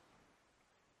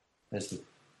 There's the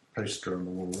poster on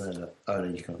the wall there. Oh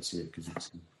no, you can't see it because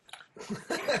it's.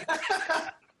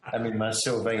 I'm in my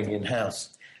Sylvanian house.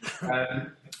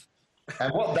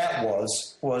 And what that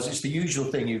was it's the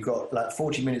usual thing. You've got like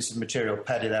 40 minutes of material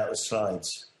padded out with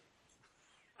slides.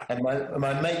 And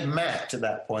my mate Matt at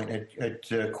that point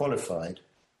had qualified.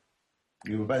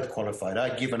 We were both qualified.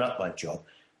 I'd given up my job,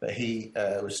 but he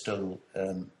was still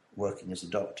working as a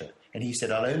doctor. And he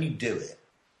said, I'll only do it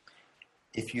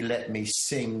if you let me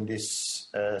sing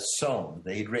this song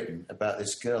that he'd written about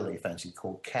this girl that he fancied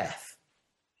called Kath.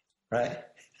 Right?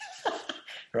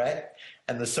 Right?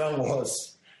 And the song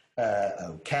was,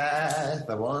 oh, Kath,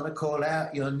 I want to call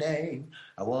out your name.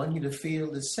 I want you to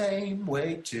feel the same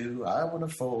way too. I want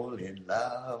to fall in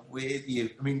love with you.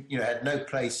 I mean, it had no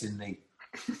place in the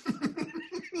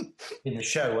in the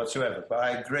show whatsoever, but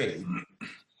I agreed.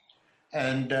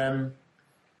 And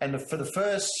for the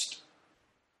first,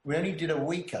 we only did a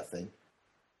week, I think.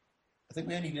 I think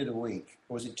we only did a week,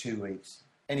 or was it 2 weeks?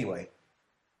 Anyway,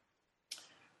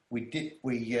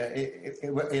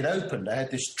 it opened. I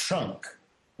had this trunk,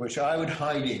 which I would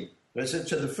hide in. So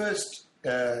the first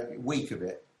week of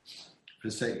it, for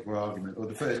the sake of argument, or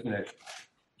the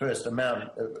first amount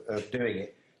of doing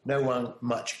it, no one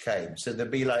much came. So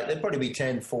there'd probably be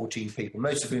 10, 14 people,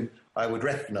 most of whom I would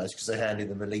recognise because I handed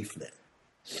them a leaflet.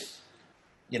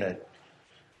 You know,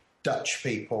 Dutch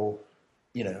people,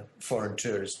 you know, foreign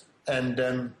tourists.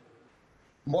 And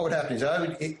what would happen is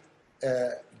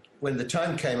when the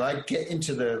time came, I'd get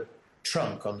into the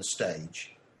trunk on the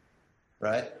stage,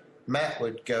 right? Matt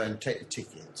would go and take the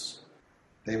tickets.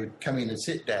 They would come in and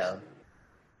sit down.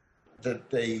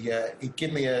 He'd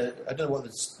give me I don't know what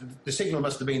the signal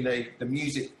must have been the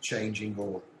music changing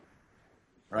or,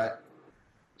 right?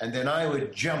 And then I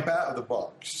would jump out of the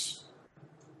box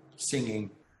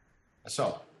singing a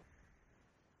song,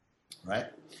 right?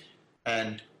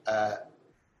 And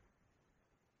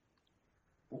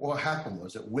what happened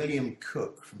was that William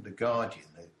Cook from The Guardian,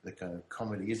 the kind of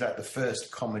comedy, he's like the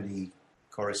first comedy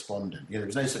correspondent. You know, there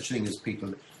was no such thing as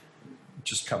people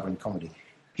just covering comedy.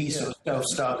 He sort of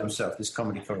self-styled himself, this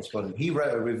comedy correspondent. He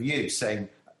wrote a review saying,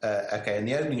 and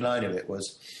the opening line of it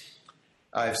was,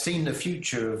 "I've seen the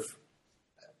future of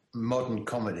modern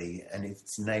comedy, and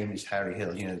its name is Harry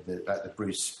Hill," you know, like the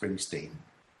Bruce Springsteen.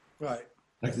 Right.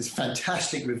 Like this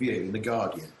fantastic review in The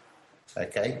Guardian.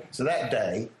 Okay, so that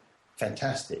day,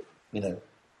 fantastic. You know,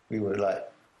 we were like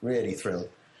really thrilled.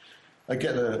 I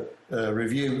get the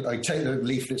review, I take the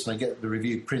leaflets and I get the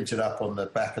review printed up on the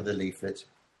back of the leaflet.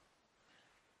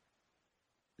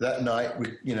 That night,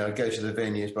 I go to the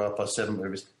venues by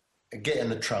 7:30. I get in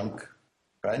the trunk,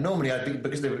 right? Normally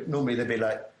there'd be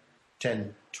like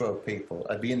 10, 12 people.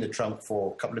 I'd be in the trunk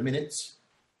for a couple of minutes.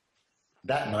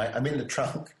 That night, I'm in the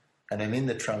trunk, and I'm in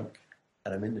the trunk,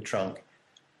 and I'm in the trunk,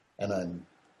 and I'm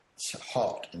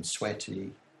hot and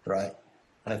sweaty, right?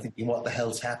 And I'm thinking, what the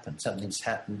hell's happened? Something's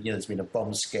happened. You know, there's been a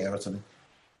bomb scare or something.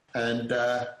 And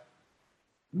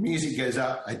music goes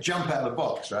up. I jump out of the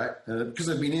box, right? Because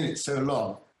I've been in it so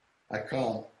long, I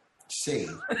can't see.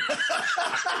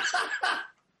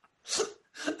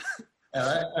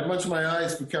 And once my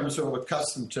eyes become sort of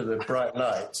accustomed to the bright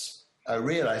lights, I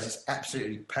realise it's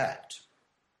absolutely packed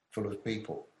full of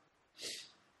people.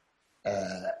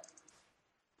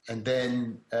 And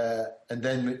then there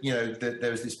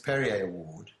was this Perrier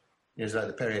Award. It was like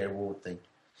the Perrier Award thing.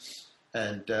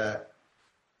 And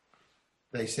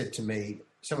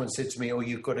someone said to me, "Oh,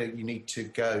 you need to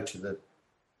go to the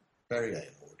Perrier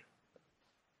Award."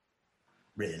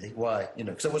 Really? Why? You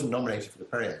know, because I wasn't nominated for the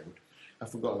Perrier Award.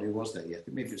 I've forgotten who was there yet.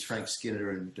 Maybe it was Frank Skinner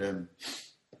and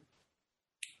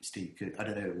Steve Cook. I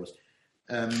don't know who it was.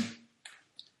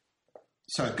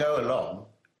 So I go along,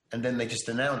 and then they just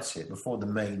announce it before the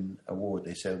main award.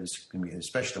 They say it was going to be a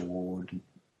special award,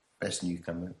 best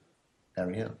newcomer,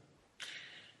 Harry Hill.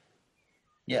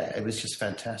 Yeah, it was just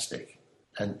fantastic.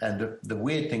 And the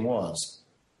weird thing was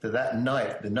that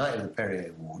night, the night of the Perrier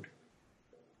Award,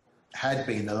 had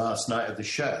been the last night of the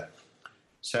show.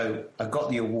 So I got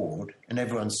the award, and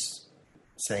everyone's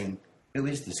saying, "Who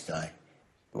is this guy?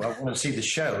 Well, I want to see the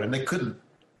show," and they couldn't.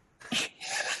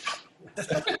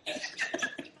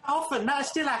 Often that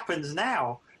still happens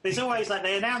now. There's always like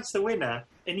they announce the winner,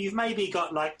 and you've maybe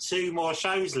got like 2 more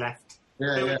shows left.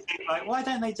 Yeah. Like, why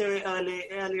don't they do it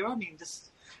earlier on? You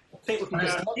just people can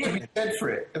There's go. a lot to be said for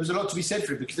it. There was a lot to be said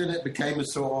for it because then it became a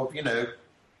sort of, you know,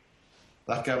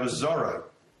 like I was Zorro.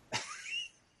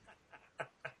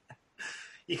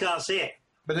 You can't see it.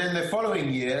 But then the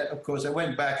following year, of course, I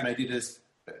went back and I did it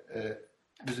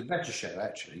was a better show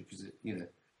actually because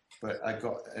but I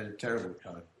got a terrible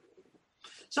time.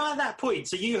 So at that point,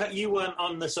 so you weren't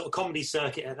on the sort of comedy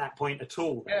circuit at that point at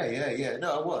all? Yeah.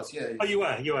 No, I was, yeah. Oh, you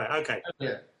were? Okay.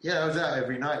 Yeah, I was out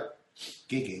every night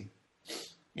gigging.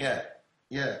 Yeah.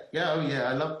 Oh, yeah,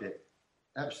 I loved it.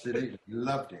 Absolutely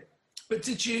loved it. But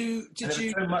did you? There was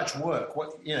so much work.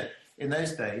 In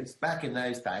those days, back in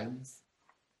those days,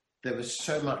 there was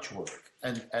so much work,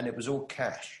 and it was all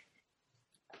cash.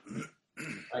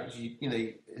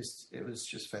 It was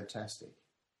just fantastic.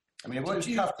 I mean, it was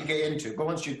tough to get into, but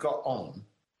once you got on,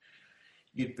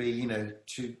 you'd be,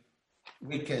 2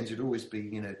 weekends would always be,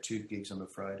 2 gigs on a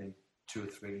Friday, 2 or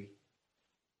 3.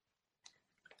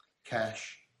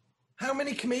 Cash. How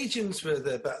many comedians were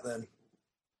there back then?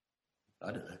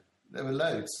 I don't know. There were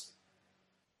loads.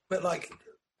 But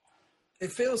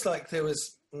it feels like there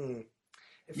was.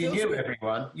 You knew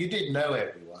everyone. You did know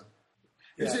everyone.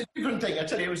 It was a different thing. I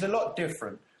tell you, it was a lot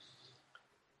different.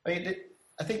 I mean,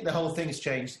 I think the whole thing's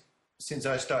changed since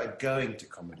I started going to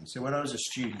comedy. So when I was a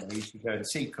student, I used to go and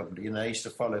see comedy, and I used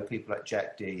to follow people like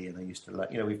Jack Dee, and I used to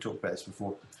we've talked about this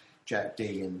before, Jack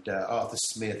Dee and Arthur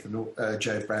Smith and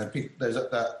Joe Brown, people,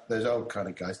 those old kind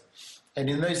of guys. And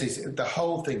in those days, the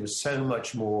whole thing was so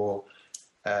much more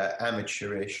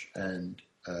amateurish and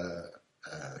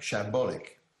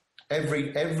shambolic.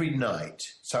 Every night,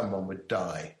 someone would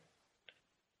die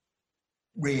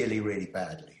really, really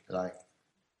badly. Like,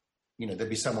 there'd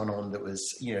be someone on that was,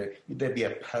 there'd be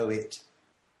a poet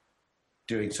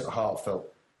doing sort of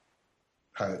heartfelt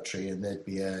poetry, and there'd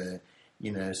be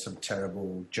some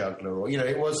terrible juggler, or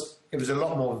it was a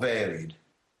lot more varied.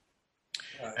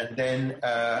 Right.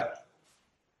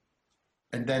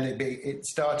 And then it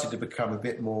started to become a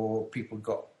bit more. People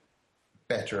got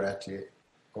better at it,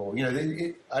 or I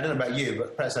don't know about you,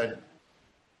 but perhaps I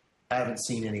haven't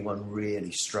seen anyone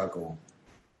really struggle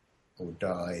or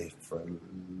die for a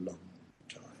long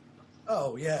time.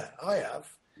 Oh yeah, I have.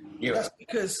 That's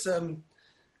because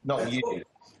not you.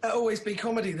 At Always Be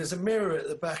Comedy, there's a mirror at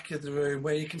the back of the room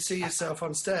where you can see yourself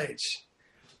on stage.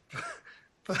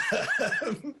 Do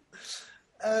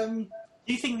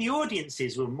you think the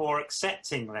audiences were more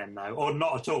accepting then, though, or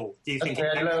not at all? Do you think they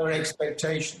had lower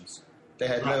expectations? They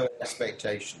had lower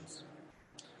expectations.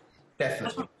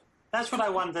 Definitely. That's what I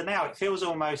wonder now. It feels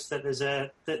almost that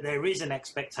there is an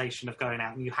expectation of going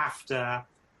out, and you have to.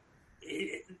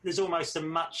 There's almost a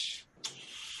much.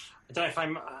 I don't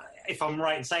know if I'm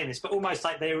right in saying this, but almost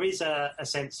like there is a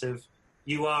sense of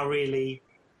you are really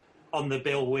on the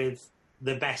bill with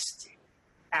the best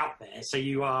out there, so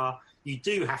you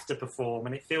do have to perform,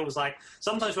 and it feels like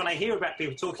sometimes when I hear about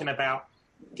people talking about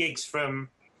gigs from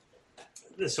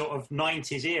the sort of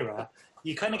 90s era,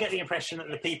 you kind of get the impression that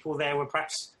the people there were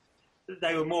perhaps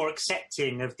they were more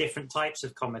accepting of different types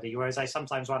of comedy, whereas I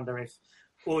sometimes wonder if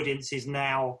audiences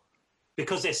now,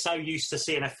 because they're so used to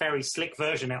seeing a very slick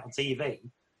version out on TV,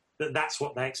 that's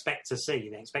what they expect to see.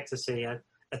 They expect to see a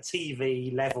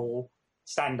TV level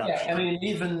stand-up. Yeah, I mean,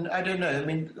 even, I don't know, I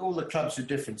mean, all the clubs are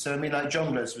different. So, I mean, like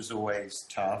Jongleurs was always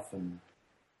tough and,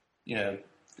 it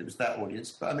was that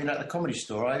audience. But, I mean, at the Comedy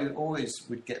Store, I always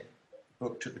would get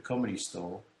booked at the Comedy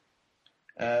Store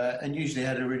and usually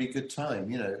had a really good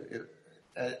time,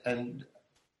 and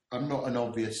I'm not an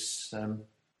obvious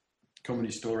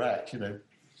Comedy Store act,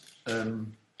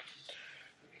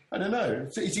 I don't know.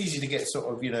 It's easy to get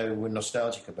sort of, we're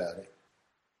nostalgic about it.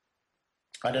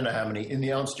 I don't know how many, in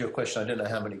the answer to your question, I don't know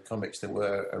how many comics there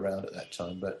were around at that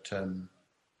time, but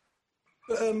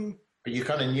you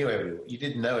kind of knew everyone. You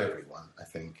did know everyone, I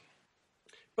think.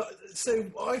 But so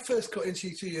I first got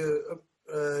into your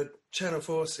Channel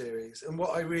 4 series, and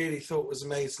what I really thought was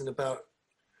amazing about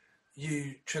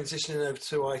you transitioning over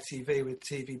to ITV with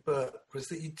TV Book was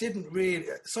that you didn't really,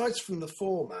 aside from the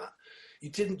format, you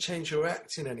didn't change your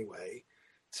act in any way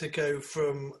to go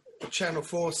from a Channel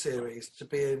 4 series to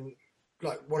being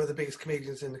like one of the biggest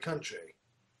comedians in the country.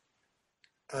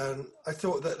 And I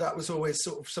thought that was always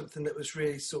sort of something that was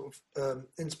really sort of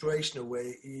inspirational,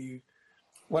 where you...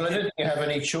 Well, I don't think you have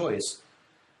any choice.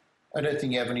 I don't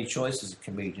think you have any choice as a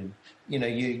comedian. This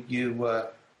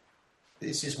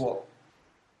is what,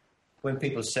 when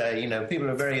people say, people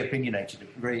are very opinionated,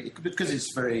 because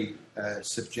it's very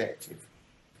subjective.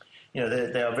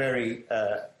 They are very,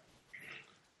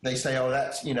 they say, oh,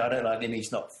 that's, I don't like him,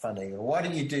 he's not funny. Or why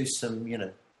don't you do some,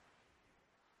 I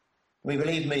mean,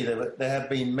 believe me, there have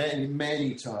been many,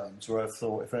 many times where I've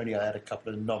thought, if only I had a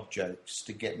couple of knob jokes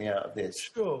to get me out of this.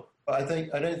 Sure. But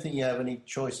I don't think you have any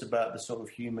choice about the sort of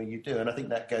humour you do. And I think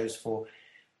that goes for,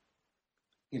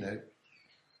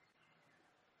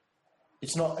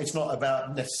 it's not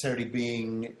about necessarily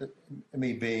being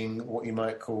what you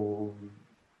might call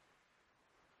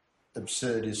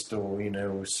absurdist or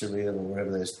surreal or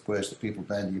whatever those words that people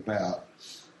bandy about.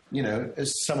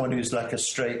 As someone who's like a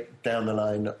straight down the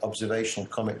line observational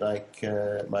comic like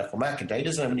Michael McIntyre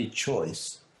doesn't have any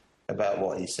choice about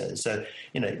what he says. So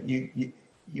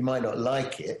you might not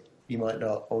like it, you might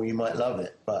not, or you might love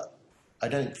it, but I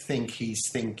don't think he's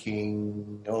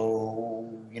thinking,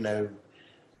 I'm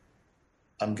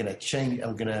going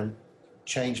to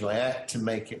change my act to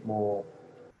make it more.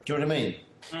 Do you know what I mean?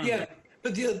 Yeah,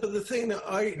 but the thing that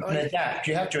I adapt.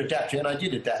 You have to adapt it, and I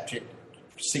did adapt it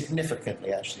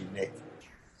significantly, actually, Nick.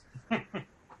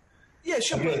 Yeah,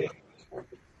 sure.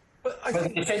 But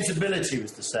the sensibility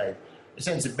was the same. The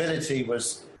sensibility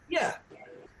was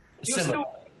similar.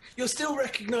 You're still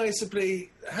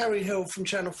recognisably Harry Hill from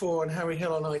Channel 4 and Harry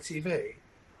Hill on ITV,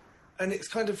 and it's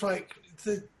kind of like.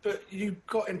 But you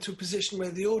got into a position where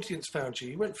the audience found you.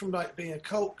 You went from like being a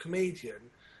cult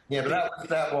comedian. Yeah, but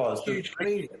that was huge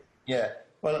comedian. Yeah.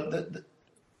 Well,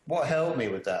 what helped me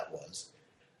with that was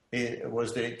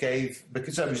that it gave,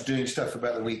 because I was doing stuff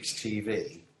about the week's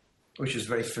TV, which was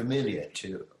very familiar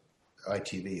to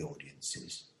ITV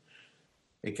audiences.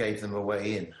 It gave them a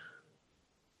way in.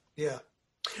 Yeah.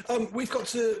 We've got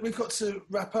to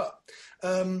wrap up.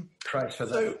 Christ for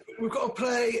that. So we've got to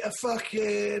play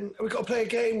a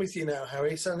game with you now,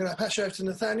 Harry. So I'm going to pass you over to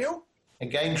Nathaniel. A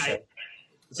game show.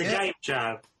 It's a game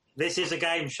show. This is a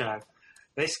game show.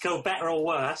 This is called Better or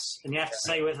Worse, and you have to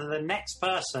say whether the next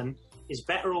person is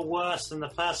better or worse than the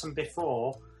person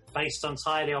before, based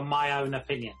entirely on my own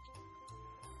opinion.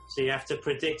 So you have to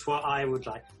predict what I would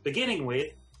like. Beginning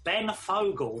with Ben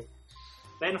Fogle.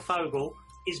 Ben Fogle.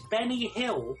 Is Benny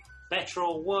Hill better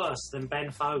or worse than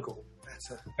Ben Fogle?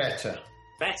 Better.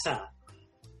 Better.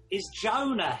 Is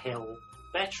Jonah Hill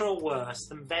better or worse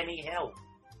than Benny Hill?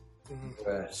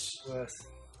 Worse.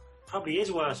 Probably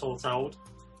is worse, all told.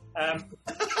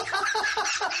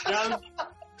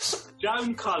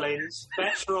 Joan Collins,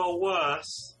 better or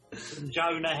worse than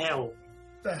Jonah Hill?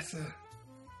 Better.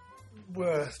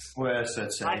 Worse. Worse,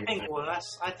 I'd say. I think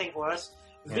worse.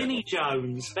 Yeah. Vinnie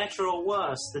Jones, better or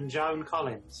worse than Joan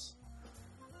Collins?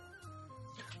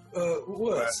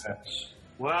 Worse.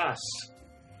 Worse.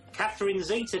 Catherine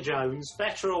Zeta-Jones,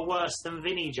 better or worse than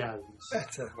Vinnie Jones?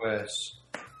 Better. Worse.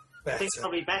 I think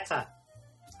probably better.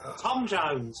 Oh. Tom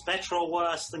Jones, better or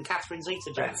worse than Catherine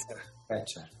Zeta-Jones?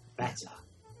 Better.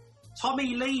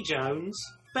 Tommy Lee Jones,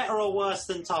 better or worse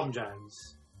than Tom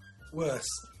Jones? Worse.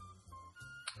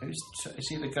 Is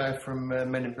he the guy from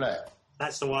Men in Black?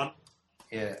 That's the one.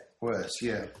 Yeah, worse,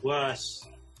 yeah. Worse.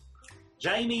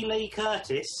 Jamie Lee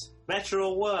Curtis, better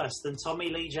or worse than Tommy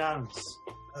Lee Jones?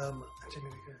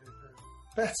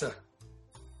 Better.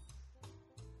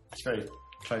 It's very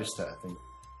close to that, I think.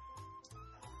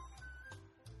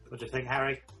 What do you think,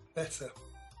 Harry? Better.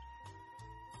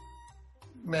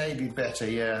 Maybe better,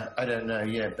 yeah. I don't know,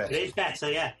 yeah, better. It is better,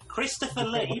 yeah. Christopher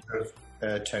Lee.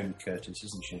 Tony Curtis,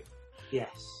 isn't she?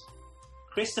 Yes.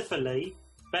 Christopher Lee,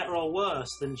 better or worse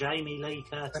than Jamie Lee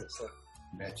Curtis?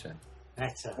 Better.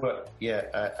 Well,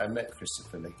 yeah, I met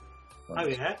Christopher Lee once. Oh,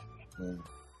 yeah? Yeah.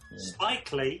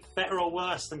 Spike Lee, better or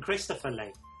worse than Christopher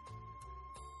Lee?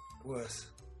 Worse.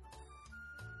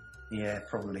 Yeah,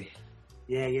 probably.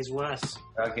 Yeah, he is worse.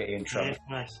 I'll get you in trouble.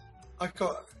 Yeah, worse. I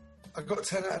got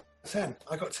 10 out of 10.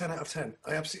 I got 10 out of 10.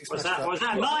 I absolutely smashed that. Was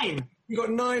that 9? You got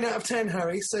 9 out of 10,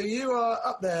 Harry. So you are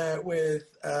up there with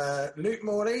Luke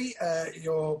Morley.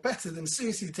 You're better than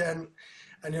Susie Dent.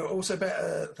 And you're also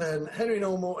better than Henry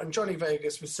Normal and Johnny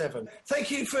Vegas with 7.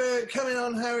 Thank you for coming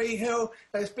on, Harry Hill.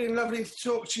 It's been lovely to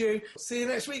talk to you. See you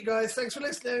next week, guys. Thanks for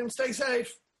listening. Stay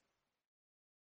safe.